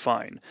and it would be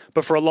fine.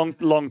 But for a long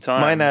time,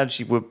 my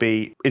analogy would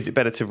be: is it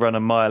better to run a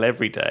mile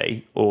every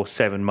day or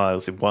 7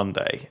 miles in 1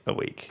 day a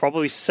week?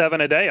 Probably 7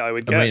 a day, I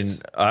would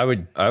guess. I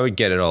mean, I would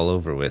get it all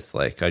over with.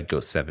 Like I'd go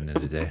 7 in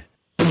a day.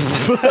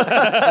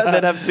 And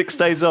then have 6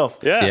 days off.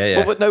 Yeah.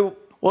 Well, but no,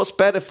 what's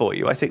better for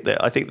you? I think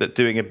that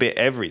doing a bit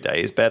every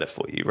day is better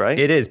for you, right?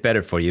 It is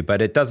better for you,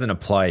 but it doesn't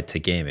apply to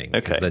gaming. Okay.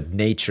 Because the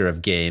nature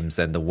of games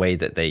and the way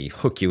that they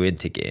hook you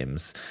into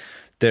games,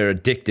 they're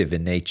addictive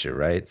in nature,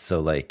 right?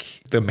 So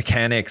like the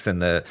mechanics and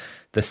the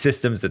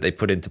systems that they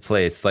put into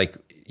place, like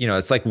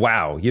it's like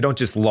WoW. You don't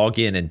just log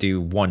in and do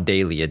one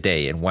daily a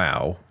day in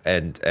WoW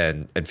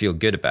and feel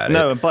good about it.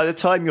 No, and by the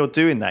time you're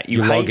doing that, you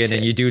log hate in it.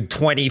 and you do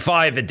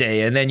 25 a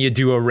day, and then you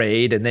do a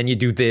raid, and then you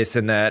do this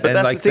and that. But and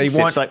that's like the thing, they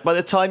want, it's like by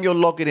the time you're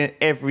logging in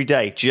every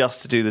day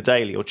just to do the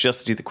daily or just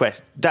to do the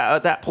quest,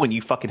 at that point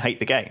you fucking hate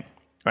the game,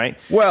 right?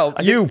 Well,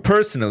 you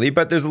personally,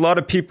 but there's a lot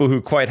of people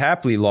who quite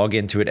happily log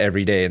into it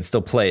every day and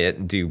still play it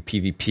and do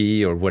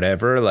PvP or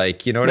whatever.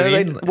 Like, you know what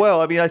I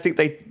mean? I think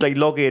they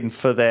log in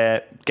for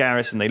their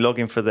garrison, they log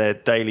in for their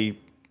daily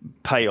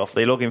payoff,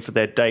 they log in for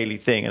their daily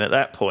thing, and at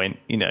that point,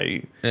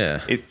 they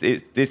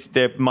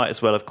might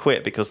as well have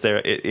quit because they're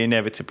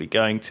inevitably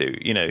going to.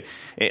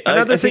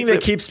 Another thing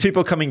that keeps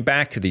people coming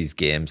back to these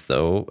games,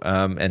 though,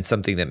 and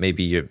something that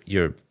maybe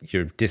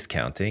you're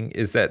discounting,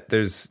 is that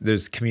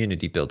there's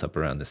community built up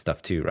around this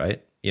stuff too,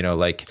 right?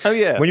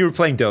 When you were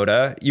playing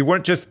Dota, you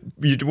weren't just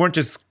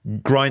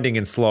grinding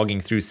and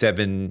slogging through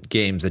 7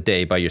 games a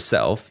day by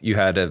yourself. You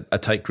had a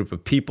tight group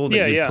of people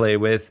that you'd play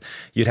with.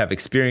 You'd have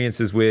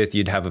experiences with.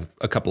 You'd have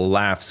a couple of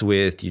laughs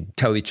with. You'd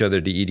tell each other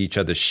to eat each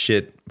other's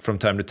shit from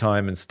time to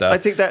time and stuff. I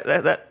think that's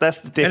the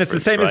difference. And it's the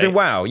same as in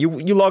WoW.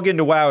 You log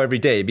into WoW every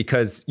day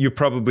because you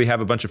probably have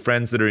a bunch of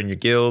friends that are in your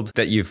guild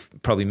that you've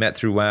probably met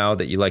through WoW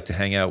that you like to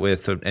hang out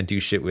with and do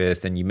shit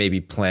with, and you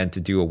maybe plan to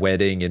do a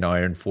wedding in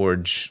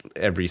Ironforge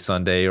every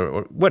Sunday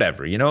or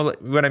whatever. You know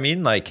what I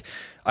mean? Like,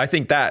 I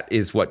think that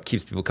is what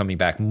keeps people coming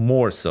back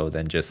more so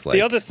than just like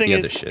the other thing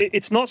is shit.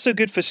 It's not so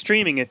good for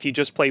streaming if you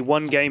just play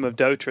one game of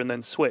Dota and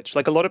then switch.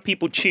 Like, a lot of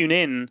people tune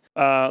in.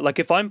 Like,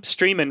 if I'm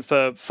streaming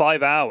for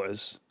 5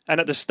 hours and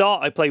at the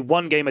start I play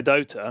one game of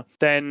Dota,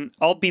 then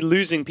I'll be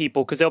losing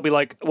people because they'll be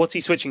like, what's he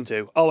switching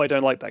to? Oh, I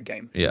don't like that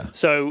game. Yeah.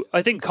 So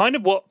I think kind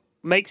of what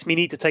makes me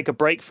need to take a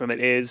break from it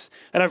is,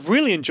 and I've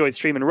really enjoyed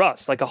streaming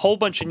Rust. Like, a whole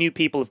bunch of new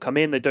people have come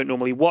in that don't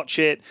normally watch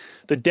it.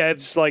 The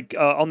devs, like,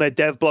 on their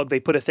dev blog, they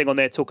put a thing on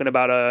there talking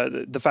about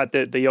the fact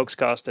that the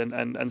Yogscast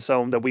and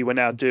so on, that we were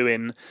now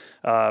doing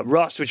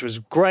Rust, which was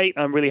great.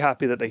 I'm really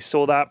happy that they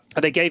saw that.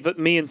 And they gave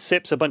me and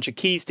Sips a bunch of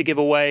keys to give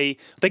away.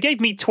 They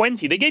gave me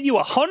 20. They gave you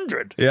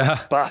 100.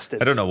 Yeah.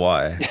 Bastards. I don't know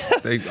why.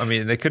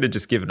 They could have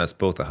just given us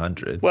both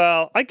 100.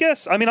 Well, I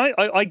guess,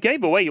 I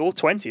gave away all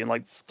 20 in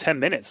like 10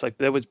 minutes. Like,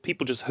 there was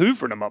people just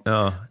hoovering them up.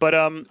 Oh. But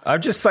I'm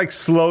just like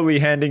slowly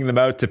handing them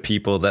out to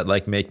people that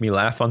like make me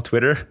laugh on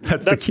Twitter.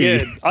 That's the key.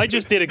 Good. I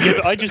just did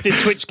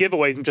Twitch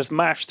giveaways and just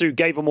mashed through,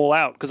 gave them all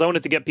out because I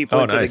wanted to get people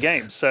into the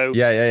game. So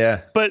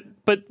yeah.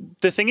 But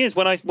the thing is,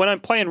 when I'm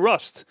playing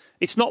Rust,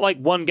 it's not like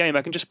one game.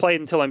 I can just play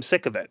it until I'm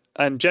sick of it.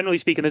 And generally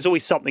speaking, there's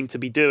always something to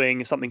be doing.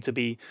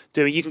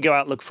 You can go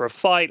out and look for a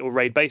fight or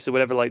raid base or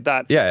whatever like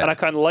that. Yeah. And I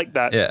kind of like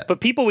that. Yeah.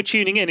 But people were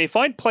tuning in. If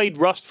I'd played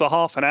Rust for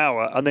half an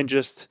hour and then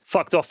just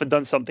fucked off and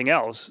done something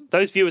else,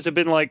 those viewers have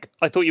been like,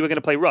 I thought you were going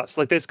to play Rust.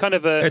 Like, there's kind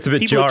of it's a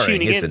bit people jarring, are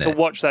tuning in isn't to it?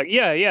 watch that.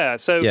 Yeah.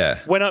 So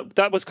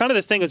that was kind of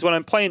the thing, is when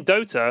I'm playing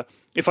Dota,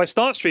 if I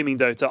start streaming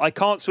Dota, I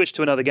can't switch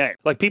to another game.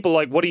 Like, people are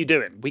like, what are you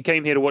doing? We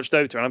came here to watch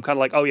Dota. And I'm kind of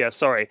like, oh yeah,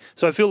 sorry.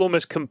 So I feel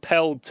almost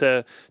compelled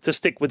to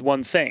stick with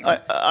one thing.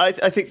 I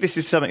think this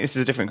is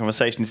a different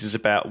conversation. This is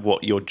about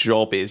what your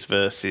job is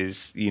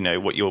versus,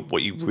 what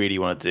you really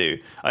want to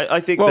do.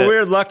 I think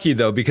we're lucky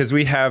though, because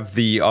we have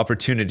the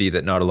opportunity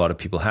that not a lot of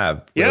people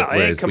have. Yeah,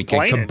 whereas we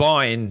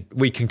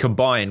can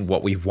combine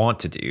what we want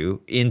to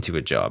do into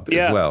a job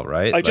as well,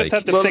 right? I just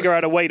have to figure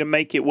out a way to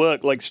make it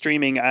work, like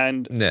streaming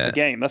and a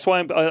game. That's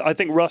why I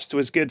think Rust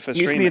was good for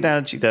streaming. Using the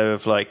analogy though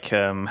of like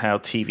how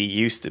TV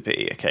used to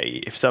be.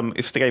 Okay, if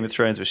the Game of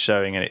Thrones was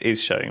showing, and it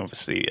is showing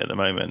obviously at the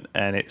moment,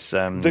 and it's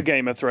the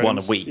Game of Thrones, one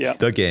a week. Yeah.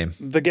 The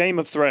Game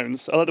of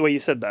Thrones. I like the way you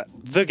said that.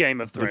 The Game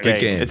of Thrones. The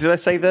game. Did I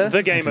say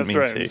the Game of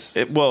Thrones?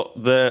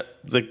 The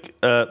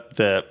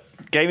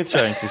Game of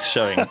Thrones is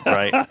showing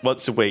right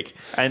once a week,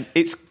 and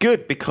it's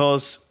good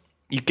because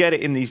you get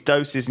it in these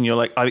doses and you're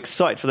like, I'm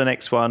excited for the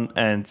next one,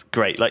 and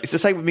great. Like, it's the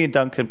same with me and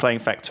Duncan playing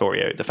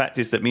Factorio. The fact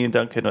is that me and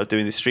Duncan are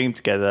doing this stream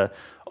together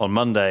on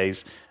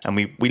Mondays, and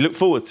we look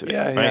forward to it,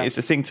 right? Yeah. It's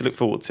a thing to look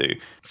forward to.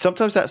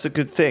 Sometimes that's a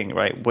good thing,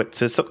 right?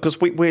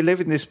 Because we live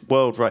in this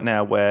world right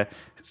now where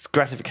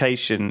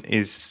gratification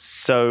is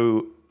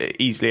so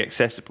easily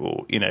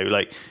accessible,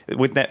 like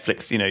with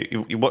Netflix,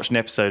 you watch an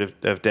episode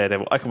of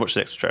Daredevil, I can watch the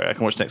next trailer,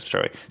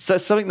 so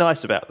there's something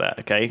nice about that,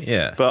 okay?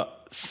 Yeah. But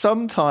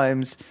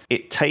sometimes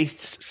it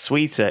tastes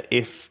sweeter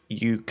if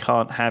you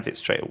can't have it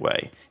straight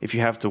away, if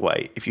you have to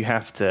wait, if you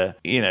have to,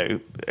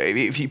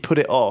 if you put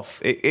it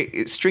off,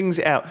 it strings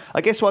it out.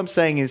 I guess what I'm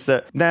saying is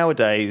that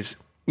nowadays,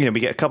 we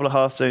get a couple of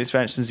Hearthstone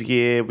expansions a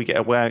year, we get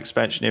a WoW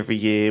expansion every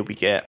year, we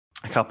get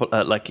a couple,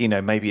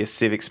 maybe a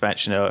Civ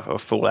expansion or a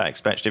Fallout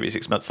expansion every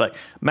 6 months. Like,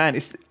 man,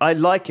 I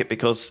like it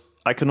because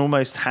I can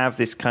almost have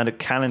this kind of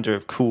calendar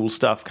of cool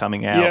stuff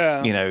coming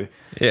out,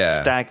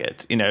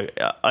 staggered.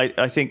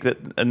 I think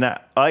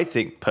I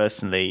think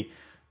personally,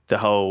 the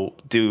whole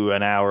do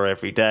an hour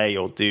every day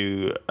or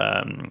do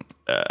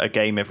a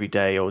game every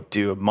day or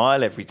do a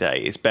mile every day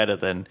is better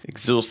than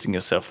exhausting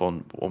yourself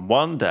on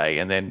one day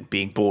and then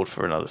being bored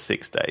for another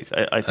 6 days.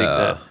 I think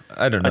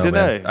I don't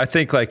know. I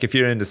think like if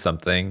you're into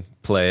something,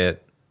 play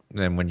it.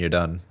 Then when you're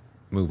done,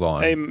 move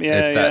on.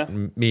 Yeah, if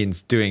that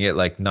means doing it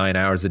like 9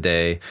 hours a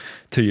day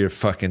till you're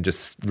fucking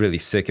just really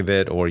sick of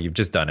it, or you've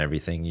just done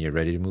everything, you're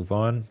ready to move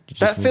on.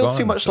 That feels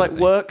too much like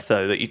work,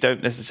 though, that you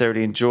don't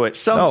necessarily enjoy it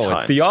sometimes. No,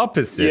 it's the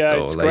opposite, yeah,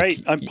 though. It's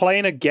great. I'm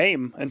playing a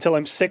game until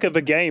I'm sick of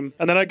a game,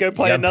 and then I go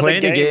play another game.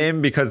 I'm playing a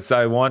game because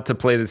I want to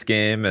play this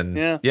game, and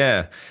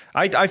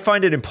I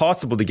find it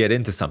impossible to get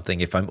into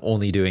something if I'm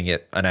only doing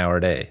it an hour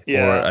a day,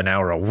 or an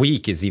hour a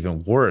week is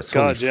even worse.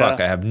 Holy fuck,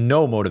 I have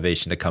no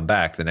motivation to come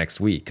back the next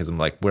week because I'm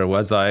like, where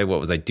was I? What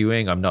was I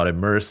doing? I'm not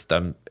immersed.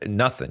 I'm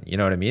nothing. You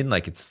know what I mean?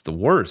 Like, it's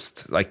the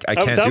worst. Like, I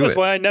can't do it. That was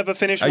why I never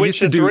finished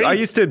Witcher 3. I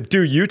used to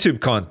do YouTube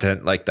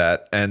content like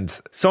that, and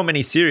so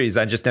many series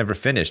I just never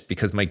finished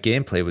because my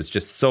gameplay was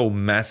just so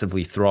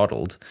massively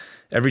throttled.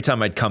 Every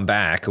time I'd come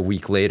back a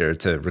week later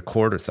to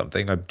record or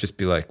something, I'd just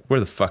be like, where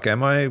the fuck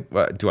am I?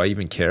 Do I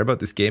even care about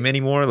this game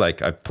anymore?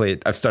 Like,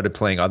 I've started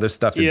playing other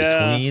stuff in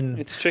between.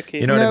 It's tricky.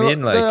 You know what I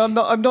mean? Like,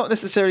 no, I'm not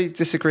necessarily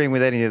disagreeing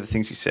with any of the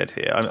things you said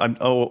here. I'm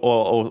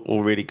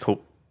or really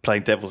cool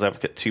playing devil's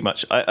advocate too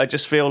much. I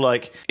just feel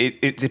like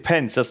it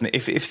depends, doesn't it?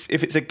 If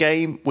it's a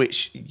game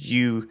which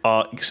you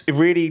are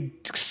really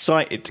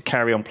excited to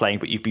carry on playing,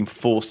 but you've been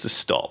forced to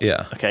stop.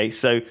 Yeah. Okay.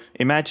 So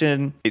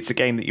imagine it's a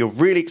game that you're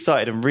really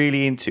excited and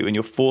really into, and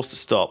you're forced to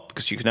stop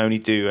because you can only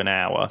do an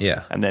hour.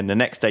 Yeah. And then the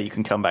next day you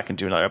can come back and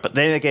do another hour. But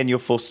then again, you're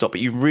forced to stop, but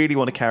you really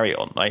want to carry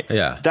on. Right.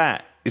 Yeah.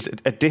 That is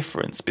a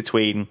difference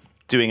between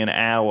doing an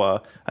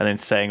hour and then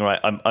saying, right,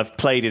 I've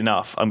played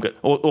enough. I'm good,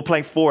 or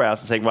playing 4 hours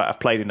and saying, right, I've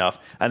played enough,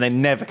 and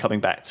then never coming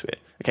back to it.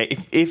 Okay,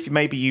 if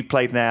maybe you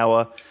played an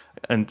hour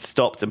and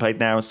stopped and played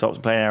an hour and stopped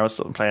and played an hour and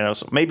stopped and played an hour,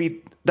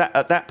 maybe that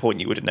at that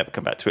point you would have never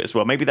come back to it as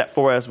well. Maybe that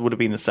 4 hours would have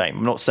been the same.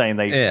 I'm not saying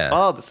they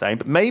are the same,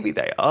 but maybe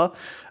they are.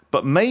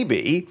 But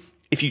maybe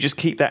if you just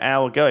keep that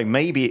hour going,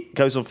 maybe it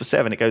goes on for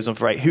 7, it goes on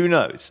for 8. Who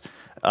knows?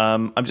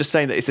 I'm just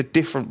saying that it's a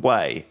different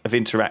way of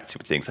interacting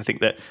with things. I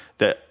think that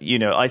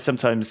I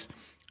sometimes.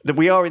 That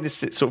we are in this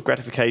sort of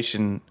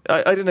gratification.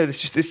 I don't know.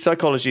 This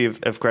psychology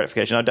of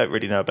gratification. I don't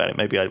really know about it.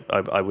 Maybe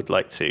I would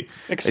like to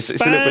expand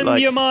it's a little bit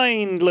like, your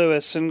mind,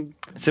 Lewis, and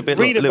it's a bit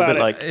read a little about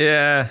bit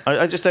it. Like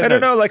I just don't. I don't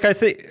know. Like I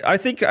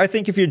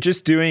think if you're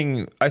just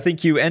doing, I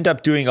think you end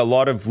up doing a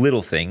lot of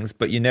little things,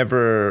 but you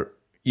never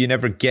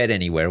get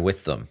anywhere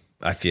with them.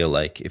 I feel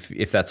like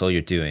if that's all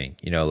you're doing,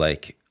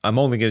 like I'm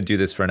only going to do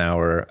this for an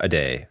hour a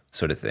day,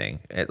 sort of thing.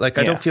 Like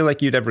I don't feel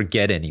like you'd ever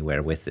get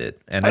anywhere with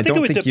it. And I think it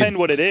would depend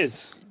what it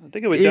is. I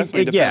think it would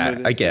definitely depend.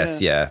 Yeah, I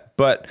guess,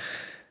 But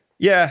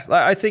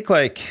I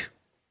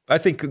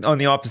think on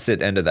the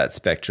opposite end of that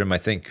spectrum, I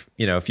think,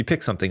 if you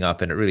pick something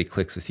up and it really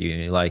clicks with you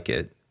and you like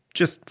it,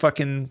 just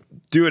fucking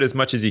do it as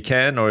much as you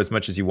can or as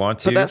much as you want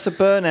to. But that's a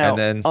burnout. And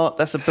then,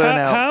 that's a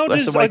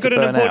burnout. I've got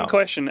an important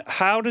question.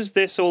 How does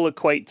this all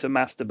equate to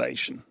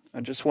masturbation? I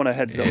just want a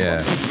heads up.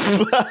 Yeah.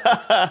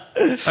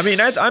 I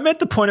mean, I'm at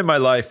the point in my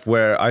life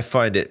where I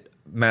find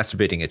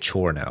masturbating a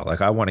chore now.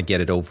 Like, I want to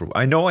get it over.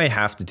 I know I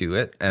have to do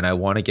it, and I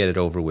want to get it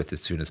over with as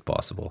soon as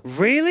possible.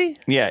 Really?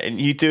 Yeah, and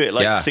you do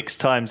it 6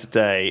 times a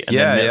day, and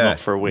then not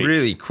for a week.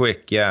 Really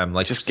quick. Yeah, I'm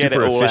like just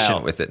super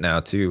efficient with it now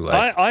too.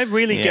 Like, I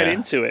really get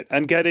into it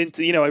and get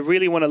into. I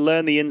really want to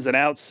learn the ins and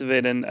outs of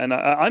it, and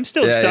I'm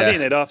still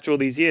studying it after all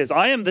these years.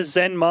 I am the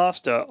Zen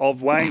master of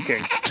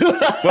wanking.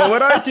 Well,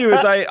 what I do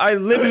is I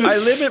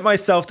limit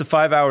myself to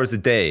 5 hours a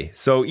day.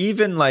 So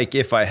even like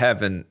if I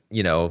haven't,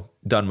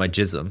 done my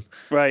jism,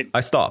 right,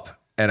 I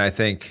stop and I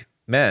think,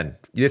 man,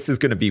 this is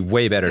going to be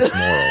way better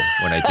tomorrow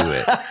when I do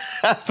it.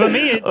 For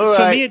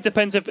me, it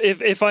depends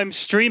if I'm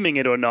streaming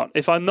it or not.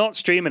 If I'm not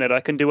streaming it,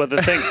 I can do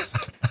other things.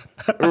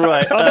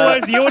 Right.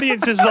 Otherwise, the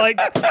audience is like,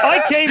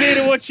 I came here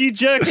to watch you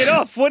jerk it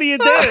off. What are you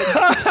doing?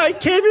 I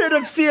came here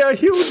to see a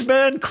huge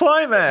man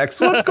climax.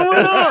 What's going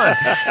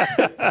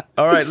on?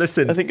 All right,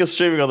 listen. I think you're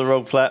streaming on the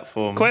wrong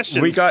platform.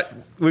 Questions. We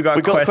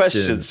got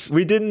questions.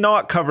 We did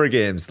not cover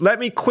games. Let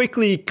me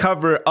quickly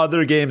cover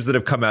other games that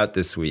have come out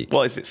this week.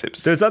 What is it,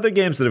 Sips? There's other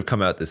games that have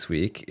come out this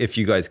week, if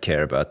you guys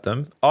care about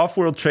them.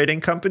 Off-World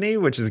Trading Company,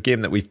 which is a game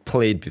that we've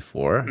played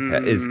before,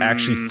 is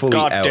actually fully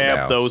out now. God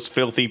damn those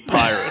filthy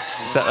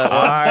pirates.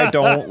 I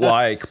don't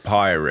like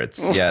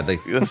pirates. Yeah, the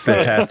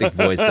fantastic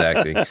voice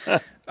acting.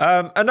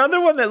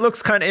 Another one that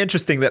looks kind of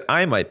interesting that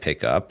I might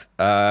pick up.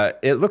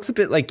 It looks a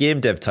bit like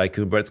Game Dev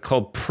Tycoon, but it's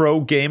called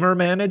Pro Gamer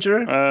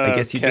Manager. I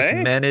guess you just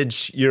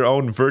manage your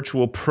own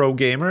virtual pro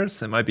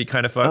gamers. It might be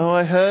kind of fun. Oh,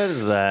 I heard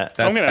of that.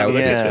 That's out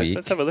this week.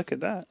 Let's have a look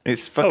at that.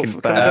 It's fucking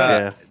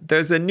bad.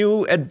 There's a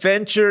new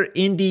adventure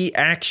indie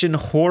action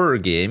horror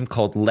game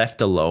called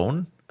Left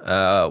Alone,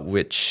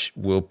 which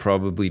will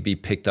probably be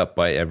picked up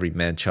by every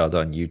man-child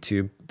on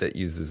YouTube that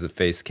uses a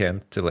face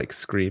cam to like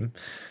scream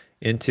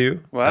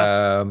into.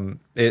 Wow.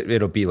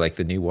 It'll be like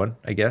the new one,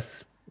 I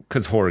guess,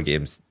 because horror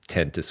games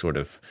tend to sort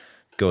of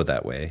go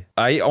that way.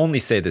 I only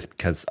say this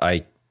because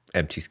I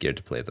am too scared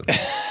to play them.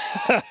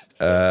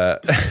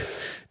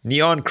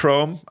 Neon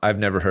Chrome, I've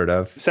never heard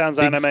of. Sounds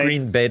Big anime.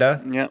 Screen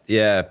Beta.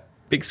 Yeah.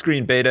 Big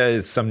Screen Beta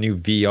is some new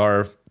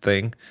VR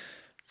thing.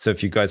 So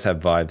if you guys have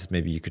vibes,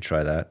 maybe you could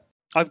try that.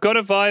 I've got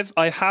a Vive.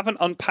 I haven't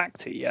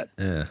unpacked it yet.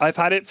 Yeah. I've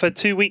had it for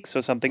 2 weeks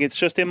or something. It's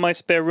just in my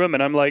spare room,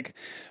 and I'm like,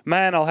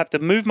 man, I'll have to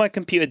move my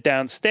computer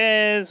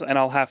downstairs, and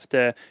I'll have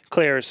to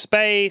clear a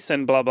space,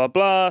 and blah, blah,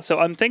 blah. So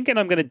I'm thinking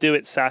I'm going to do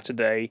it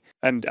Saturday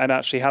and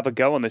actually have a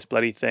go on this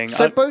bloody thing.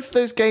 So both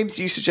those games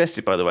you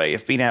suggested, by the way,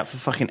 have been out for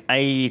fucking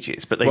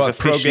ages, but they've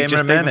Pro Gamer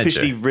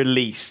officially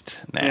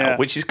released now,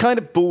 which is kind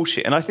of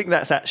bullshit. And I think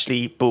that's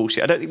actually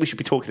bullshit. I don't think we should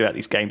be talking about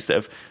these games that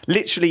have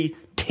literally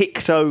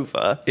ticked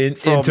over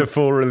into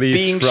full release,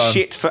 being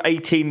shit for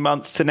 18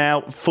 months to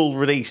now full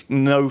release,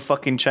 no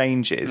fucking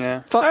changes.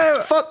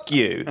 Fuck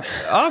you.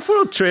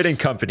 Off-World Trading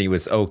Company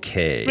was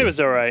okay. It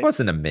was all right. It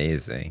wasn't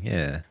amazing.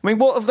 Yeah. I mean,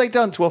 what have they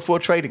done to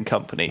Off-World Trading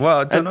Company? Well,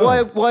 I don't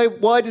know.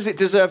 Why does it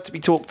deserve to be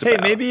talked about?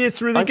 Hey, maybe it's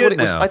really good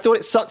now. I thought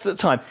it sucked at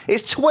the time.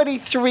 It's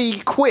 23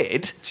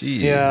 quid. Jeez.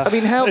 Yeah. I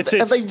mean, have they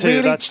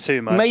really that's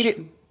too much. made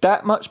it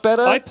that much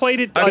better? I played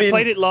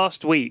it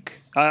last week.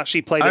 I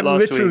actually played it last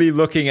week. I'm literally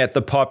looking at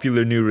the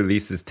popular new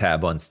releases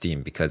tab on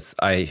Steam because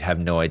I have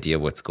no idea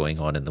what's going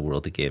on in the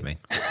world of gaming.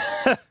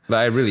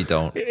 I really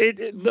don't.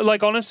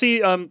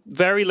 Honestly,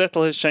 very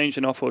little has changed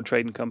in Off-World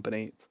Trading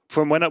Company.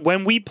 From when I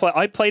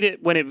played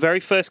it when it very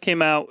first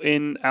came out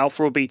in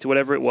alpha or beta,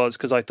 whatever it was,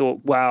 because I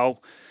thought, wow,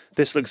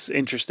 this looks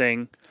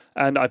interesting.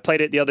 And I played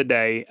it the other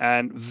day,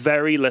 and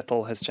very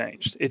little has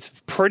changed.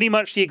 It's pretty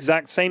much the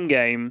exact same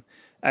game.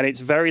 And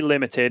it's very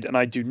limited, and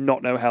I do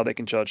not know how they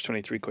can charge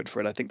 23 quid for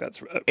it. I think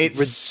that's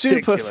ridiculous.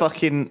 Super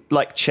fucking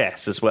like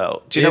chess as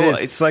well. Do you know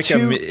what? It's like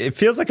it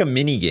feels like a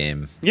mini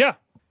game. Yeah.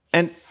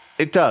 And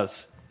it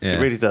does. Yeah.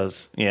 It really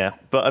does. Yeah.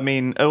 But I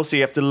mean, also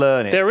you have to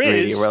learn it. There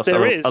is.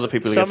 Other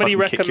people somebody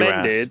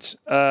recommended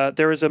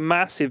there is a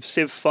massive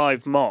Civ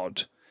 5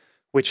 mod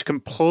which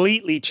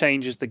completely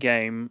changes the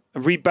game,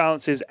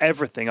 rebalances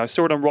everything. I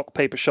saw it on Rock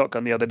Paper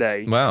Shotgun the other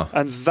day. Wow.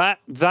 And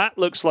that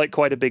looks like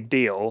quite a big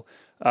deal.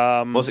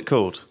 What's it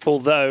called?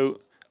 Although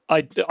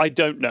I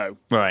don't know.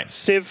 Right.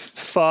 Civ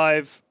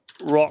 5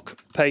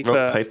 Rock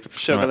Paper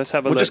Sugar. Right. Let's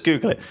have a look. Just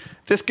Google it.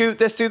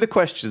 Let's do the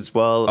questions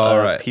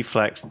while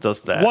P-Flax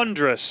does that.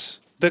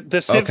 Wondrous.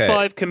 The Civ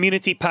 5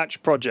 Community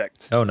Patch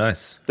Project. Oh,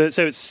 nice.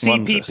 So it's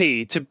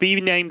CPP, to be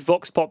named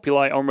Vox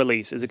Populi on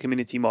release as a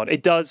community mod.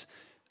 It does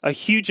a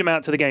huge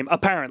amount to the game,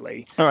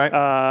 apparently. All right.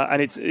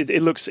 And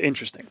it looks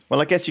interesting. Well,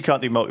 I guess you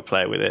can't do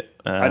multiplayer with it.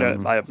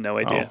 I have no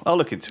idea. I'll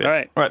look into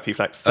it. All right,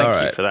 P-Flax.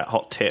 Thank you for that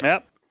hot tip.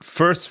 Yep.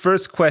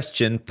 First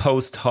question,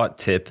 post hot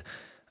tip.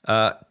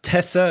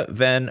 Tessa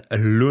Van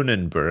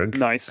Lunenburg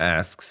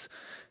asks,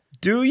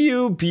 do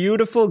you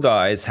beautiful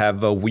guys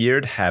have a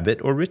weird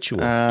habit or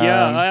ritual?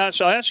 Yeah,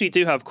 I actually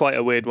do have quite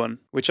a weird one,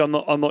 which I'm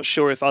not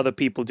sure if other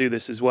people do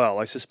this as well.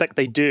 I suspect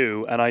they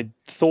do, and I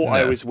thought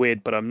I was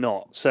weird, but I'm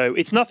not. So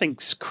it's nothing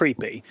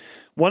creepy.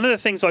 One of the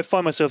things I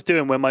find myself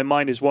doing when my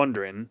mind is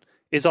wandering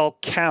is I'll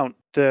count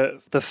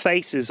the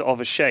faces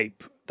of a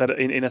shape that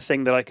in a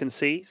thing that I can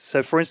see.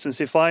 So, for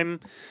instance, if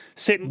I'm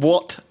sitting,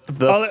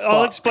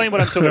 I'll explain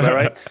what I'm talking about.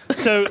 Right.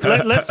 So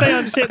let's say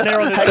I'm sitting there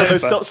on the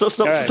sofa.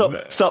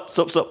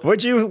 Stop.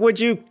 Would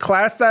you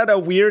class that a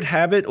weird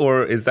habit,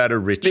 or is that a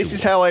ritual? This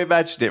is how I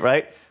imagined it.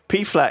 Right.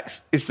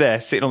 P-Flax is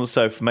there, sitting on the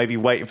sofa, maybe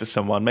waiting for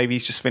someone. Maybe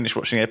he's just finished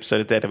watching an episode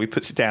of Daredevil. He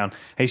puts it down,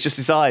 and he's just,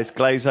 his eyes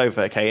glaze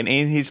over, okay? And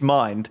in his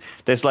mind,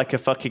 there's like a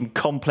fucking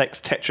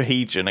complex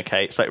tetrahedron,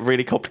 okay? It's like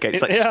really complicated.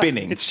 It's like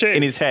spinning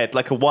in his head,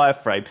 like a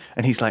wireframe.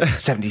 And he's like,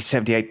 70,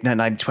 78,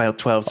 9, 12,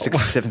 12,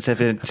 67,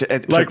 7...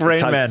 like Rain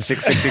Man.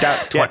 6,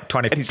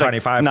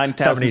 25,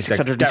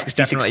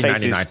 9,666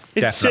 faces.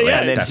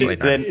 Definitely.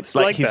 Then it's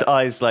like his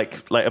eyes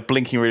like are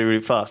blinking really, really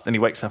fast. And he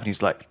wakes up and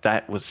he's like,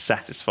 that was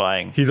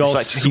satisfying. He's all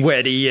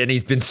sweaty and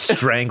he's been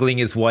strangling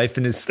his wife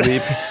in his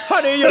sleep.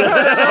 Honey, you had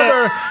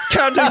another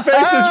counting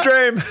faces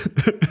dream.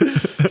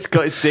 He's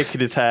got his dick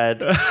in his hand.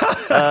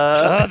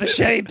 The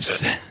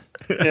shapes.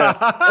 Yeah.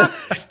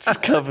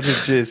 Just covered in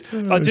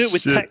jizz. I do it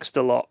with text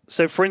a lot.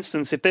 So, for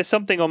instance, if there's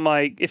something on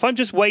if I'm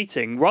just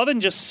waiting, rather than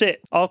just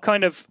sit, I'll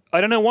kind of,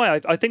 I don't know why,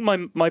 I think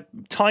my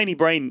tiny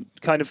brain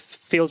kind of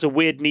feels a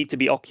weird need to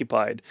be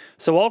occupied.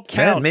 So I'll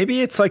count. Man,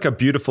 maybe it's like a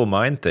beautiful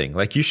mind thing.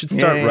 Like you should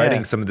start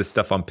writing some of this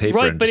stuff on paper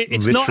and just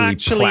it's literally not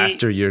actually,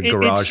 plaster your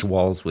garage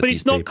walls with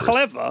these papers. But it's not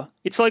clever.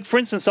 It's like, for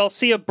instance, I'll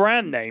see a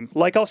brand name,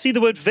 like I'll see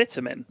the word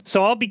vitamin.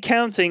 So I'll be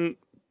counting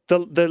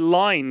the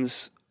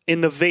lines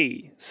in the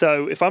V.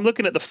 So if I'm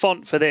looking at the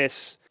font for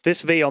this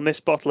V on this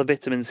bottle of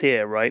vitamins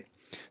here, right?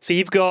 So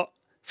you've got,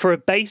 for a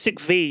basic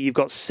V, you've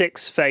got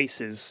 6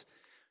 faces,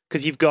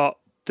 because you've got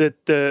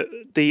the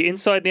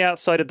inside and the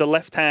outside of the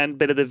left hand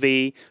bit of the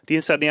V, the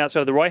inside and the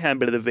outside of the right hand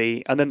bit of the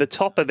V, and then the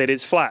top of it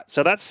is flat.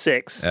 So that's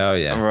 6. Oh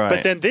yeah, right.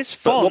 But then this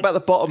font, what about the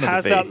bottom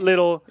has of the V? That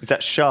little. Is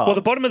that sharp? Well,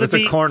 the bottom of the V.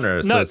 It's a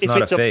corner, so it's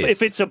not a face.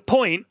 If it's a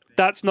point,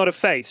 that's not a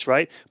face,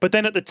 right? But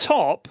then at the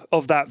top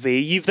of that V,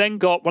 you've then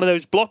got one of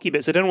those blocky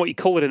bits. I don't know what you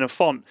call it in a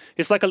font.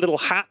 It's like a little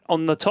hat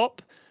on the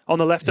top, on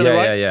the left and the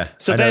right. Yeah.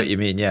 So I know what you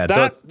mean. Yeah,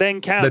 that then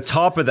counts. The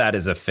top of that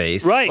is a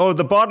face, right? Oh,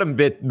 the bottom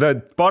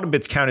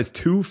bits count as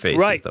 2 faces,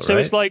 right? Though, so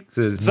right? It's like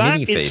so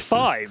that is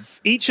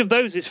 5. Each of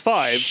those is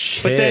 5.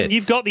 Shit. But then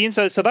you've got the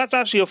inside, so that's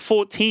actually a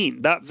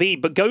 14. That V,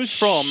 but goes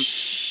from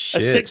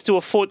a 6 to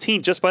a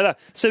 14 just by that.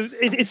 So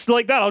it's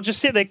like that. I'll just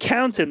sit there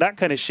counting that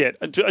kind of shit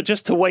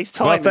just to waste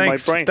time in my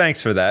brain.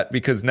 Thanks for that,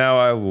 because now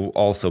I will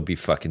also be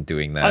fucking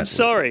doing that. I'm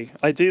sorry.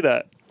 I do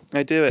that.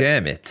 I do it.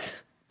 Damn it.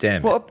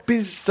 What a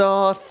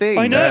bizarre thing.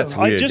 I know. That's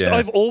weird,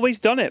 I've always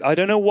done it. I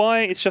don't know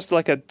why. It's just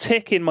like a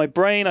tick in my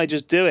brain. I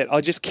just do it.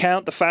 I just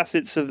count the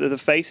facets of the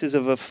faces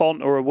of a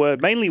font or a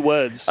word. Mainly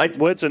words.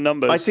 Words and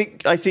numbers.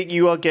 I think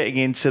you are getting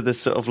into the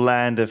sort of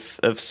land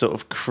of sort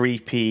of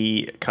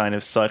creepy kind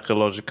of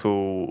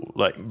psychological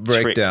like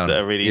tricks that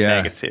are really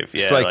negative.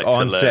 Yeah, it's like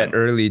onset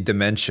early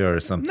dementia or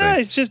something. No,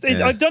 it's just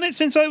I've done it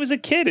since I was a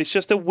kid. It's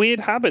just a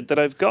weird habit that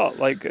I've got.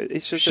 Like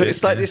it's just.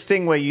 It's like this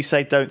thing where you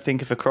say, "Don't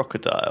think of a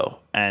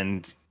crocodile,"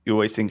 and you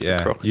always think of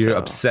a crocodile. You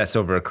obsess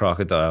over a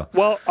crocodile.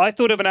 Well, I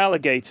thought of an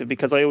alligator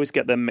because I always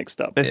get them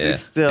mixed up.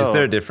 Is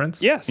there a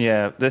difference? Yes.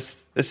 Yeah, there's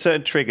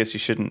certain triggers we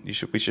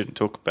shouldn't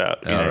talk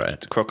about.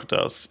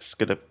 Crocodiles. It's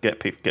gonna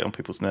get on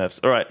people's nerves.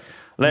 All right.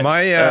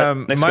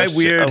 My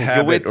weird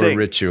habit or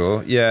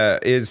ritual,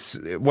 is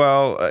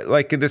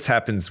like this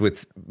happens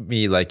with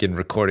me, like in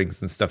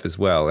recordings and stuff as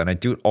well, and I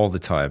do it all the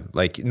time.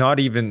 Like not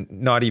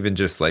even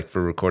just like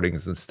for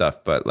recordings and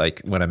stuff, but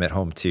like when I'm at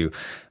home too.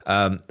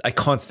 I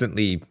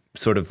constantly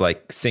sort of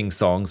like sing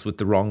songs with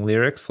the wrong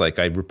lyrics. Like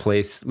I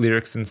replace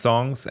lyrics in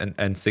songs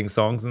and sing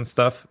songs and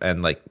stuff.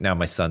 And like now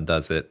my son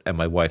does it, and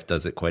my wife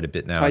does it quite a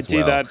bit now. I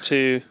do that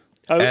too.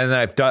 Oh. And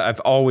I've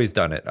always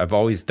done it. I've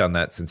always done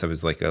that since I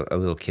was like a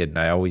little kid, and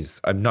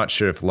I'm not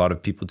sure if a lot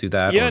of people do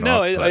that. Yeah, or no,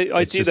 not, I do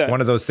it's just that.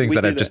 one of those things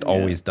that I've just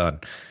always done.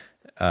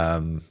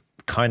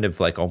 Kind of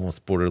like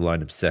almost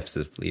borderline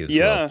obsessively as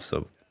well.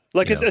 So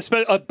like it's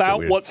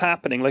about what's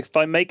happening. Like if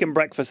I'm making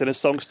breakfast and a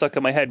song stuck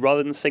in my head,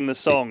 rather than sing the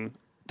song,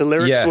 the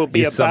lyrics will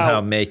be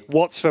about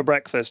what's for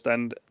breakfast.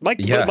 And my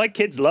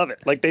kids love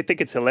it. Like they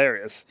think it's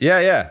hilarious.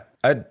 Yeah.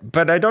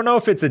 But I don't know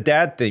if it's a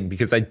dad thing,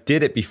 because I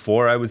did it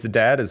before I was a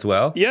dad as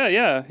well.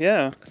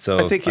 Yeah. So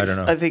I don't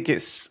know. I think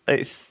it's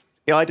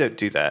I don't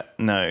do that.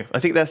 No, I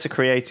think that's a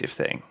creative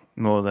thing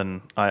more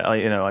than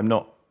I'm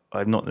not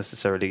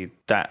necessarily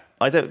that.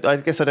 I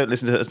guess I don't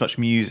listen to as much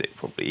music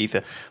probably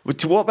either.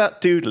 But what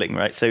about doodling?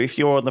 Right. So if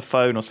you're on the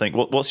phone or something,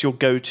 what's your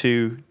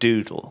go-to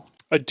doodle?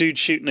 A dude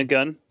shooting a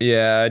gun.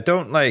 Yeah, I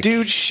don't like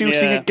dude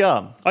shooting a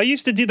gun. I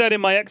used to do that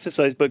in my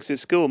exercise books at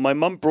school. My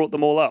mum brought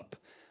them all up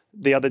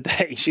the other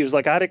day. She was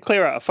like, I had to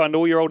clear out. I found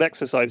all your old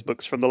exercise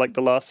books from the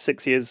last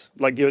 6 years,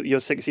 like your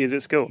 6 years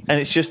at school. And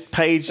it's just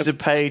pages and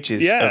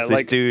pages of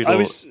this dude. I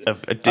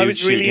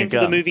was really into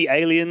the movie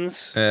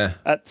Aliens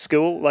at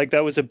school. Like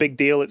that was a big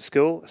deal at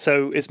school.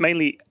 So it's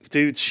mainly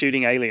dudes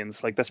shooting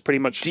aliens. Like that's pretty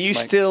much. Do you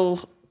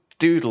still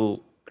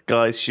doodle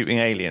guys shooting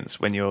aliens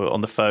when you're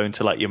on the phone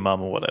to like your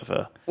mum or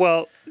whatever?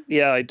 Well,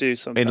 yeah, I do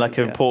sometimes. In like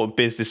an important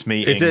business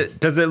meeting.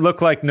 Does it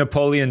look like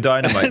Napoleon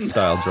Dynamite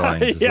style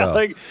drawings as well?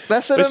 Like,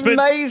 that's an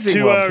amazing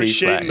 2 hours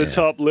shaving the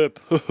top lip.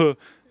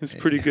 It's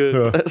pretty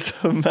good. That's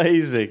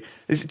amazing.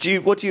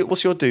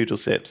 What's your doodle,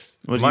 Sips?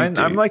 Mine,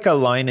 I'm like a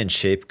line and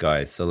shape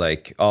guy. So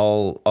like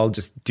I'll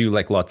just do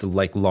like lots of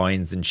like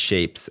lines and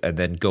shapes, and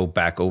then go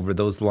back over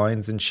those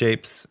lines and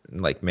shapes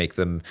and like make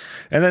them.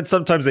 And then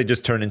sometimes they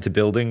just turn into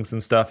buildings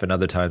and stuff, and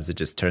other times it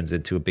just turns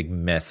into a big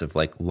mess of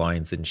like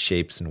lines and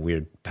shapes and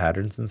weird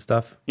patterns and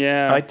stuff.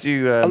 Yeah, I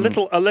do a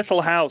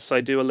little house.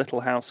 I do a little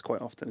house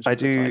quite often. I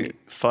do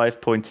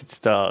 5-pointed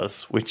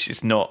stars, which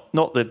is not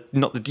the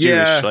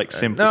Jewish like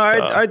simple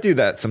star. I do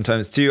that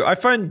sometimes too. I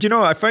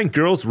find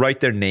girls write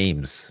their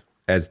names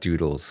as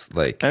doodles.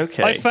 Like,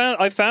 okay, I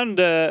found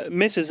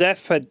Mrs.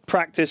 F had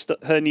practiced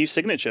her new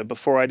signature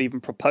before I'd even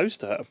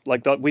proposed to her.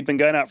 Like we'd been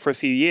going out for a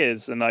few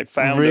years, and I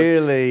found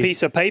a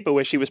piece of paper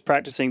where she was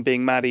practicing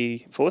being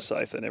Maddie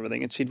Forsyth and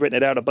everything, and she'd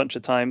written it out a bunch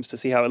of times to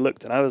see how it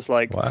looked. And I was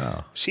like,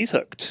 "Wow, she's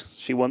hooked.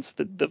 She wants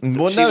the."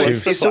 Well, no,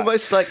 it's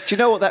almost like, do you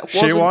know what that was?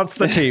 She wants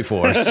the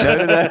T-Force.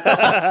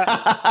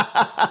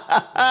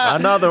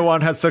 Another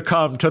one has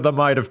succumbed to the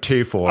might of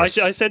T-Force.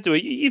 I said to her,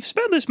 "You've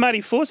spelled this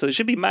Maddie Forsyth. It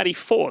should be Maddie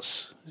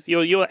Force.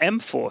 You're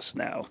M-Force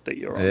now that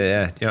you're on."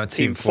 Yeah, you're on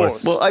Team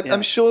Force. Well,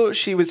 I'm sure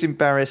she was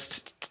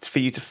embarrassed for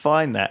you to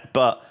find that,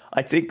 but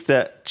I think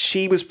that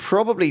she was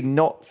probably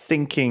not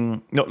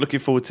looking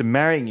forward to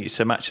marrying you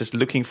so much as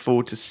looking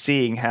forward to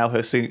seeing how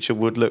her signature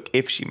would look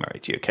if she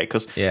married you. Okay,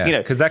 because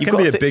that can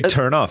be a big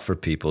turn off for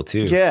people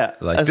too. Yeah,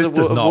 like this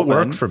does not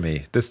work for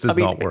me. This does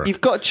not work.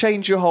 You've got to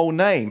change your whole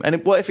name,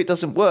 and what if it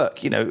doesn't work?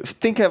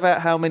 Think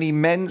about how many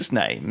men's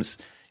names.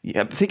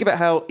 Yeah, think about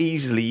how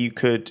easily you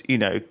could,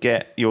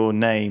 get your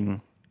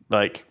name.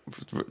 Like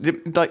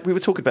we were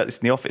talking about this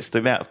in the office, the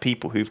amount of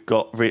people who've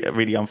got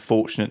really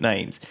unfortunate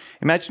names.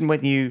 Imagine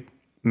when you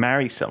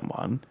marry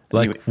someone.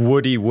 Like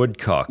Woody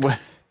Woodcock.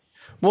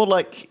 More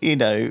like,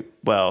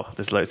 well,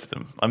 there's loads of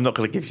them. I'm not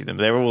going to give you them.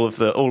 They're all of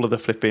the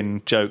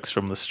flipping jokes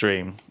from the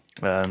stream.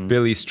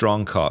 Billy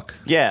Strongcock.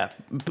 Yeah.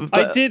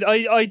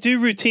 I do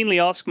routinely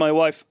ask my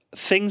wife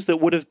things that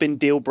would have been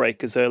deal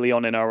breakers early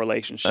on in our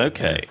relationship.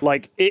 Okay.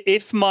 Like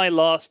if my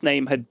last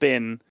name had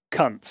been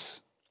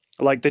Kuntz,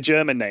 like the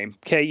German name,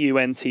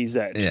 Kuntz,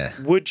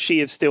 would she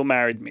have still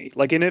married me?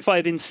 Like, and if I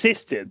had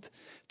insisted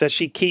that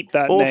she keep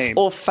that name.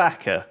 Or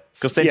Facker.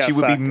 Because then she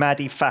would be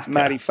Maddie Facker.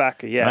 Maddie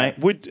Facker, yeah.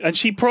 Right? And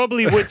she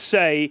probably would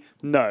say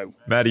no.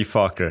 Maddie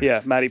Facker.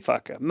 Yeah, Maddie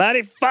Facker.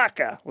 Maddie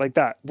Facker, like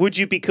that. Would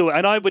you be cool?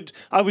 And I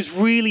was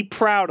really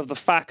proud of the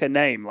Facker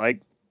name,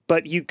 like,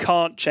 but you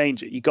can't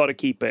change it. You got to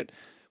keep it.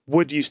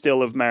 Would you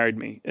still have married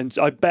me? And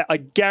I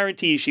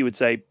guarantee you she would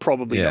say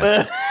probably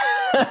not.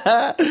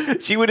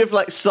 She would have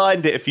like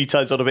signed it a few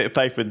times on a bit of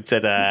paper and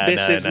said,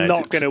 "This is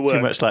not going to work."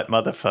 Too much like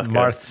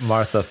motherfucker.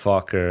 Martha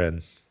Fokker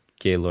and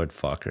Gaylord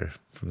Fokker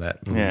from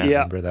that movie. Yeah.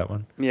 Remember that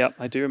one? Yeah,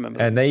 I do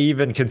remember. And they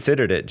even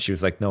considered it. She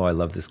was like, "No, I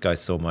love this guy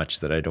so much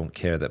that I don't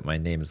care that my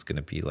name is going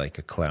to be like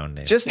a clown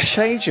name." Just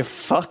change your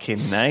fucking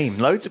name.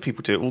 Loads of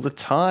people do it all the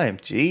time.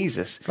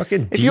 Jesus.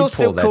 Fucking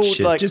depot that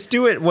shit. Like, just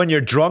do it when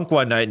you're drunk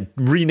one night.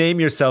 Rename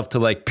yourself to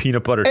like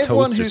peanut butter toast or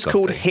something. Everyone who's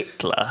called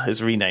Hitler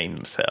has renamed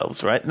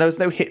themselves, right? There's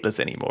no Hitlers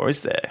anymore,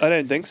 is there? I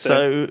don't think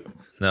so.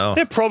 No.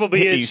 There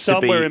probably is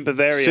somewhere in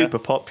Bavaria. Super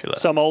popular.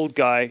 Some old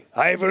guy.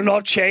 I will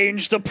not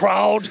change the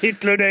proud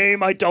Hitler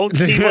name. I don't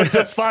see what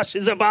the fuss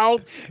is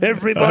about.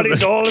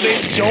 Everybody's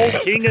always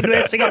joking and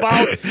messing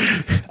about.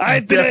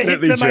 I've been a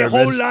Hitler my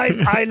whole life.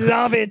 I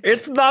love it.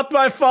 It's not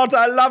my fault.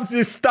 I love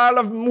this style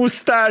of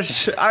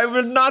mustache. I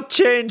will not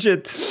change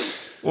it.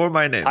 Or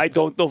my name. I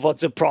don't know what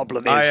the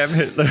problem is. I am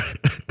Hitler.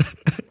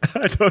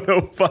 I don't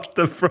know what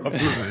the problem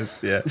is.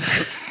 Yeah.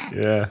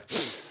 Yeah.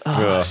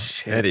 Oh,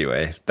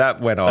 anyway, that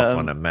went off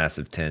on a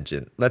massive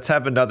tangent. Let's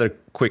have another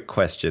quick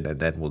question and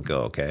then we'll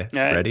go, okay?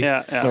 Ready?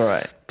 Yeah. All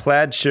right.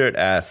 Plaid Shirt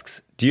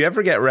asks, do you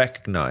ever get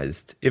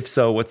recognized? If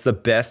so, what's the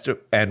best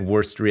and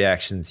worst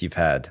reactions you've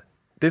had?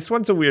 This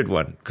one's a weird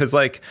one because,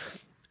 like,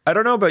 I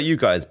don't know about you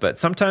guys, but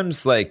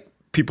sometimes, like,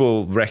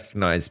 people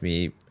recognize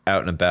me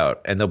out and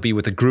about and they'll be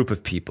with a group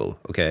of people,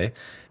 okay?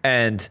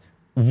 And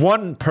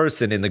one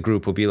person in the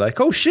group will be like,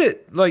 oh,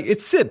 shit, like,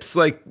 it's Sips,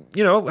 like,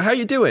 you know, how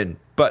you doing?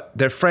 But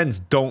their friends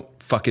don't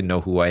fucking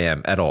know who I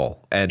am at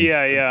all. And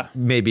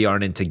maybe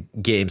aren't into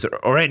games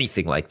or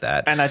anything like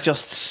that. And are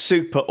just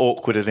super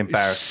awkward and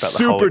embarrassed about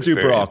the whole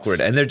experience. Super duper awkward.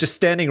 And they're just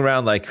standing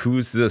around like,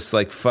 who's this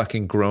like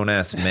fucking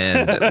grown-ass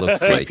man that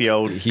looks like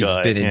he's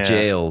been in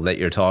jail that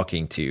you're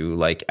talking to,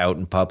 like out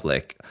in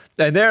public.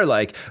 And they're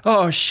like,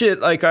 oh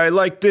shit, like I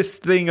like this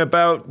thing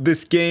about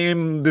this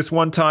game this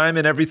one time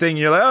and everything. And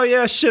you're like, oh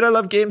yeah, shit, I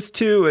love games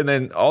too. And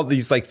then all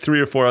these like 3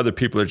 or 4 other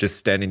people are just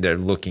standing there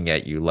looking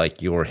at you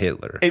like you're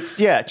Hitler. Do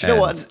you know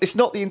what? It's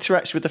not the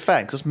interaction with the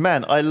fan, because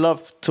man, I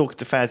love talking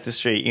to fans in the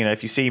street. You know,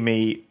 if you see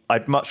me,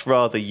 I'd much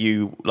rather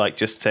you like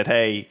just said,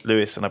 hey,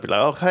 Lewis, and I'd be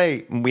like, oh,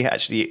 hey, and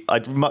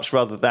I'd much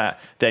rather that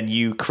than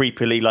you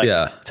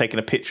creepily taking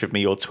a picture of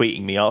me or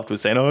tweeting me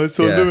afterwards saying, oh, I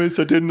saw Lewis,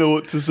 I didn't know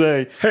what to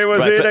say. He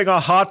was eating a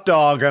hot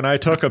dog and I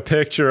took a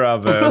picture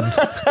of him.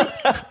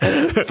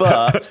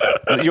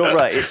 But you're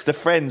right, it's the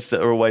friends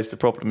that are always the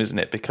problem, isn't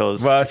it?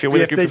 Because if you're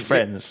with a group of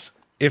friends...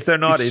 If they're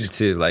not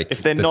into like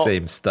the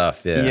same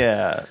stuff,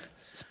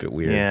 it's a bit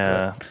weird.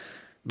 Yeah.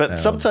 But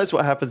sometimes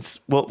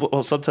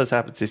what sometimes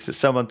happens is that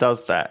someone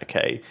does that,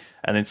 okay,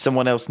 and then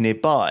someone else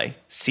nearby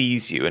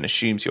sees you and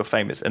assumes you're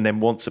famous and then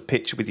wants a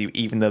picture with you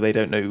even though they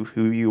don't know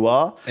who you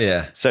are.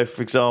 Yeah. So,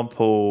 for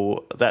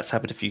example, that's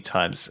happened a few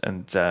times,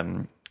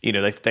 and you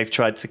know they've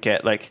tried to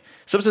get like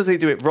sometimes they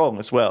do it wrong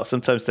as well.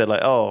 Sometimes they're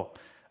like,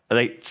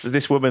 so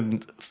this woman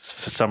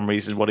for some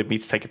reason wanted me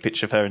to take a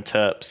picture of her in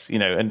Terps, you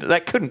know, and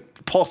that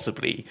couldn't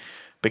possibly.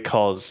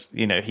 Because,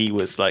 you know, he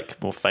was like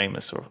more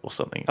famous or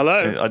something.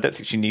 Hello? I don't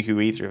think she knew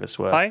who either of us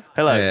were. Hi?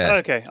 Hello. Yeah.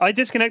 Okay. I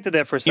disconnected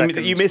there for a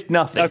second. You missed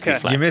nothing. Okay.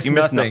 You missed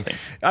nothing.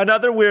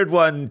 Another weird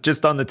one,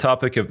 just on the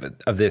topic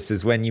of this,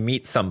 is when you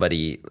meet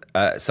somebody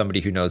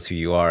who knows who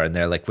you are and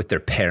they're like with their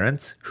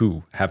parents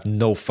who have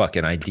no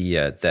fucking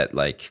idea that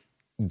like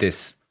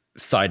this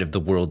side of the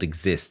world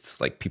exists,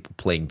 like people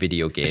playing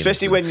video games,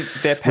 especially when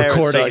their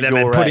parents are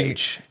your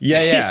age.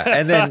 Yeah.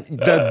 And then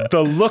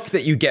the look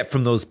that you get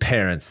from those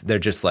parents, they're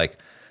just like,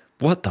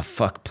 what the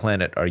fuck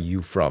planet are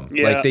you from?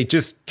 Yeah. Like they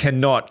just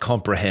cannot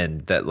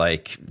comprehend that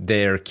like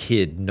their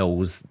kid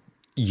knows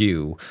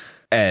you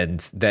and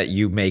that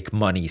you make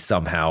money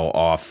somehow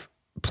off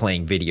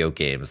playing video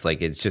games.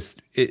 Like it's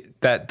just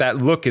that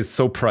look is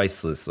so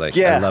priceless. Like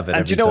I love it.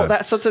 And do you know what,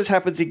 that sometimes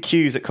happens in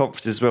queues at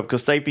conferences as well,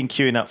 because they've been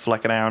queuing up for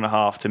like an hour and a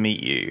half to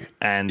meet you,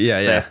 and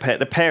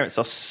the parents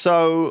are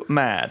so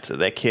mad that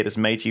their kid has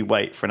made you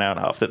wait for an hour and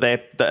a half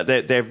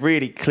that they're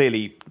really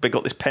clearly they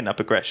got this pent up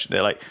aggression.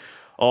 They're like,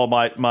 oh,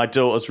 my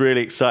daughter's really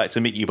excited to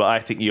meet you, but I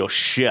think you're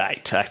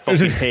shite. I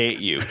fucking hate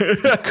you, you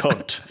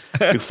cunt.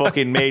 You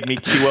fucking made me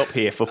queue up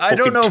here for fucking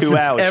 2 hours. I don't know if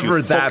it's ever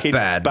you that fucking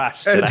bad.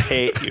 Bastard, I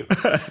hate you.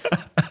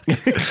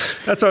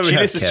 That's why she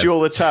listens to you all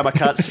the time. I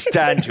can't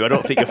stand you. I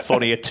don't think you're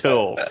funny at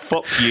all.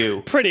 Fuck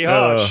you. Pretty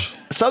harsh.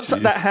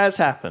 Sometimes that has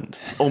happened.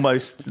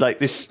 Almost like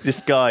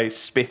this guy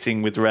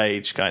spitting with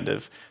rage, kind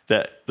of.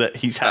 That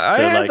he's had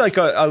to. I had like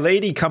a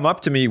lady come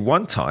up to me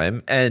one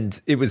time,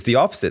 and it was the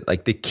opposite.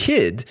 Like the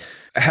kid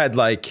had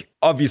like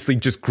obviously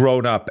just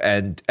grown up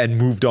and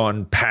moved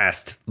on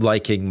past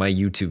liking my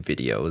YouTube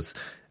videos.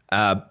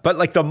 But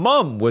like the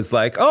mom was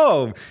like,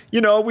 oh,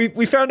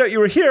 we found out you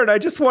were here and I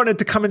just wanted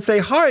to come and say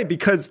hi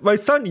because my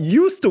son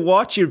used to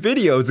watch your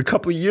videos a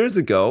couple of years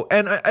ago.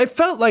 And I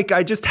felt like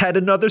I just had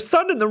another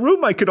son in the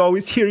room. I could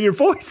always hear your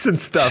voice and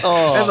stuff.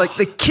 Oh. And like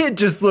the kid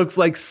just looks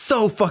like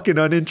so fucking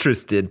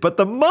uninterested. But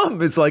the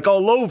mom is like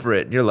all over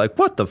it. And you're like,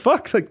 what the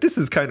fuck? Like this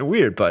is kind of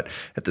weird. But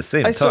at the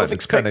same time, I sort of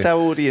expect our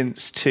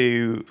audience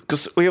to,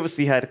 because we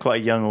obviously had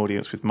quite a young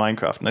audience with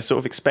Minecraft, and I sort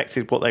of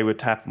expected what they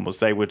would happen was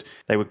they would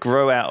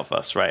grow out of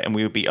us, right? And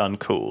we would be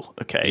uncool,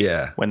 okay?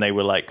 Yeah. When they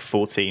were like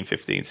 14,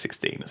 15,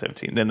 16 or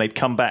 17. Then they'd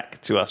come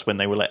back to us when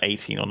they were like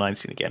 18 or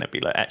 19 again and be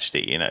like,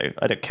 actually,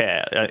 I don't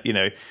care.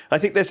 I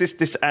think there's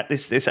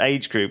this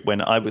age group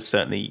when I was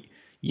certainly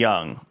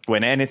young,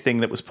 when anything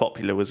that was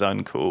popular was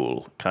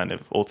uncool kind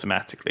of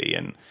automatically,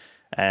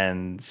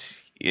 and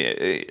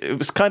it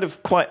was kind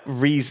of quite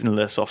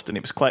reasonless often.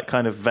 It was quite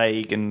kind of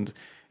vague, and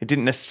it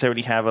didn't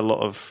necessarily have a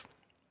lot of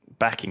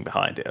backing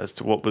behind it as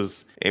to what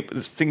was.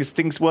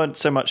 Things weren't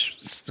so much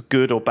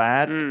good or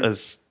bad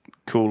as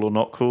cool or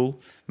not cool.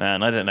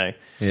 Man, I don't know.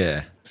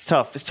 Yeah, it's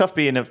tough. It's tough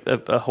being a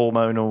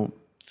hormonal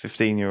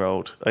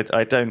 15-year-old.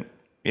 I don't.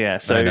 Yeah,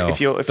 so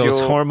if those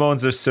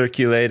hormones are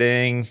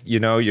circulating,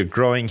 you're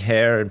growing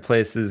hair in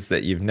places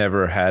that you've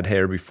never had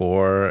hair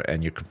before,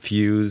 and you're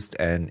confused.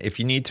 And if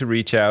you need to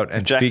reach out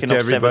and speak to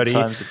everybody,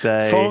 7 times a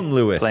day, phone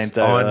Lewis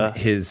on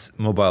his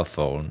mobile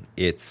phone.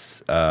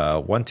 It's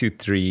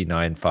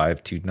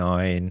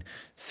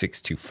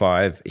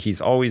 123-9529-625. He's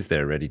always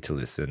there, ready to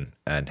listen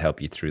and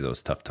help you through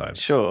those tough times.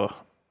 Sure,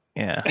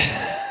 yeah.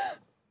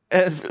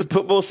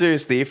 But more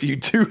seriously, if you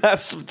do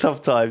have some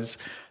tough times,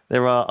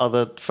 there are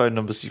other phone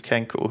numbers you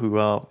can call who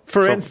are,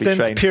 for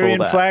instance,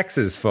 Pyrian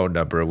Flax's phone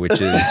number, which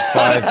is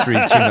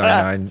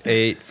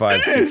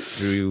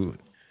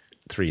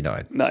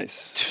 53299856339.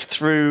 Nice.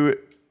 Through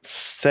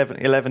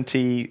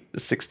 11T,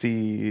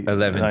 60,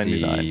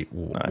 11T,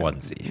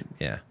 1Z,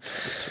 yeah.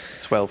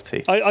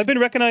 12T. I've been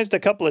recognized a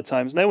couple of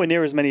times, nowhere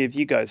near as many of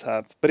you guys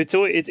have, but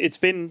it's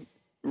been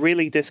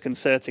really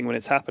disconcerting when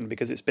it's happened,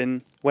 because it's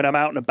been when I'm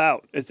out and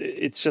about.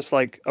 It's just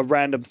like a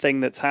random thing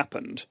that's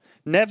happened.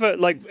 Never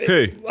like.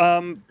 Hey,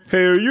 are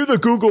you the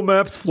Google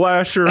Maps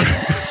flasher? I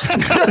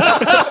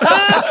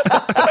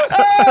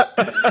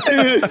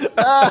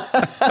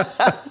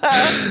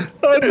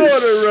thought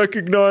I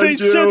recognized you. They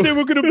said they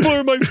were going to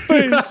blur my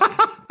face.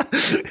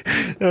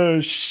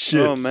 Oh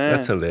shit! Oh man,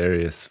 that's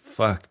hilarious.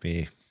 Fuck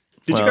me.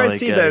 Did you guys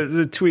see that?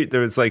 The tweet.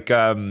 There was like,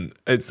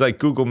 it's like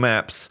Google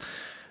Maps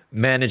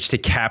managed to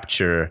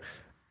capture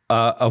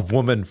a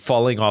woman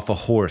falling off a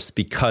horse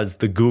because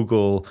the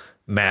Google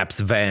Maps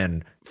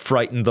van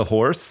frightened the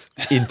horse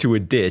into a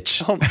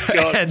ditch. Oh my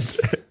God.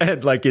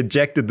 and like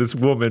ejected this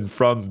woman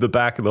from the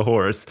back of the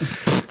horse.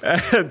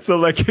 And so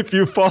like if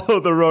you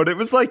follow the road, it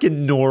was like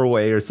in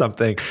Norway or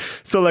something.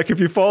 So like if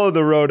you follow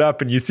the road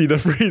up and you see the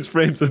freeze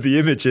frames of the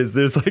images,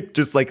 there's like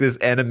just like this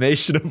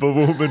animation of a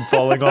woman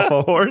falling off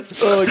a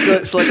horse. Oh my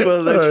God, it's like one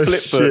of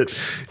those flip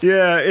books.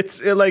 Yeah,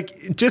 it's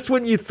like just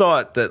when you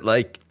thought that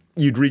like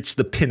you'd reach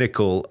the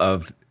pinnacle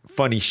of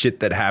funny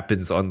shit that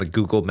happens on the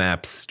Google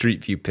Maps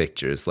Street View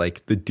pictures,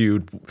 like the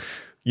dude,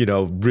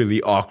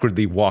 really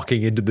awkwardly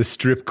walking into the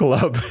strip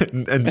club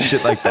and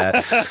shit like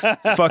that.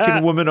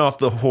 Fucking woman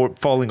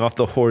falling off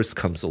the horse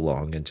comes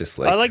along and just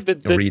like, I like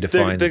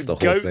redefines the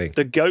whole thing.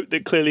 The goat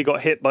that clearly got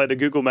hit by the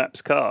Google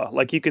Maps car.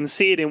 Like you can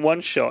see it in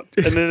one shot,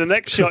 and then the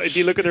next shot, if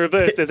you look at the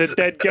reverse, there's a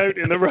dead goat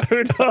in the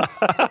road.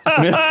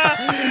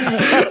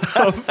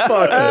 Oh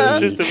fuck!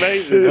 It's just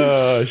amazing.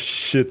 Oh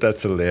shit,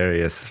 that's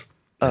hilarious.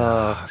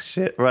 Oh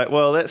shit! Right,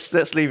 well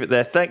let's leave it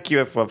there. Thank you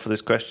everyone for this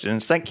question.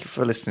 Thank you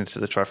for listening to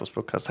the Triforce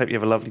podcast. Hope you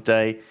have a lovely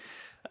day.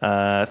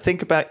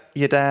 Think about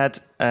your dad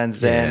and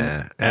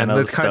Zen and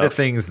the kind of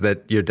things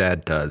that your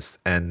dad does,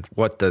 and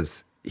what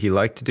does he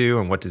like to do,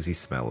 and what does he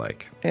smell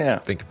like? Yeah,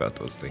 think about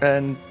those things,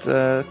 and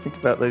think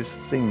about those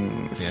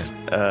things.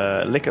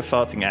 Yeah. Lick a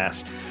farting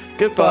ass.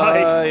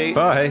 Goodbye.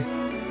 Bye.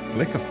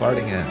 Lick a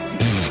farting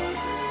ass.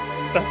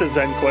 That's a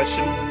Zen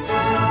question.